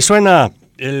está el que suena,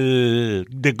 el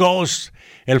The Ghost,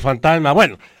 el fantasma.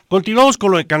 Bueno, continuamos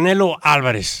con lo de Canelo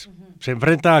Álvarez. Se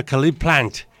enfrenta a Caleb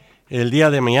Plant el día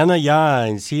de mañana, ya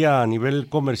en sí a nivel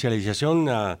comercialización.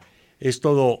 Es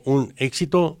todo un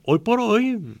éxito. Hoy por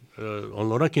hoy,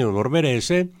 honor a quien honor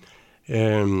merece,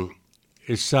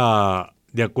 es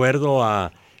de acuerdo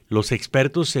a los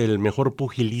expertos el mejor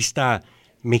pugilista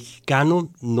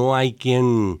mexicano. No hay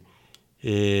quien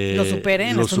lo supere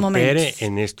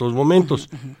en estos momentos.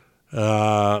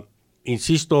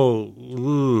 Insisto,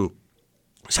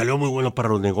 salió muy bueno para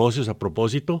los negocios a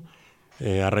propósito,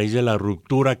 a raíz de la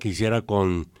ruptura que hiciera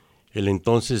con el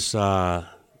entonces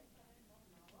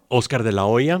Oscar de la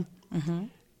Hoya,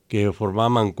 que formaba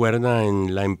mancuerna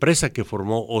en la empresa que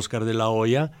formó Oscar de la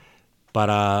Hoya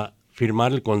para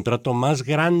firmar el contrato más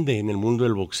grande en el mundo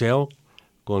del boxeo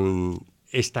con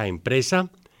esta empresa.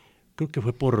 Creo que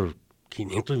fue por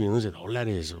 $500 millones.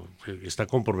 Está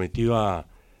comprometido a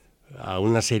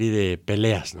una serie de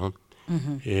peleas, ¿no?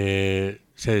 Se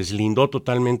deslindó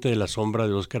totalmente de la sombra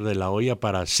de Oscar de la Hoya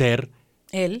para ser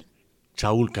él,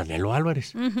 Saúl Canelo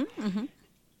Álvarez.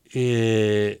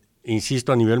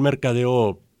 Insisto, a nivel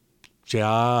mercadeo se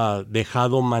ha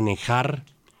dejado manejar.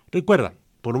 Recuerda,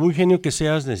 por muy genio que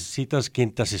seas, necesitas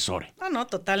quien te asesore. No,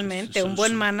 totalmente. Un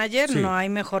buen manager, no hay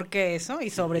mejor que eso,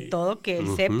 y sobre todo que él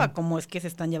sepa cómo es que se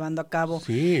están llevando a cabo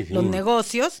los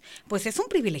negocios. Pues es un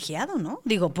privilegiado, ¿no?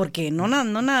 Digo, porque no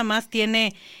nada más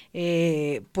tiene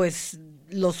pues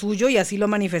lo suyo, y así lo ha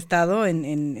manifestado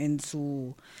en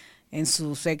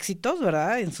sus éxitos,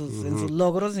 ¿verdad? En sus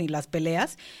logros y las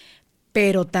peleas,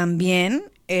 pero también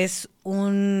es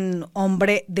un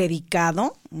hombre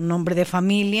dedicado, un hombre de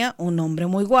familia, un hombre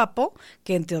muy guapo,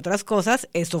 que entre otras cosas,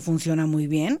 eso funciona muy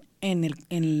bien en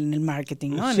el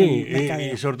marketing, ¿no? Sí,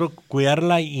 y sobre todo cuidar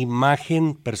la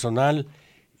imagen personal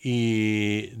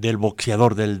y del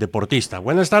boxeador, del deportista.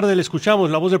 Buenas tardes, le escuchamos,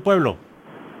 La Voz del Pueblo.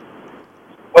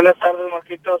 Buenas tardes,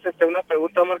 Marquitos. Una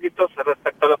pregunta, Marquitos,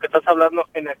 respecto a lo que estás hablando.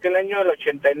 En aquel año del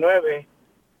 89,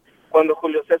 cuando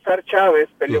Julio César Chávez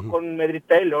peleó con Medry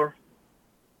Taylor,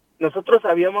 nosotros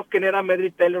sabíamos quién era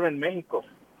Medry Taylor en México.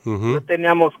 No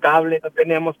teníamos cable, no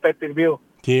teníamos pay-per-view.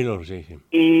 Taylor, sí.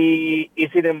 Y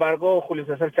sin embargo, Julio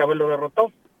César Chávez lo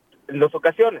derrotó en 2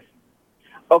 ocasiones.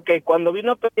 Cuando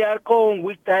vino a pelear con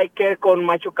Whittaker, con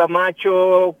Macho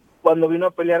Camacho, cuando vino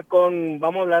a pelear con,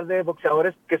 vamos a hablar de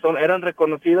boxeadores que eran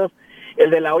reconocidos, el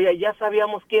de la Hoya, ya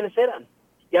sabíamos quiénes eran,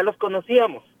 ya los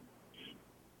conocíamos.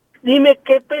 Dime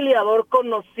qué peleador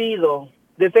conocido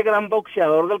de ese gran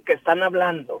boxeador del que están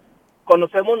hablando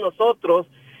conocemos nosotros,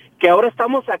 que ahora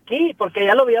estamos aquí, porque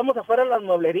ya lo veíamos afuera en las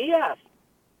mueblerías,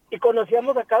 y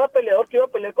conocíamos a cada peleador que iba a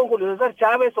pelear con Julio César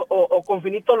Chávez, o con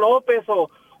Finito López, o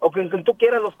quien tú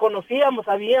quieras, los conocíamos,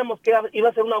 sabíamos que iba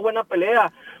a ser una buena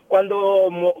pelea. Cuando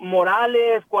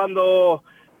Morales, cuando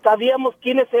sabíamos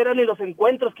quiénes eran y los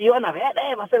encuentros que iban a ver,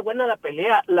 va a ser buena la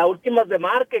pelea. La última de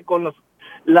Marque, con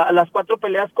las 4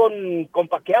 peleas con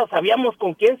Pacquiao, sabíamos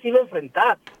con quién se iba a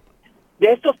enfrentar.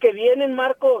 De estos que vienen,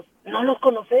 Marcos, no los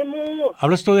conocemos.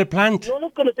 ¿Hablas tú de Plant? No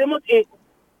los conocemos,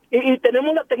 y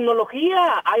tenemos la tecnología.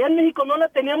 Allá en México no la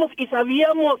teníamos, y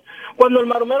sabíamos cuando el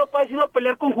Maromero Páez iba a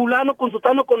pelear con Julano, con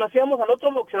Sutano, conocíamos al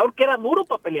otro boxeador que era duro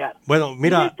para pelear. Bueno,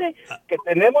 mira, que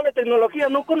tenemos la tecnología,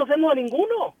 no conocemos a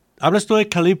ninguno. Hablas tú de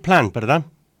Caleb Plant, ¿verdad?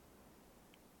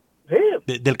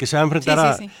 Sí. Del que se va a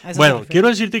enfrentar sí. Bueno, quiero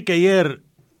decirte que ayer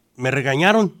me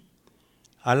regañaron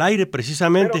al aire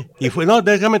precisamente.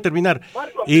 Déjame terminar.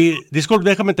 Marco.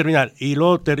 Déjame terminar. Y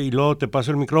luego te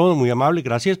paso el micrófono, muy amable,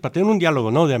 gracias, para tener un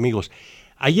diálogo, ¿no? De amigos.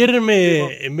 Ayer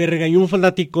me regañó un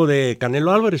fanático de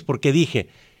Canelo Álvarez porque dije,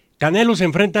 Canelo se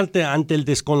enfrenta ante el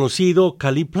desconocido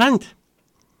Caleb Plant.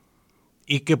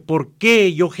 Y que por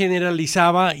qué yo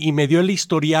generalizaba, y me dio el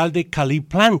historial de Caleb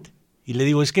Plant. Y le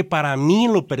digo, es que para mí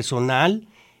en lo personal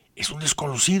es un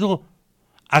desconocido.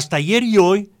 Hasta ayer y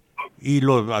hoy, y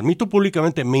lo admito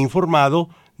públicamente, me he informado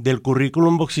del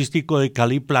currículum boxístico de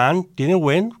Caleb Plant. Tiene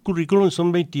buen currículum,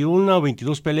 son 21 o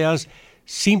 22 peleas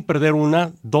sin perder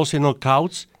una, 12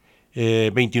 knockouts,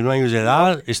 21 años de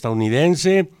edad,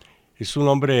 estadounidense. Es un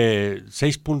hombre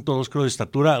 6.2 creo de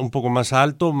estatura, un poco más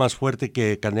alto, más fuerte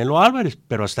que Canelo Álvarez,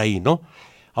 pero hasta ahí, ¿no?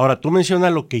 Ahora, tú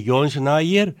mencionas lo que yo mencionaba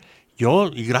ayer.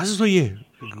 Y gracias, oye,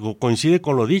 coincide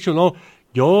con lo dicho, ¿no?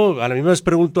 Yo a la misma vez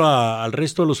pregunto al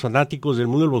resto de los fanáticos del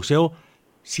mundo del boxeo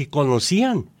si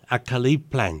conocían a Khalid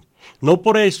Plant. No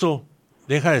por eso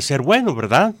deja de ser bueno,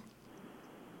 ¿verdad?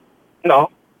 No.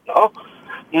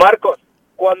 Marcos,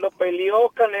 cuando peleó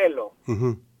Canelo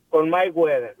con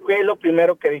Mayweather, ¿qué es lo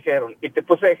primero que dijeron? Y te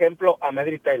puse de ejemplo a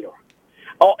Medry Taylor.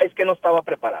 Es que no estaba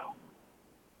preparado.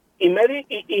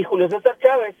 Y Julio César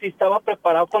Chávez, si estaba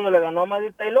preparado cuando le ganó a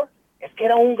Medry Taylor, es que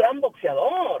era un gran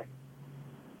boxeador.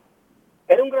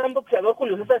 Era un gran boxeador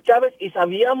Julio César Chávez y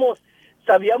sabíamos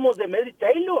de Medry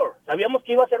Taylor, sabíamos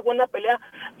que iba a ser buena pelea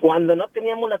cuando no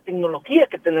teníamos la tecnología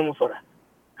que tenemos ahora.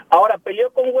 Ahora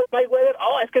peleó con Mayweather,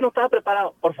 es que no estaba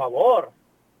preparado. Por favor.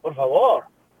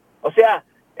 O sea,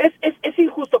 es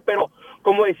injusto, pero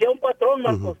como decía un patrón,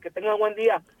 Marcos, que tenga buen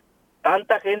día.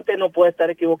 Tanta gente no puede estar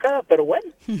equivocada, pero bueno.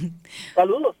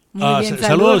 Saludos. Muy bien,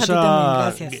 saludos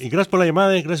a ti también, y gracias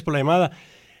por la llamada.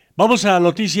 Vamos a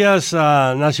noticias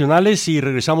nacionales y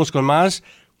regresamos con más,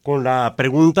 con la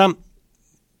pregunta,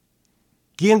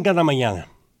 ¿quién gana mañana?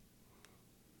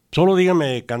 Solo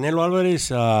dígame, Canelo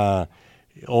Álvarez,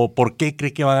 o por qué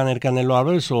cree que va a ganar Canelo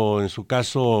Álvarez, o en su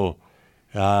caso,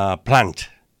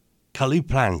 Khalid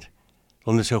Plant,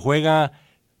 donde se juega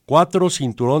 4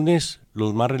 cinturones,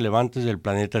 los más relevantes del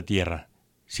planeta Tierra.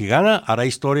 Si gana, hará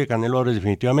historia Canelo Álvarez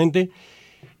definitivamente.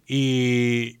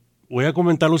 Y voy a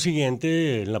comentar lo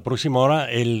siguiente en la próxima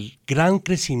hora, el gran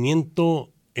crecimiento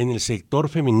en el sector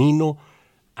femenino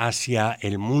hacia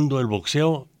el mundo del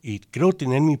boxeo, y creo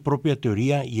tener mi propia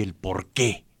teoría y el por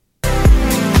qué.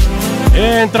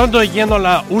 Entrando de lleno a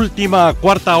la última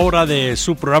cuarta hora de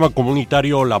su programa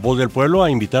comunitario La Voz del Pueblo,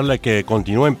 a invitarle a que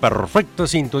continúe en perfecta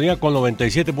sintonía con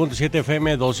 97.7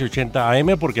 FM, 1280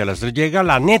 AM, porque a las 3 llega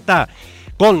La Neta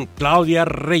con Claudia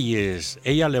Reyes.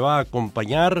 Ella le va a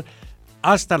acompañar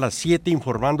hasta las 7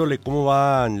 informándole cómo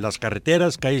van las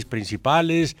carreteras, calles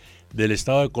principales del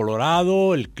estado de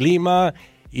Colorado, el clima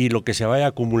y lo que se vaya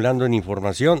acumulando en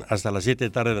información hasta las 7 de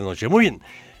tarde de la noche. Muy bien,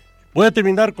 voy a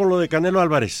terminar con lo de Canelo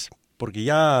Álvarez, porque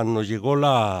ya nos llegó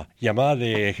la llamada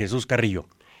de Jesús Carrillo.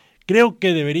 Creo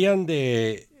que deberían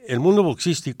el mundo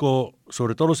boxístico,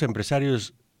 sobre todo los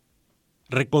empresarios,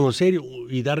 reconocer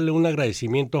y darle un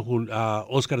agradecimiento a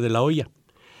Oscar de la Hoya,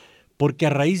 porque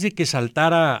a raíz de que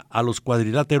saltara a los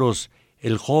cuadriláteros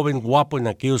el joven guapo en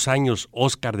aquellos años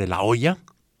Oscar de la Hoya,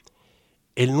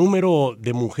 el número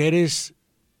de mujeres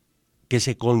que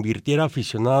se convirtiera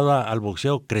aficionada al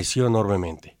boxeo creció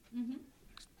enormemente.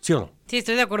 ¿Sí o no? Sí,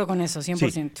 estoy de acuerdo con eso,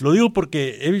 100%. Sí, lo digo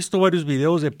porque he visto varios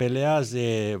videos de peleas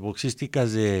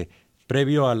boxísticas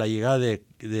previo a la llegada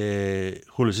de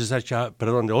Julio César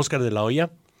de Oscar de la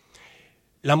Hoya.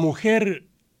 La mujer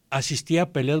asistía a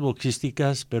peleas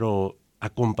boxísticas, pero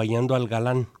acompañando al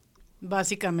galán.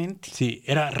 Básicamente. Sí,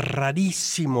 era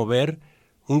rarísimo ver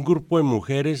un grupo de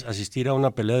mujeres asistir a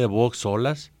una pelea de box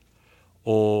solas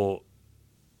o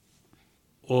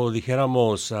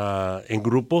dijéramos en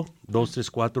grupo, 2,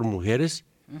 3, 4 mujeres,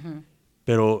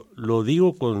 pero lo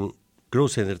digo con, creo,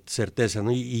 certeza,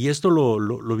 ¿no? Y esto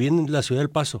lo vi en la ciudad del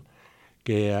Paso,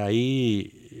 que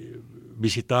ahí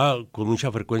visitaba con mucha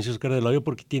frecuencia Oscar de la Hoya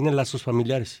porque tiene lazos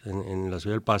familiares en la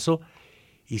ciudad del Paso,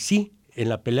 y sí, en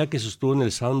la pelea que sostuvo en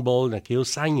el Sun Bowl en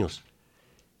aquellos años,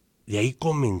 de ahí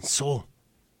comenzó,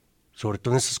 sobre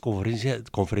todo en esas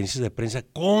conferencias de prensa,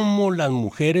 cómo las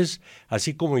mujeres,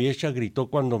 así como Yesha gritó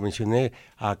cuando mencioné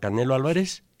a Canelo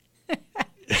Álvarez,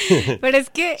 pero es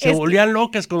que se volvían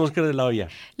locas con Oscar de la Hoya.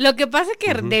 Lo que pasa es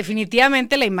que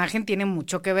definitivamente la imagen tiene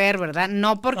mucho que ver, ¿verdad?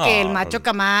 No porque el Macho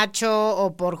Camacho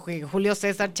o por Julio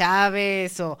César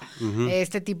Chávez o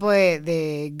este tipo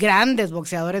de grandes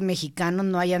boxeadores mexicanos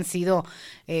no hayan sido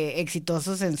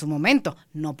exitosos en su momento,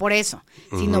 no por eso,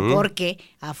 sino porque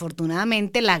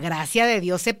afortunadamente la gracia de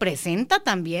Dios se presenta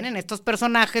también en estos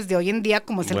personajes de hoy en día,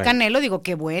 como es el Canelo. Digo,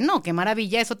 qué bueno, qué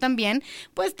maravilla, eso también,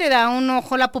 pues te da un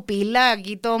ojo a la pupila,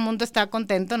 aquí todo el mundo está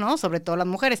contento, ¿no? Sobre todo las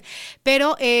mujeres,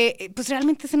 pero pues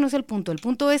realmente ese no es el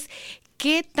punto es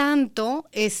qué tanto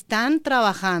están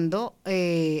trabajando,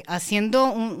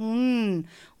 haciendo un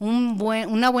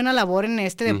una buena labor en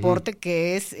este deporte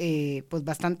que es pues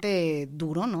bastante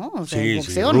duro, ¿no? O sea, el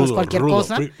boxeo no es cualquier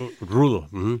cosa. Rudo.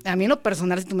 A mí en lo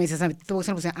personal, si tú me dices, a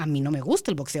mí no me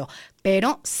gusta el boxeo,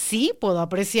 pero sí puedo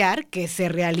apreciar que se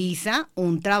realiza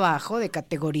un trabajo de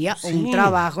categoría, un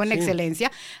trabajo en excelencia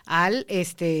al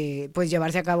pues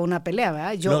llevarse a cabo una pelea,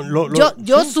 ¿verdad?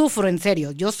 Yo sufro, en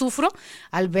serio, yo sufro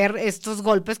al ver estos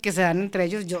golpes que se dan entre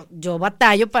ellos, yo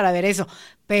batallo para ver eso,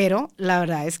 pero la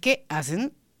verdad es que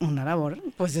hacen una labor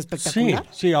pues espectacular.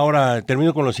 Sí, ahora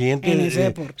termino con lo siguiente. En ese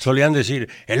deporte. Solían decir,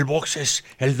 el box es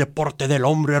el deporte del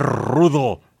hombre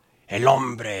rudo, el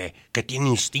hombre que tiene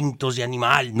instintos de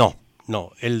animal. No,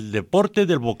 el deporte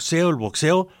del boxeo, el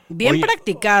boxeo... Bien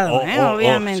practicado,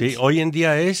 obviamente. Sí, hoy en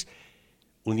día es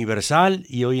universal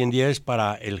y hoy en día es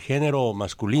para el género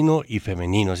masculino y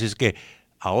femenino. Así es que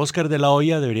a Oscar de la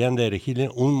Hoya deberían de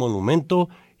erigirle un monumento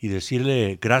y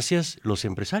decirle gracias los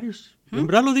empresarios. En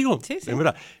verdad lo digo, en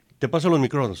verdad. Te paso los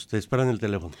micrófonos, te esperan en el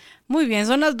teléfono. Muy bien,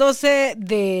 son las 2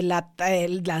 de la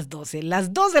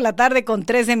tarde con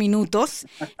 13 minutos.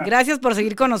 Gracias por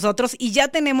seguir con nosotros y ya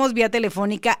tenemos vía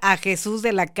telefónica a Jesús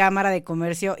de la Cámara de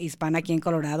Comercio Hispana aquí en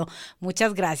Colorado.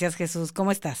 Muchas gracias, Jesús.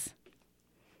 ¿Cómo estás?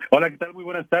 Hola, ¿qué tal? Muy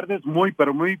buenas tardes. Muy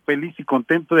feliz y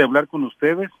contento de hablar con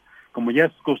ustedes. Como ya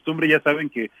es costumbre, ya saben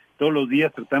que todos los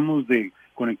días tratamos de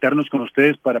conectarnos con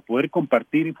ustedes para poder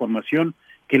compartir información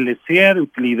que les sea de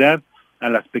utilidad a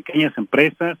las pequeñas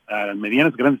empresas, a las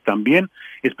medianas, grandes también,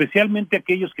 especialmente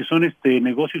aquellos que son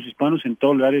negocios hispanos en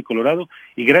todo el área de Colorado,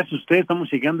 y gracias a ustedes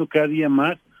estamos llegando cada día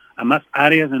más a más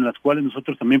áreas en las cuales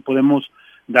nosotros también podemos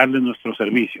darles nuestros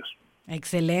servicios.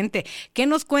 Excelente. ¿Qué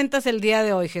nos cuentas el día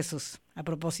de hoy, Jesús, a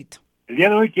propósito? El día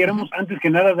de hoy queremos, antes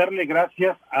que nada, darle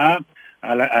gracias a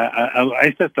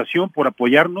esta estación por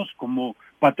apoyarnos como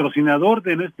patrocinador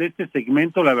de este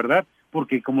segmento, la verdad,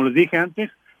 porque como les dije antes,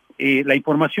 la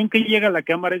información que llega a la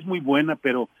Cámara es muy buena,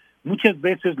 pero muchas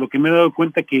veces lo que me he dado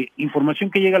cuenta que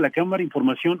información que llega a la Cámara,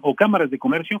 información o cámaras de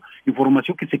comercio,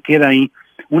 información que se queda ahí.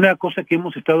 Una cosa que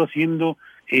hemos estado haciendo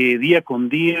día con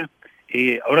día,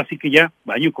 ahora sí que ya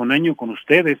año con año con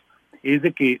ustedes, es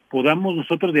de que podamos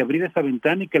nosotros de abrir esa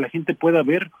ventana y que la gente pueda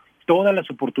ver todas las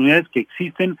oportunidades que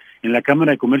existen en la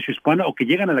Cámara de Comercio Hispana o que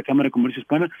llegan a la Cámara de Comercio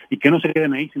Hispana y que no se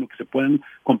queden ahí, sino que se puedan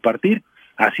compartir.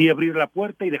 Así abrir la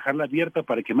puerta y dejarla abierta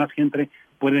para que más gente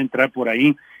pueda entrar por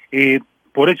ahí.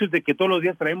 Por eso es de que todos los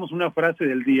días traemos una frase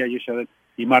del día, Yeshua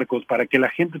y Marcos, para que la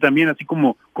gente también, así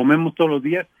como comemos todos los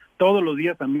días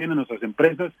también en nuestras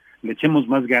empresas le echemos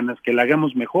más ganas, que la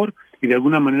hagamos mejor y de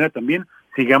alguna manera también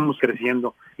sigamos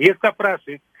creciendo. Y esta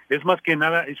frase es más que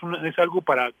nada, es algo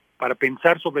para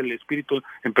pensar sobre el espíritu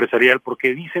empresarial,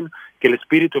 porque dicen que el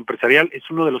espíritu empresarial es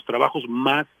uno de los trabajos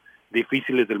más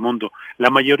difíciles del mundo.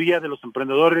 La mayoría de los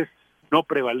emprendedores no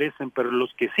prevalecen, pero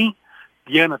los que sí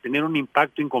llegan a tener un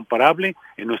impacto incomparable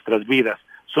en nuestras vidas.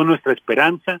 Son nuestra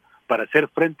esperanza para hacer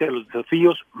frente a los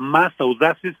desafíos más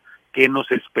audaces que nos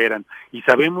esperan. Y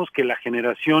sabemos que la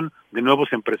generación de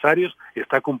nuevos empresarios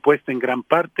está compuesta en gran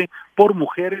parte por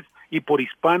mujeres y por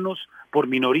hispanos, por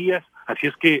minorías. Así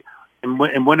es que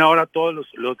en buena hora todos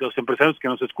los empresarios que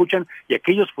nos escuchan y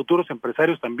aquellos futuros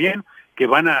empresarios también que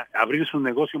van a abrir su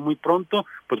negocio muy pronto,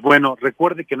 pues bueno,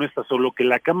 recuerde que no está solo, que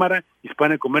la Cámara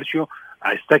Hispana de Comercio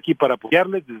está aquí para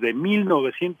apoyarles desde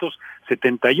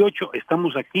 1978,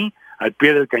 estamos aquí al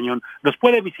pie del cañón. Nos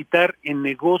puede visitar en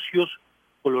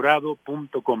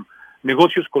negocioscolorado.com,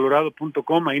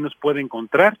 negocioscolorado.com, ahí nos puede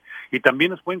encontrar y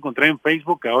también nos puede encontrar en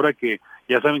Facebook, ahora que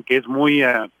ya saben que es muy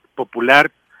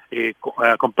popular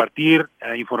compartir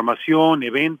información,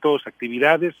 eventos,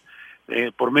 actividades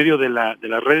por medio de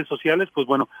las redes sociales. Pues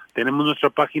bueno, tenemos nuestra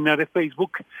página de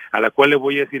Facebook a la cual le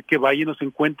voy a decir que vaya y nos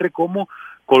encuentre como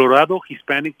Colorado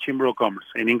Hispanic Chamber of Commerce.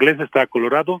 En inglés está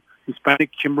Colorado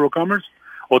Hispanic Chamber of Commerce,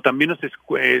 o también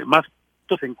más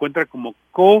se encuentra como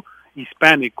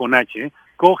Co-Hispanic con H,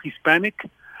 Co-Hispanic.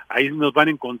 Ahí nos van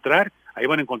a encontrar, ahí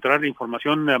van a encontrar la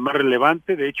información más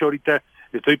relevante. De hecho, ahorita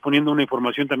estoy poniendo una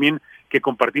información también que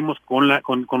compartimos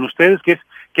con ustedes, que es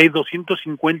que hay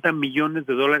 $250 millones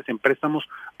en préstamos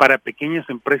para pequeñas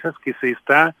empresas que se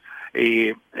está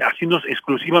haciendo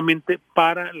exclusivamente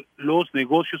para los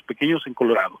negocios pequeños en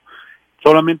Colorado.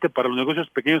 Solamente para los negocios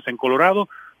pequeños en Colorado,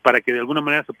 para que de alguna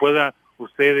manera se pueda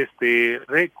usted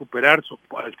recuperar,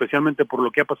 especialmente por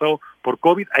lo que ha pasado por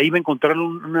COVID. Ahí va a encontrar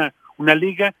una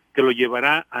liga que lo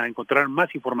llevará a encontrar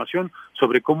más información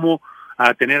sobre cómo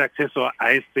a tener acceso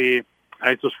a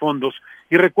estos fondos.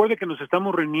 Y recuerde que nos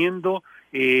estamos reuniendo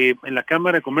en la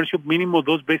Cámara de Comercio mínimo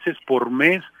 2 veces por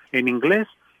mes en inglés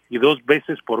y 2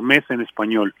 veces por mes en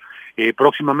español.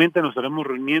 Próximamente nos estaremos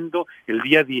reuniendo el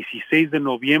día 16 de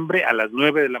noviembre a las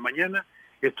 9 de la mañana.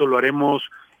 Esto lo haremos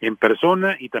en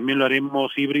persona y también lo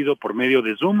haremos híbrido por medio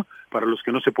de Zoom para los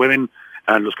que no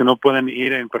puedan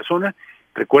ir en persona.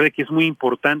 Recuerde que es muy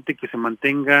importante que se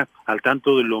mantenga al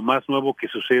tanto de lo más nuevo que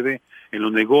sucede en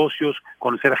los negocios,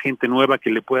 conocer a gente nueva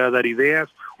que le pueda dar ideas.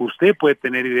 Usted puede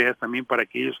tener ideas también para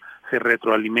que ellos se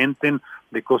retroalimenten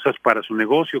de cosas para su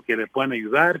negocio, que le puedan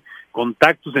ayudar,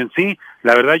 contactos en sí.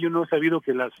 La verdad yo no he sabido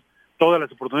que todas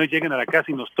las oportunidades lleguen a la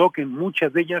casa y nos toquen.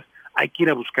 Muchas de ellas hay que ir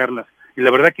a buscarlas. Y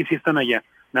la verdad que sí están allá.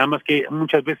 Nada más que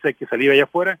muchas veces hay que salir allá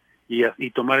afuera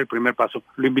y tomar el primer paso.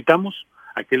 Lo invitamos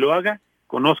a que lo haga,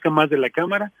 conozca más de la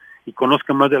Cámara y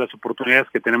conozca más de las oportunidades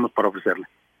que tenemos para ofrecerle.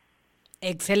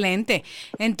 Excelente.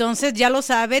 Entonces, ya lo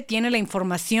sabe, tiene la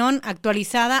información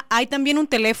actualizada. Hay también un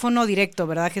teléfono directo,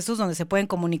 ¿verdad, Jesús?, donde se pueden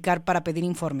comunicar para pedir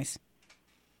informes.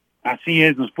 Así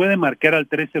es, nos puede marcar al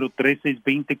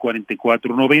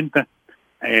 303-620-4490,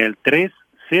 el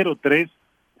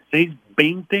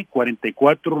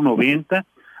 303-620-4490.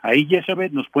 Ahí, ya sabe,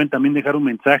 nos pueden también dejar un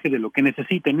mensaje de lo que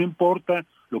necesiten, no importa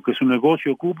lo que su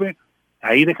negocio ocupe.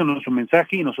 Ahí déjanos un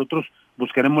mensaje y nosotros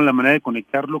buscaremos la manera de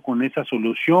conectarlo con esa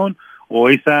solución o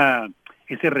ese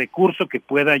recurso que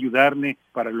pueda ayudarle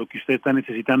para lo que usted está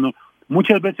necesitando.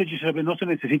 Muchas veces, no se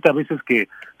necesita a veces que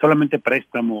solamente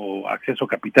préstamo o acceso a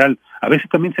capital. A veces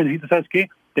también se necesita, ¿sabes qué?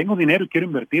 Tengo dinero y quiero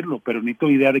invertirlo, pero necesito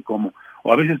idea de cómo.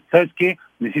 O a veces, ¿sabes qué?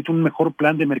 Necesito un mejor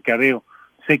plan de mercadeo.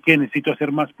 Sé que necesito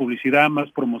hacer más publicidad, más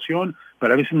promoción,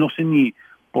 pero a veces no sé ni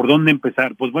por dónde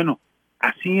empezar. Pues bueno,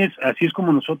 así es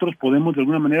como nosotros podemos de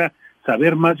alguna manera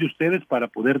saber más de ustedes para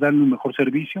poder darle un mejor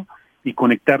servicio y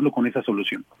conectarlo con esa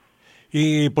solución.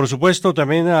 Y por supuesto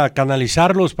también a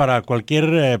canalizarlos para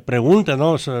cualquier pregunta,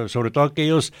 ¿no? Sobre todo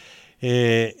aquellos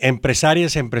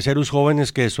empresarios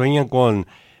jóvenes que sueñan con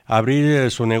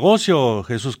abrir su negocio.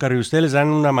 Jesús Carrillo, ustedes les dan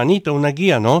una manita, una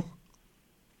guía, ¿no?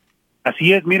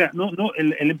 Así es, mira,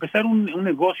 el empezar un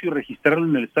negocio y registrarlo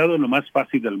en el estado es lo más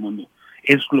fácil del mundo.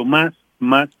 Es lo más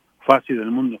fácil del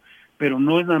mundo, pero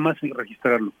no es nada más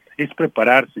registrarlo, es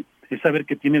prepararse, es saber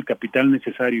que tiene el capital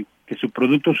necesario, que su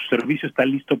producto o su servicio está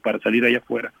listo para salir allá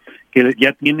afuera, que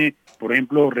ya tiene, por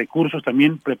ejemplo, recursos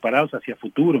también preparados hacia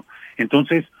futuro.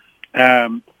 Entonces,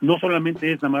 no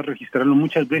solamente es nada más registrarlo,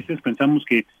 muchas veces pensamos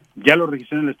que ya lo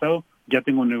registré en el estado, ya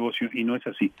tengo un negocio, y no es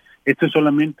así. Esto es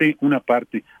solamente una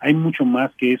parte, hay mucho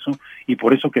más que eso, y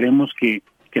por eso queremos que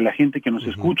la gente que nos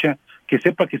escucha, que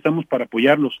sepa que estamos para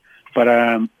apoyarlos,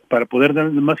 para poder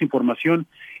darles más información.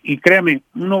 Y créame,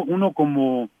 uno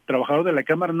como trabajador de la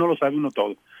Cámara no lo sabe uno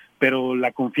todo, pero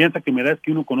la confianza que me da es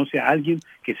que uno conoce a alguien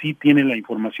que sí tiene la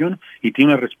información y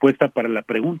tiene una respuesta para la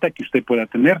pregunta que usted pueda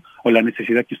tener o la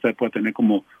necesidad que usted pueda tener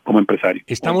como empresario.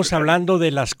 Estamos hablando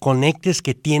de las conectes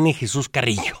que tiene Jesús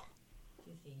Carrillo.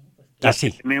 Las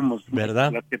que tenemos,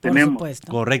 ¿verdad? Las que tenemos.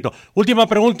 Correcto. Última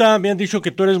pregunta, me han dicho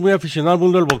que tú eres muy aficionado al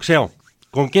mundo del boxeo.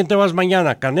 ¿Con quién te vas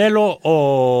mañana, Canelo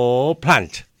o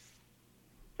Plant?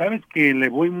 Sabes que le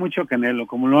voy mucho a Canelo,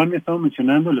 como lo han estado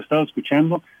mencionando, lo he estado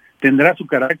escuchando, tendrá su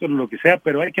carácter o lo que sea,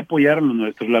 pero hay que apoyar a los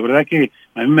nuestros. La verdad que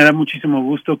a mí me da muchísimo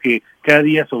gusto que cada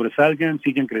día sobresalgan,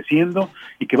 sigan creciendo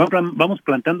y que vamos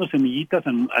plantando semillitas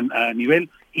a nivel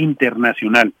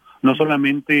internacional, no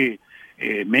solamente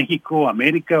México,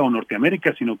 América o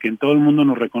Norteamérica, sino que en todo el mundo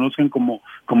nos reconozcan como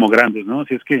grandes, ¿no?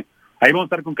 Así es que ahí vamos a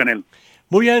estar con Canelo.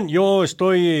 Muy bien, yo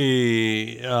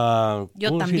estoy...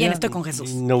 yo también estoy con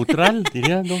Jesús. Neutral,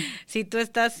 diría, ¿no? Si tú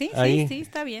estás, sí,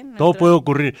 está bien. Neutral. Todo puede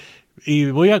ocurrir. Y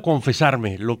voy a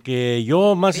confesarme, lo que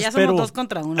yo más ya espero... somos 2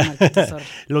 contra 1, maldito zorro.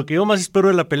 Lo que yo más espero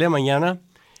de la pelea mañana,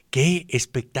 ¿qué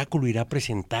espectáculo irá a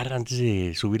presentar antes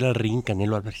de subir al ring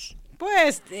Canelo Álvarez?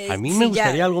 Pues... a mí me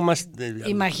gustaría algo más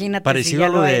imagínate parecido si a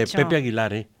lo de hecho. Pepe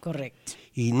Aguilar, Correcto.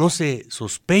 Y no sé,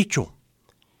 sospecho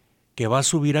que va a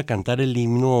subir a cantar el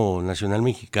himno nacional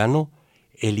mexicano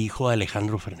el hijo de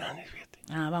Alejandro Fernández, fíjate.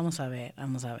 Vamos a ver.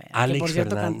 Alex que por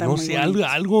cierto, Fernández, no sé,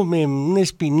 algo una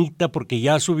espinita porque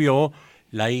ya subió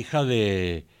la hija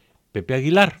de Pepe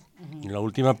Aguilar en la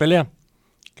última pelea,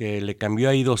 que le cambió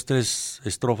ahí 2, 3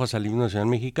 estrofas al himno nacional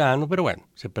mexicano, pero bueno,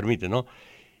 se permite, ¿no?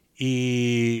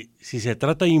 Y si se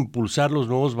trata de impulsar los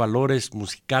nuevos valores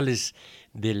musicales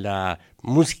de la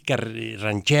música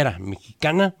ranchera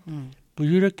mexicana, pues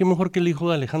yo diría que mejor que el hijo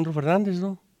de Alejandro Fernández,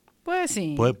 ¿no? Pues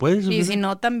sí. ¿Puede y si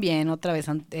no, también otra vez,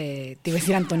 te iba a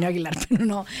decir Antonio Aguilar, pero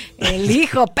no, el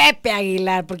hijo Pepe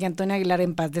Aguilar, porque Antonio Aguilar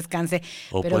en paz descanse.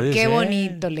 Pero qué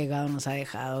bonito legado nos ha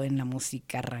dejado en la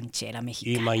música ranchera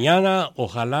mexicana. Y mañana,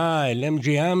 ojalá el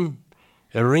MGM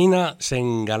Arena se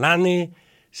engalane,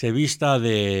 se vista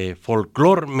de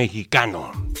folclor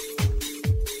mexicano.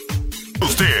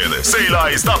 Usted se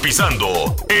la está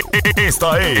pisando.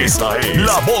 Esta es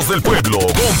La Voz del Pueblo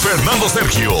con Fernando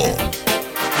Sergio.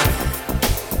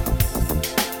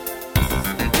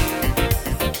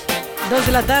 2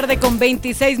 de la tarde con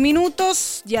 26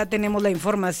 minutos. Ya tenemos la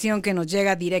información que nos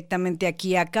llega directamente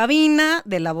aquí a cabina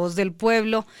de La Voz del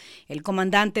Pueblo. El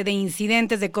comandante de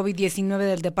incidentes de COVID-19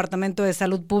 del Departamento de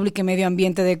Salud Pública y Medio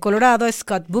Ambiente de Colorado,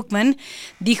 Scott Bookman,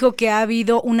 dijo que ha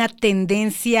habido una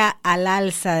tendencia al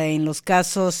alza en los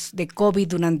casos de COVID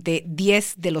durante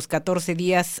 10 de los 14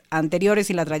 días anteriores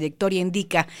y la trayectoria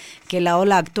indica que la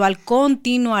ola actual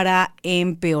continuará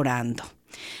empeorando.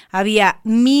 Había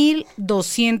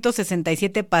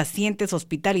 1,267 pacientes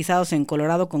hospitalizados en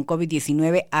Colorado con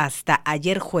COVID-19 hasta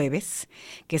ayer jueves,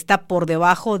 que está por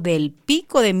debajo del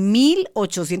pico de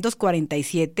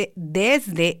 1,847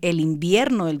 desde el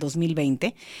invierno del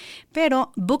 2020.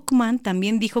 Pero Bookman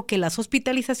también dijo que las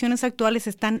hospitalizaciones actuales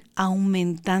están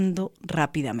aumentando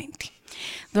rápidamente.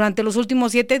 Durante los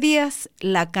últimos 7 días,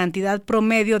 la cantidad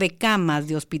promedio de camas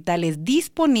de hospitales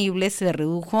disponibles se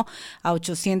redujo a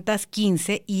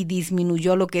 815 y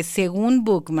disminuyó, lo que según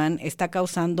Bookman está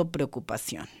causando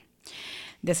preocupación.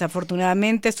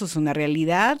 Desafortunadamente, esto es una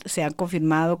realidad. Se ha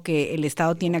confirmado que el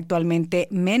estado tiene actualmente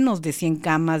menos de 100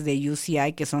 camas de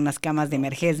UCI, que son las camas de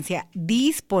emergencia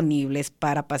disponibles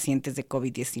para pacientes de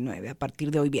COVID-19 a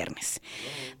partir de hoy viernes.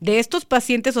 De estos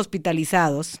pacientes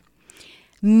hospitalizados,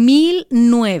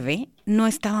 1,009 no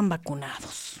estaban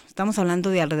vacunados. Estamos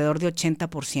hablando de alrededor de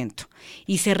 80%.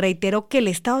 Y se reiteró que el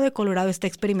estado de Colorado está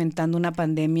experimentando una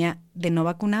pandemia de no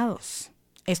vacunados.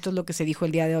 Esto es lo que se dijo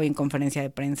el día de hoy en conferencia de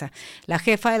prensa. La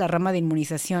jefa de la rama de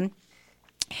inmunización,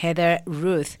 Heather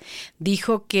Ruth,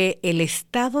 dijo que el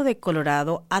estado de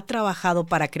Colorado ha trabajado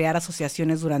para crear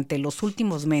asociaciones durante los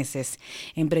últimos meses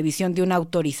en previsión de una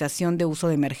autorización de uso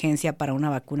de emergencia para una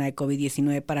vacuna de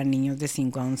COVID-19 para niños de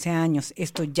 5 a 11 años.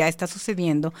 Esto ya está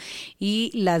sucediendo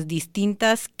y las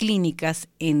distintas clínicas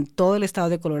en todo el estado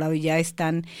de Colorado ya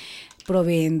están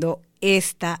proveyendo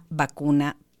esta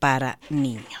vacuna para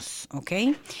niños, ¿ok?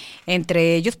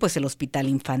 Entre ellos, pues el Hospital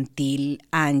Infantil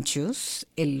Anschutz,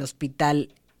 el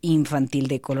Hospital Infantil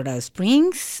de Colorado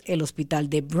Springs, el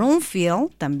Hospital de Broomfield,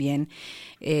 también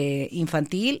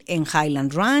infantil, en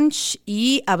Highland Ranch,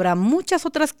 y habrá muchas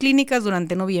otras clínicas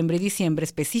durante noviembre y diciembre,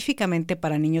 específicamente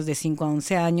para niños de 5 a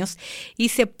 11 años, y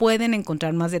se pueden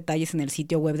encontrar más detalles en el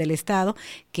sitio web del estado,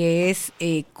 que es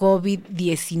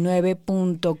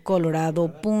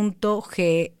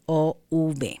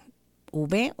covid19.colorado.gov.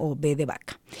 V o B de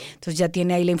vaca. Entonces ya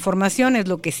tiene ahí la información, es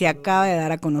lo que se acaba de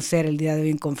dar a conocer el día de hoy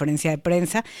en conferencia de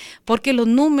prensa, porque los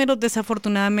números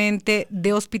desafortunadamente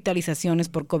de hospitalizaciones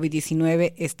por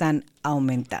COVID-19 están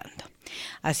aumentando.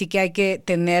 Así que hay que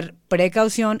tener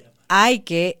precaución, hay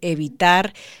que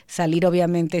evitar salir,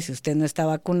 obviamente, si usted no está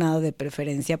vacunado, de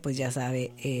preferencia, pues ya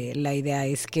sabe, la idea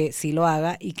es que sí lo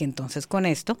haga y que entonces con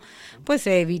esto, pues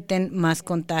se eviten más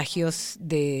contagios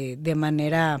de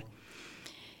manera...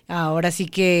 Ahora sí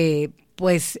que,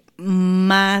 pues,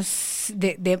 más,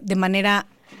 de manera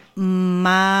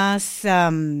más,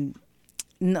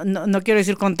 no quiero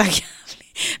decir contagiable,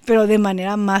 pero de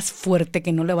manera más fuerte,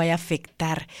 que no le vaya a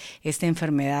afectar esta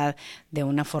enfermedad de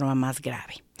una forma más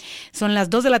grave. Son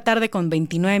las 2 de la tarde con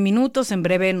 29 minutos. En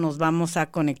breve nos vamos a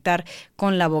conectar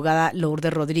con la abogada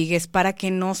Lourdes Rodríguez para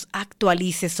que nos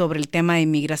actualice sobre el tema de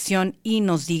inmigración y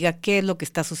nos diga qué es lo que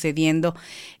está sucediendo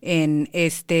en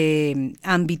este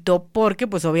ámbito, porque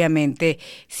pues obviamente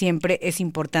siempre es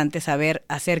importante saber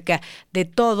acerca de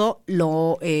todo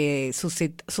lo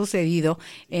sucedido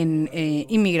en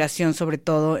inmigración, sobre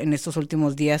todo en estos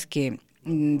últimos días que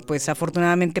pues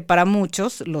afortunadamente para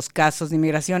muchos los casos de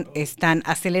inmigración están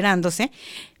acelerándose,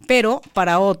 pero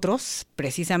para otros,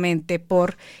 precisamente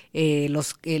por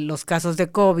los casos de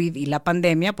COVID y la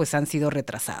pandemia, pues han sido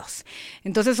retrasados.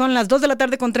 Entonces son las 2 de la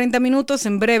tarde con 30 minutos.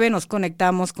 En breve nos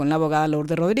conectamos con la abogada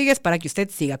Lourdes Rodríguez para que usted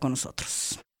siga con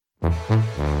nosotros.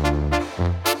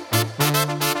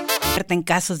 En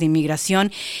casos de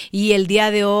inmigración, y el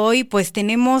día de hoy pues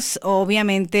tenemos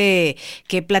obviamente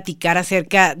que platicar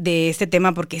acerca de este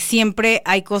tema, porque siempre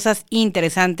hay cosas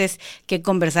interesantes que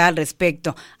conversar al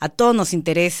respecto. A todos nos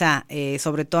interesa,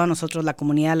 sobre todo a nosotros, la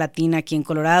comunidad latina aquí en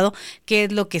Colorado, qué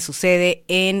es lo que sucede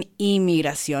en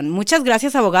inmigración. Muchas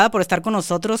gracias, abogada, por estar con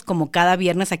nosotros como cada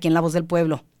viernes aquí en La Voz del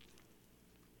Pueblo.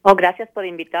 Oh, gracias por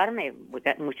invitarme.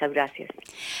 Muchas gracias.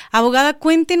 Abogada,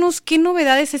 cuéntenos qué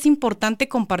novedades es importante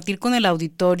compartir con el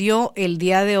auditorio el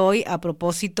día de hoy a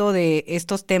propósito de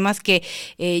estos temas que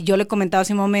yo le comentaba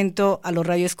hace un momento a los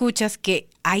radioescuchas, que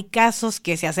hay casos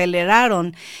que se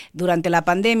aceleraron durante la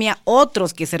pandemia,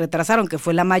 otros que se retrasaron, que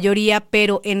fue la mayoría,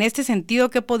 pero en este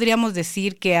sentido, ¿qué podríamos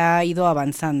decir que ha ido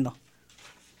avanzando?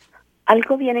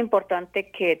 Algo bien importante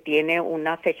que tiene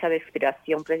una fecha de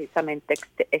expiración precisamente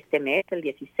este mes, el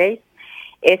 16,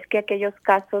 es que aquellos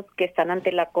casos que están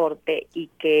ante la Corte y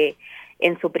que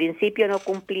en su principio no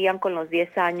cumplían con los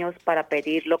 10 años para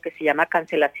pedir lo que se llama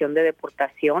cancelación de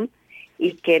deportación,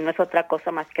 y que no es otra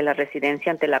cosa más que la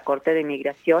residencia ante la Corte de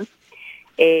Inmigración,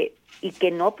 y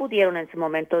que no pudieron en su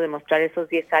momento demostrar esos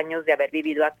 10 años de haber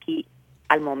vivido aquí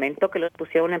al momento que los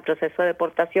pusieron en proceso de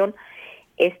deportación.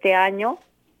 Este año,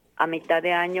 a mitad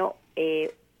de año,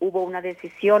 hubo una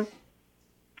decisión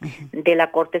de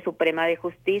la Corte Suprema de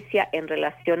Justicia en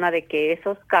relación a de que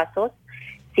esos casos,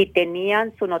 si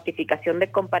tenían su notificación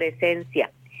de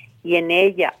comparecencia y en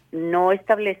ella no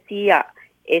establecía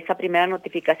esa primera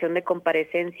notificación de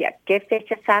comparecencia qué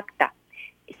fecha exacta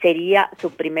sería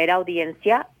su primera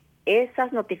audiencia,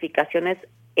 esas notificaciones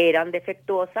eran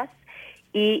defectuosas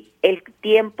y el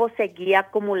tiempo seguía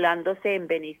acumulándose en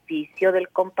beneficio del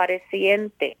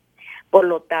compareciente. Por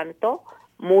lo tanto,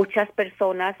 muchas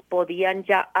personas podían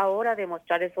ya ahora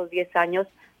demostrar esos 10 años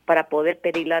para poder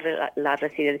pedir la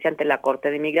residencia ante la Corte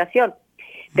de Inmigración.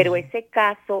 Pero ese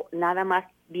caso nada más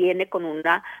viene con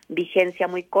una vigencia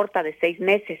muy corta de 6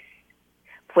 meses.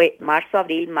 Fue marzo,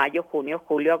 abril, mayo, junio,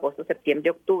 julio, agosto,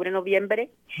 septiembre, octubre, noviembre.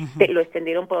 Lo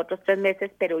extendieron por otros 3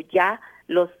 meses, pero ya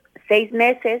los 6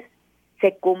 meses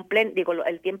se cumplen,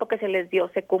 el tiempo que se les dio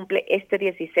se cumple este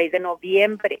 16 de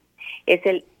noviembre. Es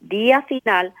el día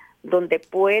final donde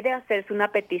puede hacerse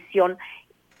una petición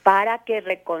para que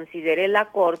reconsidere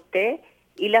la Corte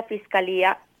y la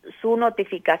Fiscalía su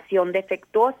notificación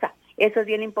defectuosa. Eso es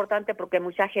bien importante porque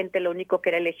mucha gente lo único que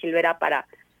era elegible era para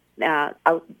la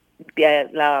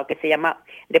que se llama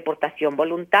deportación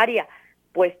voluntaria,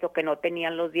 puesto que no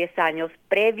tenían los 10 años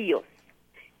previos.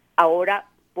 Ahora,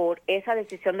 por esa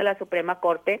decisión de la Suprema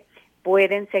Corte,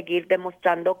 pueden seguir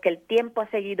demostrando que el tiempo ha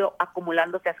seguido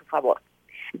acumulándose a su favor.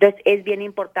 Entonces, es bien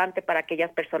importante para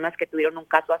aquellas personas que tuvieron un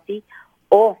caso así,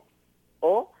 o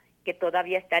que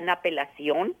todavía está en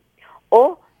apelación,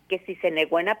 o que si se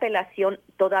negó en apelación,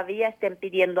 todavía estén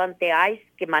pidiendo ante ICE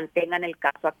que mantengan el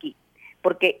caso aquí,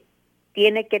 porque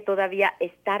tiene que todavía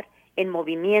estar en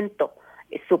movimiento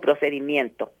su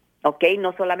procedimiento, ¿ok?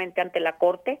 No solamente ante la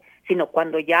Corte, sino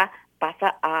cuando ya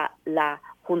pasa a la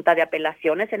Junta de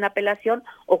Apelaciones en apelación,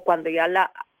 o cuando ya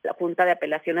la Junta de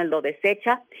Apelaciones lo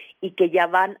desecha y que ya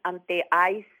van ante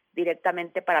ICE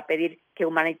directamente para pedir que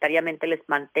humanitariamente les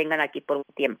mantengan aquí por un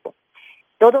tiempo.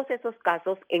 Todos esos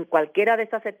casos, en cualquiera de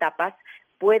esas etapas,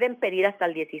 pueden pedir hasta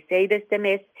el 16 de este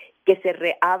mes que se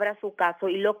reabra su caso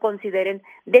y lo consideren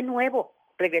de nuevo,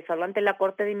 regresarlo ante la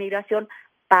Corte de Inmigración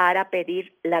para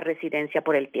pedir la residencia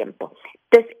por el tiempo.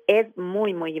 Entonces, es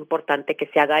muy, muy importante que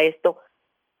se haga esto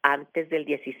antes del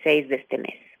 16 de este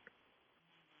mes.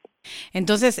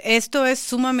 Entonces, esto es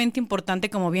sumamente importante,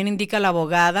 como bien indica la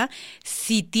abogada.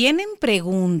 Si tienen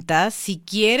preguntas, si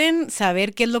quieren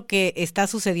saber qué es lo que está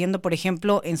sucediendo, por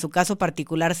ejemplo, en su caso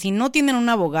particular, si no tienen un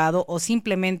abogado o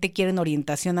simplemente quieren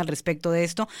orientación al respecto de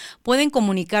esto, pueden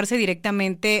comunicarse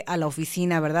directamente a la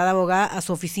oficina, ¿verdad, abogada? A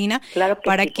su oficina, claro que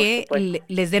para sí, que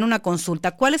les den una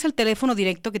consulta. ¿Cuál es el teléfono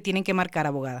directo que tienen que marcar,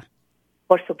 abogada?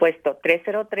 Por supuesto,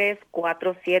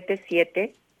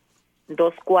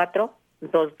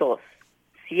 303-477-2422.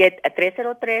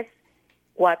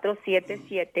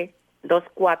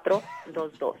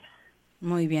 303-477-2422.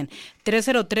 Muy bien.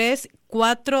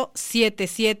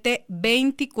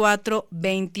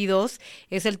 303-477-2422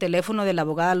 es el teléfono de la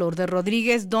abogada Lourdes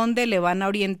Rodríguez, donde le van a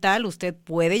orientar. Usted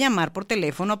puede llamar por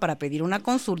teléfono para pedir una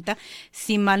consulta.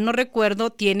 Si mal no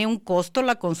recuerdo, tiene un costo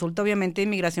la consulta, obviamente, de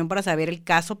inmigración, para saber el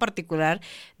caso particular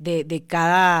de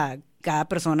cada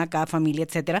persona, cada familia,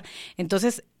 etcétera.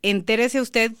 Entonces, entérese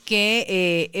usted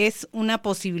que es una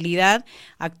posibilidad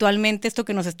actualmente esto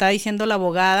que nos está diciendo la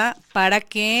abogada, para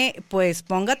que pues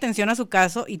ponga atención a su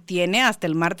caso, y tiene hasta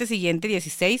el martes siguiente,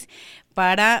 16,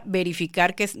 para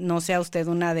verificar que no sea usted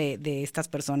una de estas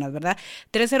personas, ¿verdad?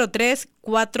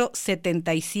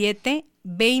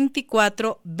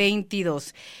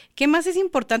 303-477-2422. ¿Qué más es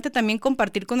importante también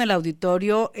compartir con el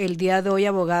auditorio el día de hoy,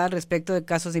 abogada, al respecto de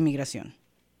casos de inmigración?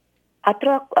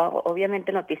 Otra,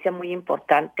 obviamente, noticia muy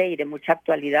importante y de mucha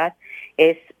actualidad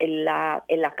es en la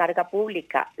carga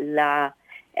pública, la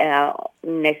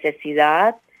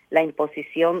necesidad, la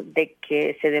imposición de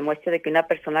que se demuestre de que una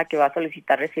persona que va a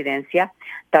solicitar residencia,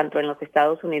 tanto en los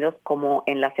Estados Unidos como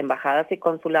en las embajadas y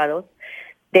consulados,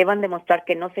 deban demostrar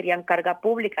que no serían carga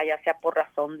pública, ya sea por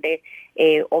razón de,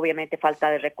 obviamente, falta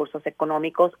de recursos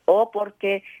económicos, o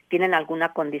porque tienen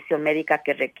alguna condición médica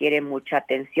que requiere mucha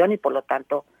atención y, por lo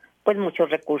tanto, pues muchos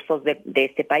recursos de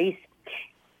este país.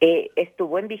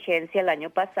 Estuvo en vigencia el año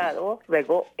pasado,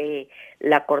 luego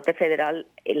la Corte Federal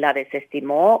la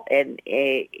desestimó,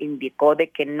 indicó de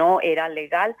que no era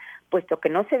legal, puesto que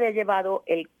no se había llevado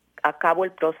a cabo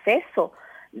el proceso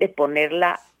de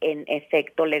ponerla en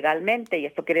efecto legalmente, y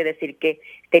esto quiere decir que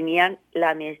la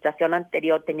administración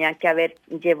anterior tenían que haber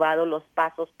llevado los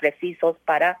pasos precisos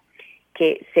para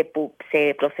que se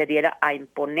procediera a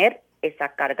imponer esa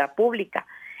carga pública.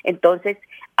 Entonces,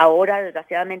 ahora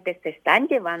desgraciadamente se están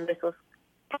llevando esos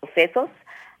procesos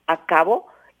a cabo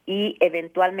y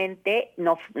eventualmente,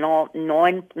 no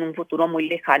en un futuro muy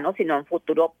lejano, sino en un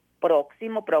futuro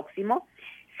próximo,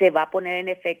 se va a poner en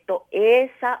efecto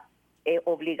esa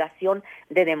obligación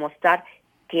de demostrar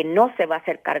que no se va a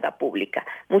hacer carga pública.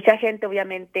 Mucha gente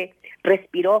obviamente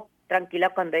respiró tranquila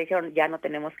cuando dijeron ya no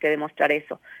tenemos que demostrar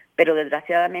eso, pero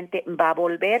desgraciadamente va a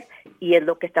volver y es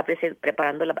lo que está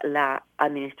preparando la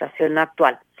administración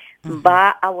actual. Uh-huh.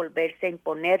 Va a volverse a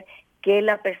imponer que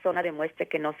la persona demuestre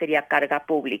que no sería carga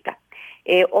pública.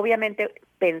 Obviamente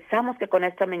pensamos que con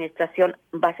esta administración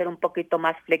va a ser un poquito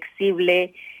más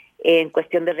flexible en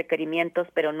cuestión de requerimientos,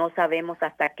 pero no sabemos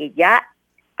hasta que ya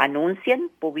anuncien,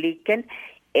 publiquen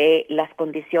las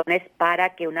condiciones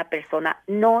para que una persona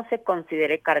no se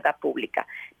considere carga pública.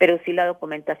 Pero sí, la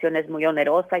documentación es muy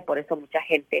onerosa y por eso mucha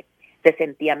gente se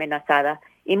sentía amenazada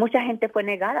y mucha gente fue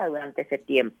negada durante ese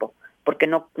tiempo porque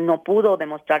no pudo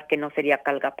demostrar que no sería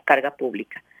carga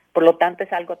pública. Por lo tanto,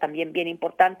 es algo también bien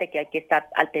importante que hay que estar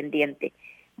al pendiente.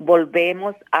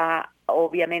 Volvemos a,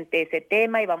 obviamente, ese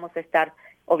tema y vamos a estar,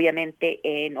 obviamente,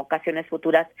 en ocasiones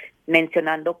futuras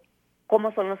mencionando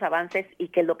cómo son los avances y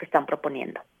qué es lo que están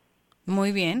proponiendo.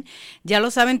 Muy bien, ya lo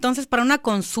sabe. Entonces, para una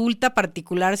consulta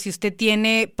particular, si usted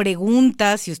tiene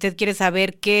preguntas, si usted quiere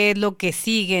saber qué es lo que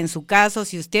sigue en su caso,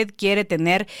 si usted quiere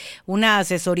tener una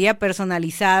asesoría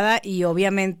personalizada y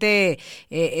obviamente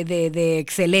de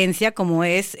excelencia, como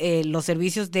es los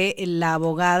servicios de la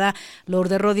abogada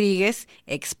Lourdes Rodríguez,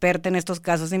 experta en estos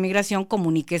casos de inmigración,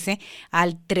 comuníquese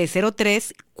al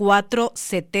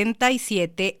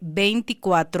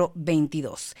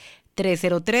 303-477-2422.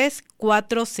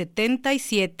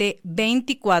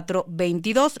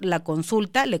 303-477-2422. La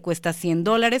consulta le cuesta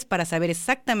 $100 para saber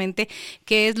exactamente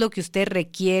qué es lo que usted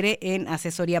requiere en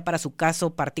asesoría para su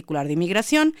caso particular de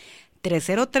inmigración.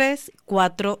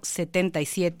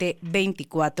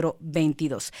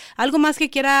 303-477-2422. ¿Algo más que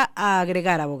quiera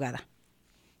agregar, abogada?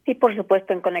 Sí, por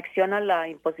supuesto, en conexión a la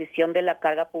imposición de la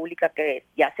carga pública, que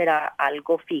ya será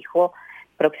algo fijo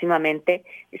próximamente,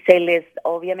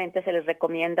 obviamente se les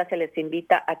recomienda, se les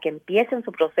invita a que empiecen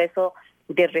su proceso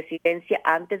de residencia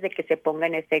antes de que se ponga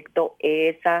en efecto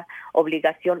esa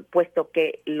obligación, puesto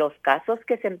que los casos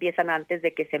que se empiezan antes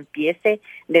de que se empiece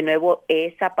de nuevo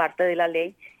esa parte de la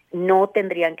ley no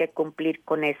tendrían que cumplir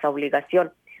con esa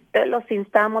obligación. Entonces los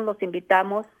instamos, los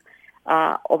invitamos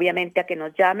obviamente a que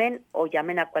nos llamen o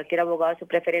llamen a cualquier abogado de su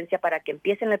preferencia para que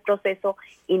empiecen el proceso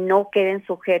y no queden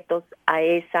sujetos a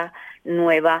esa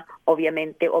nueva,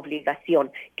 obviamente,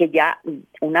 obligación, que ya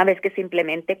una vez que se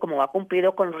implemente, como ha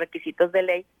cumplido con los requisitos de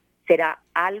ley, será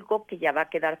algo que ya va a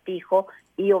quedar fijo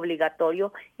y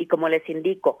obligatorio, y como les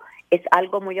indico, es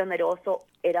algo muy oneroso,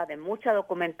 era de mucha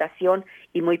documentación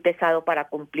y muy pesado para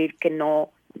cumplir que no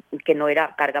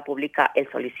era carga pública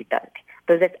el solicitante.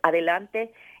 Entonces,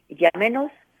 adelante,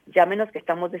 llámenos que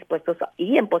estamos dispuestos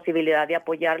y en posibilidad de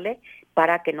apoyarle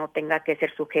para que no tenga que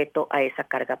ser sujeto a esa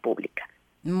carga pública.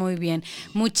 Muy bien,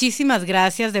 muchísimas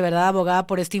gracias de verdad, abogada,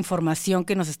 por esta información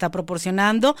que nos está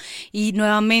proporcionando, y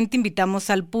nuevamente invitamos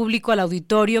al público, al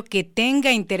auditorio que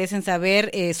tenga interés en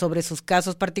saber sobre sus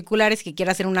casos particulares, que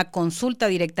quiera hacer una consulta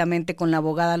directamente con la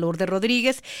abogada Lourdes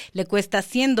Rodríguez. Le cuesta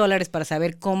 $100 para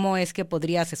saber cómo es que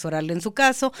podría asesorarle en su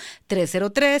caso.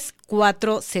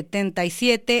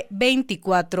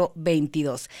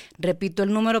 303-477-2422. Repito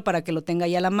el número para que lo tenga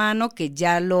ya a la mano, que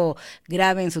ya lo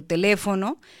grabe en su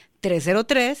teléfono.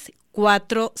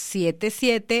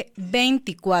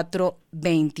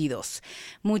 303-477-2422.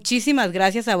 Muchísimas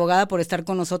gracias, abogada, por estar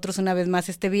con nosotros una vez más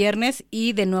este viernes,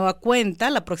 y de nueva cuenta,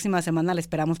 la próxima semana la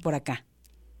esperamos por acá.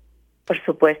 Por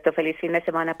supuesto, feliz fin de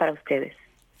semana para ustedes.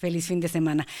 Feliz fin de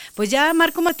semana. Pues ya,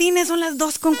 Marco Martínez, son las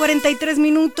 2:43.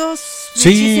 Sí,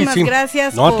 muchísimas sí.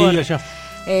 gracias no, por... a ti, ya.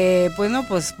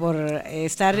 Pues por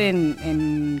estar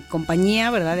en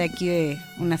compañía, ¿verdad? De aquí de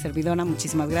una servidora,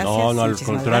 muchísimas gracias. No, al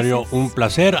contrario, gracias. Un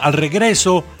placer. Al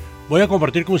regreso voy a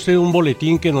compartir con usted un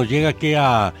boletín que nos llega aquí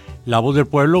a La Voz del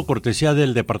Pueblo, cortesía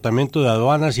del Departamento de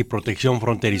Aduanas y Protección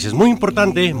Fronteriza. Es muy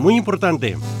importante, muy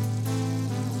importante.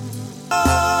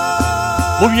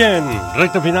 Muy bien,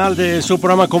 recta final de su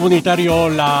programa comunitario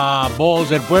La Voz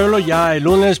del Pueblo. Ya el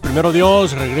lunes, primero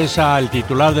Dios, regresa el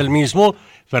titular del mismo,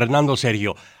 Fernando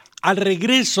Sergio. Al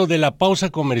regreso de la pausa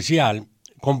comercial,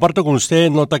 comparto con usted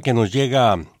nota que nos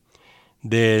llega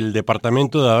del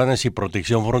Departamento de Aduanas y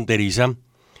Protección Fronteriza.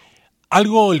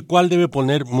 Algo el cual debe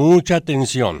poner mucha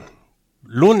atención.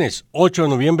 Lunes 8 de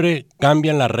noviembre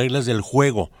cambian las reglas del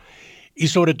juego. Y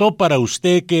sobre todo para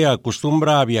usted que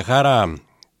acostumbra a viajar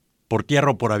por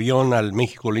tierra o por avión al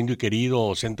México lindo y querido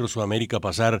o Centro Sudamérica a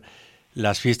pasar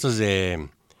las fiestas de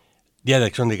Día de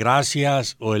Acción de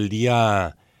Gracias o el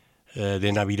día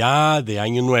de Navidad, de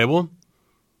Año Nuevo,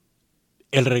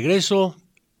 el regreso,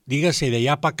 dígase de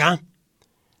allá para acá,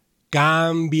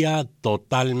 cambia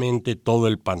totalmente todo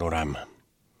el panorama.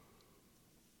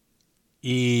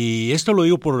 Y esto lo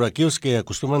digo por aquellos que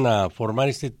acostumbran a formar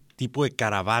este tipo de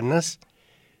caravanas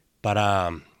para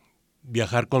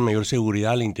viajar con mayor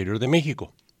seguridad al interior de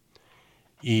México.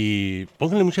 Y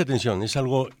pónganle mucha atención, es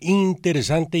algo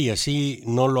interesante y así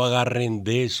no lo agarren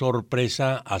de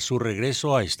sorpresa a su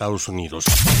regreso a Estados Unidos.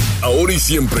 Ahora y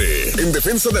siempre, en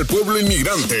defensa del pueblo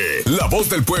inmigrante, la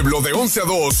voz del pueblo de 11 a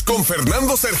 2 con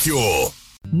Fernando Sergio.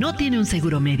 No tiene un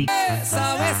seguro médico.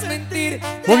 Sabes mentir.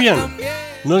 Muy bien,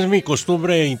 no es mi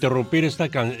costumbre interrumpir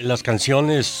las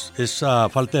canciones, esa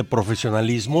falta de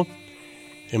profesionalismo,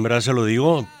 en verdad se lo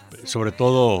digo, sobre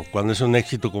todo cuando es un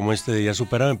éxito como este de Ya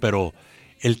Supérame, pero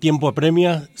el tiempo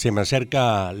apremia, se me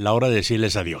acerca la hora de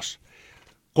decirles adiós.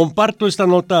 Comparto esta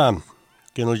nota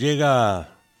que nos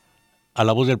llega a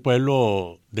la voz del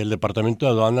pueblo del Departamento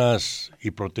de Aduanas y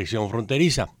Protección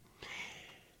Fronteriza.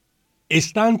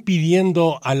 Están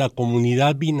pidiendo a la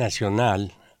comunidad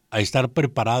binacional a estar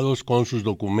preparados con sus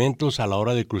documentos a la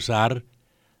hora de cruzar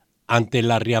ante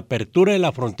la reapertura de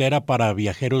la frontera para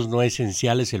viajeros no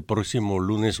esenciales el próximo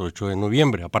lunes 8 de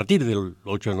noviembre, a partir del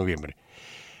 8 de noviembre.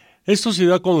 Esto se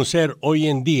dio a conocer hoy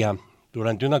en día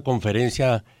durante una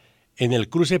conferencia en el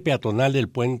cruce peatonal del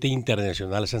Puente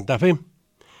Internacional Santa Fe,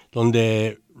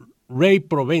 donde Ray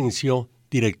Provencio,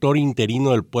 director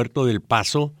interino del Puerto del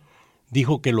Paso,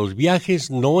 dijo que los viajes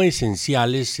no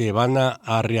esenciales se van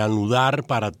a reanudar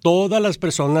para todas las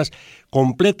personas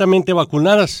completamente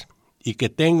vacunadas y que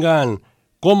tengan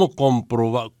cómo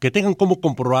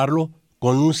comprobarlo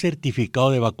con un certificado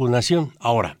de vacunación.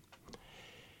 Ahora,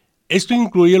 esto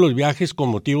incluye los viajes con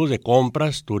motivos de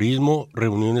compras, turismo,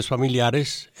 reuniones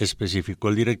familiares, especificó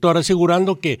el director,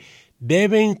 asegurando que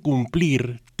deben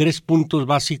cumplir 3 puntos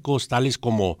básicos tales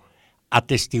como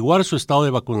atestiguar su estado de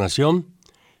vacunación,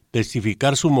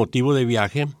 testificar su motivo de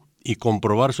viaje y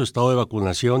comprobar su estado de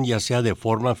vacunación ya sea de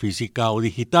forma física o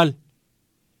digital.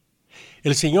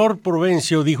 El señor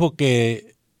Provencio dijo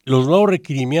que los nuevos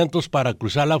requerimientos para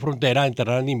cruzar la frontera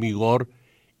entrarán en vigor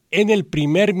en el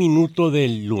primer minuto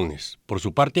del lunes. Por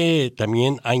su parte,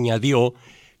 también añadió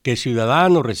que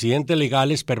ciudadanos residentes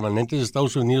legales permanentes de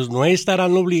Estados Unidos no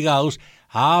estarán obligados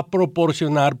a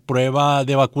proporcionar prueba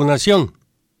de vacunación.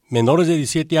 Menores de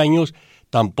 17 años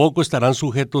tampoco estarán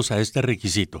sujetos a este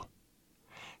requisito.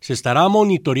 Se estará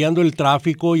monitoreando el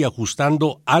tráfico y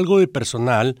ajustando algo de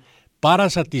personal para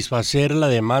satisfacer la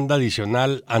demanda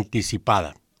adicional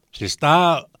anticipada. Se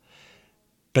está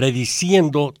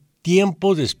prediciendo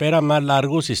tiempos de espera más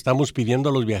largos y estamos pidiendo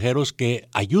a los viajeros que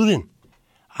ayuden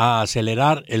a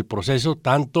acelerar el proceso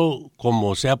tanto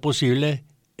como sea posible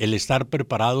el estar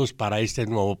preparados para este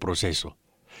nuevo proceso.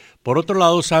 Por otro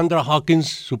lado, Sandra Hawkins,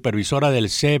 supervisora del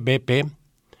CBP,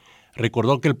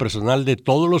 recordó que el personal de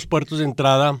todos los puertos de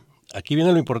entrada, aquí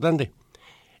viene lo importante,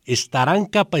 estarán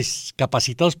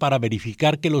capacitados para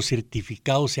verificar que los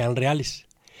certificados sean reales.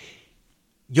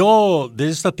 Yo,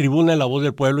 desde esta tribuna de La Voz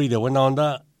del Pueblo y de buena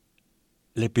onda,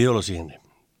 le pido lo siguiente.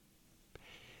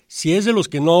 Si es de los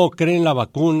que no creen en la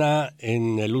vacuna,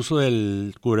 en el uso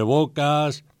del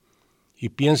cubrebocas y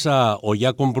piensa o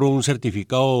ya compró un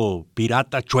certificado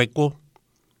pirata chueco,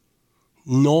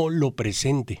 no lo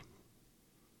presente.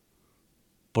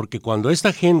 Porque cuando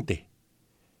esta gente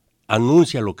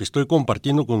anuncia lo que estoy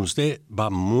compartiendo con usted, va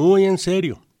muy en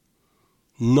serio.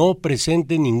 No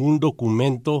presente ningún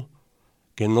documento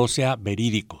que no sea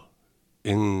verídico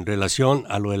en relación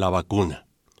a lo de la vacuna.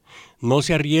 No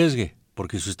se arriesgue,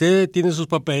 porque si usted tiene sus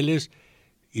papeles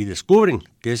y descubren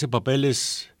que ese papel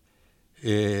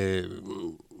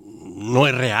no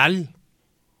es real,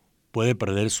 puede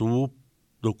perder su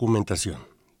documentación.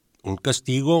 Un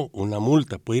castigo, una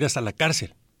multa, puede ir hasta la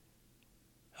cárcel.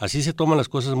 Así se toman las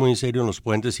cosas muy en serio en los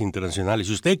puentes internacionales.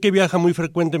 Si usted que viaja muy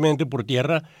frecuentemente por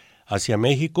tierra hacia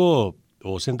México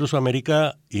o Centro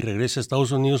Sudamérica y regresa a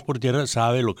Estados Unidos por tierra,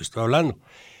 sabe de lo que estoy hablando.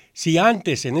 Si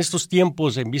antes, en estos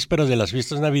tiempos, en vísperas de las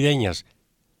fiestas navideñas,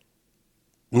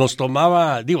 nos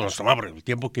tomaba por el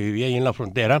tiempo que vivía ahí en la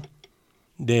frontera,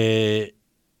 de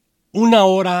 1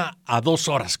 hora a 2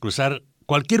 horas cruzar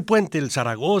cualquier puente, el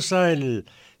Zaragoza, el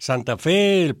Santa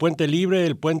Fe, el Puente Libre,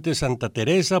 el Puente Santa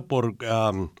Teresa, por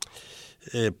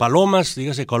Palomas,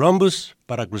 dígase Columbus,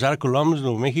 para cruzar a Columbus,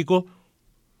 Nuevo México,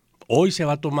 hoy se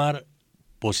va a tomar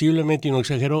posiblemente, y no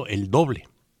exagero, el doble.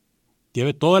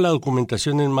 Lleve toda la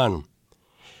documentación en mano.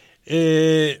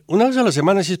 Una vez a la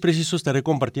semana, si es preciso, estaré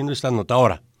compartiendo esta nota.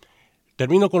 Ahora,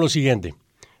 termino con lo siguiente.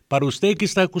 Para usted que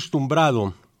está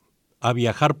acostumbrado a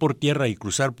viajar por tierra y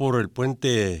cruzar por el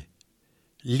puente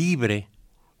Libre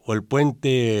o el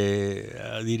puente,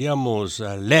 diríamos,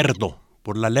 Lerdo,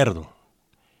 por la Lerdo,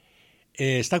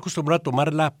 está acostumbrado a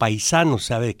tomarla Paisano,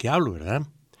 sabe de qué hablo, ¿verdad?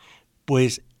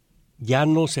 Pues ya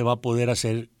no se va a poder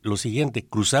hacer lo siguiente,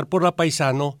 cruzar por la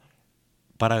Paisano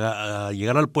para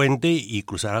llegar al puente y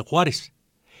cruzar a Juárez.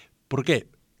 ¿Por qué?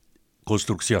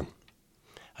 Construcción.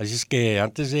 Así es que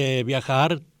antes de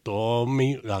viajar,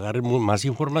 agarre más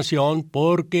información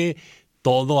porque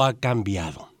todo ha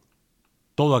cambiado.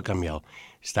 Todo ha cambiado.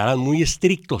 Estarán muy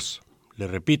estrictos, les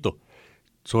repito,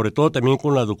 sobre todo también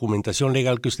con la documentación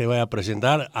legal que usted vaya a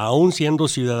presentar, aún siendo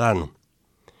ciudadano.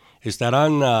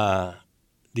 Estarán,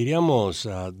 diríamos,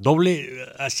 doble,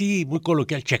 así muy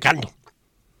coloquial, checando.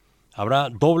 Habrá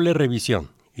doble revisión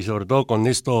y sobre todo con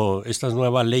esta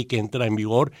nueva ley que entra en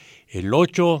vigor el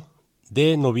 8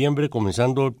 de noviembre,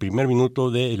 comenzando el primer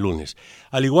minuto del lunes.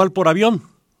 Al igual por avión,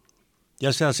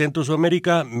 ya sea Centro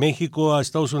Sudamérica, México a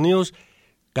Estados Unidos,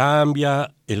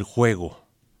 cambia el juego.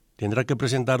 Tendrá que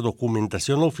presentar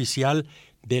documentación oficial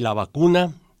de la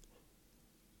vacuna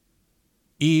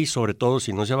y sobre todo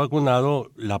si no se ha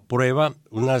vacunado, la prueba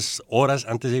unas horas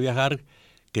antes de viajar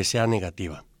que sea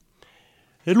negativa.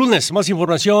 El lunes, más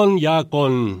información ya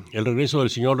con el regreso del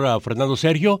señor Fernando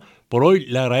Sergio. Por hoy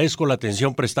le agradezco la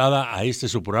atención prestada a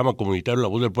su programa comunitario La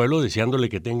Voz del Pueblo, deseándole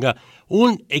que tenga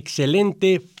un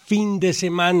excelente fin de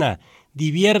semana.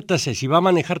 Diviértase, si va a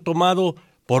manejar tomado,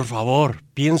 por favor,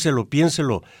 piénselo,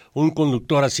 un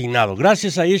conductor asignado.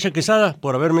 Gracias a Isha Quesada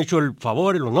por haberme hecho el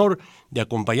favor, el honor de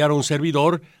acompañar a un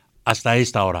servidor hasta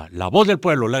esta hora. La Voz del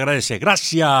Pueblo le agradece.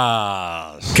 Gracias.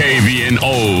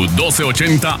 KBNO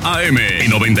 1280 AM y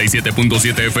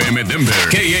 97.7 FM Denver.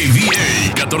 KAVA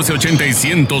 1480 y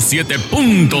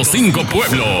 107.5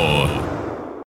 Pueblo.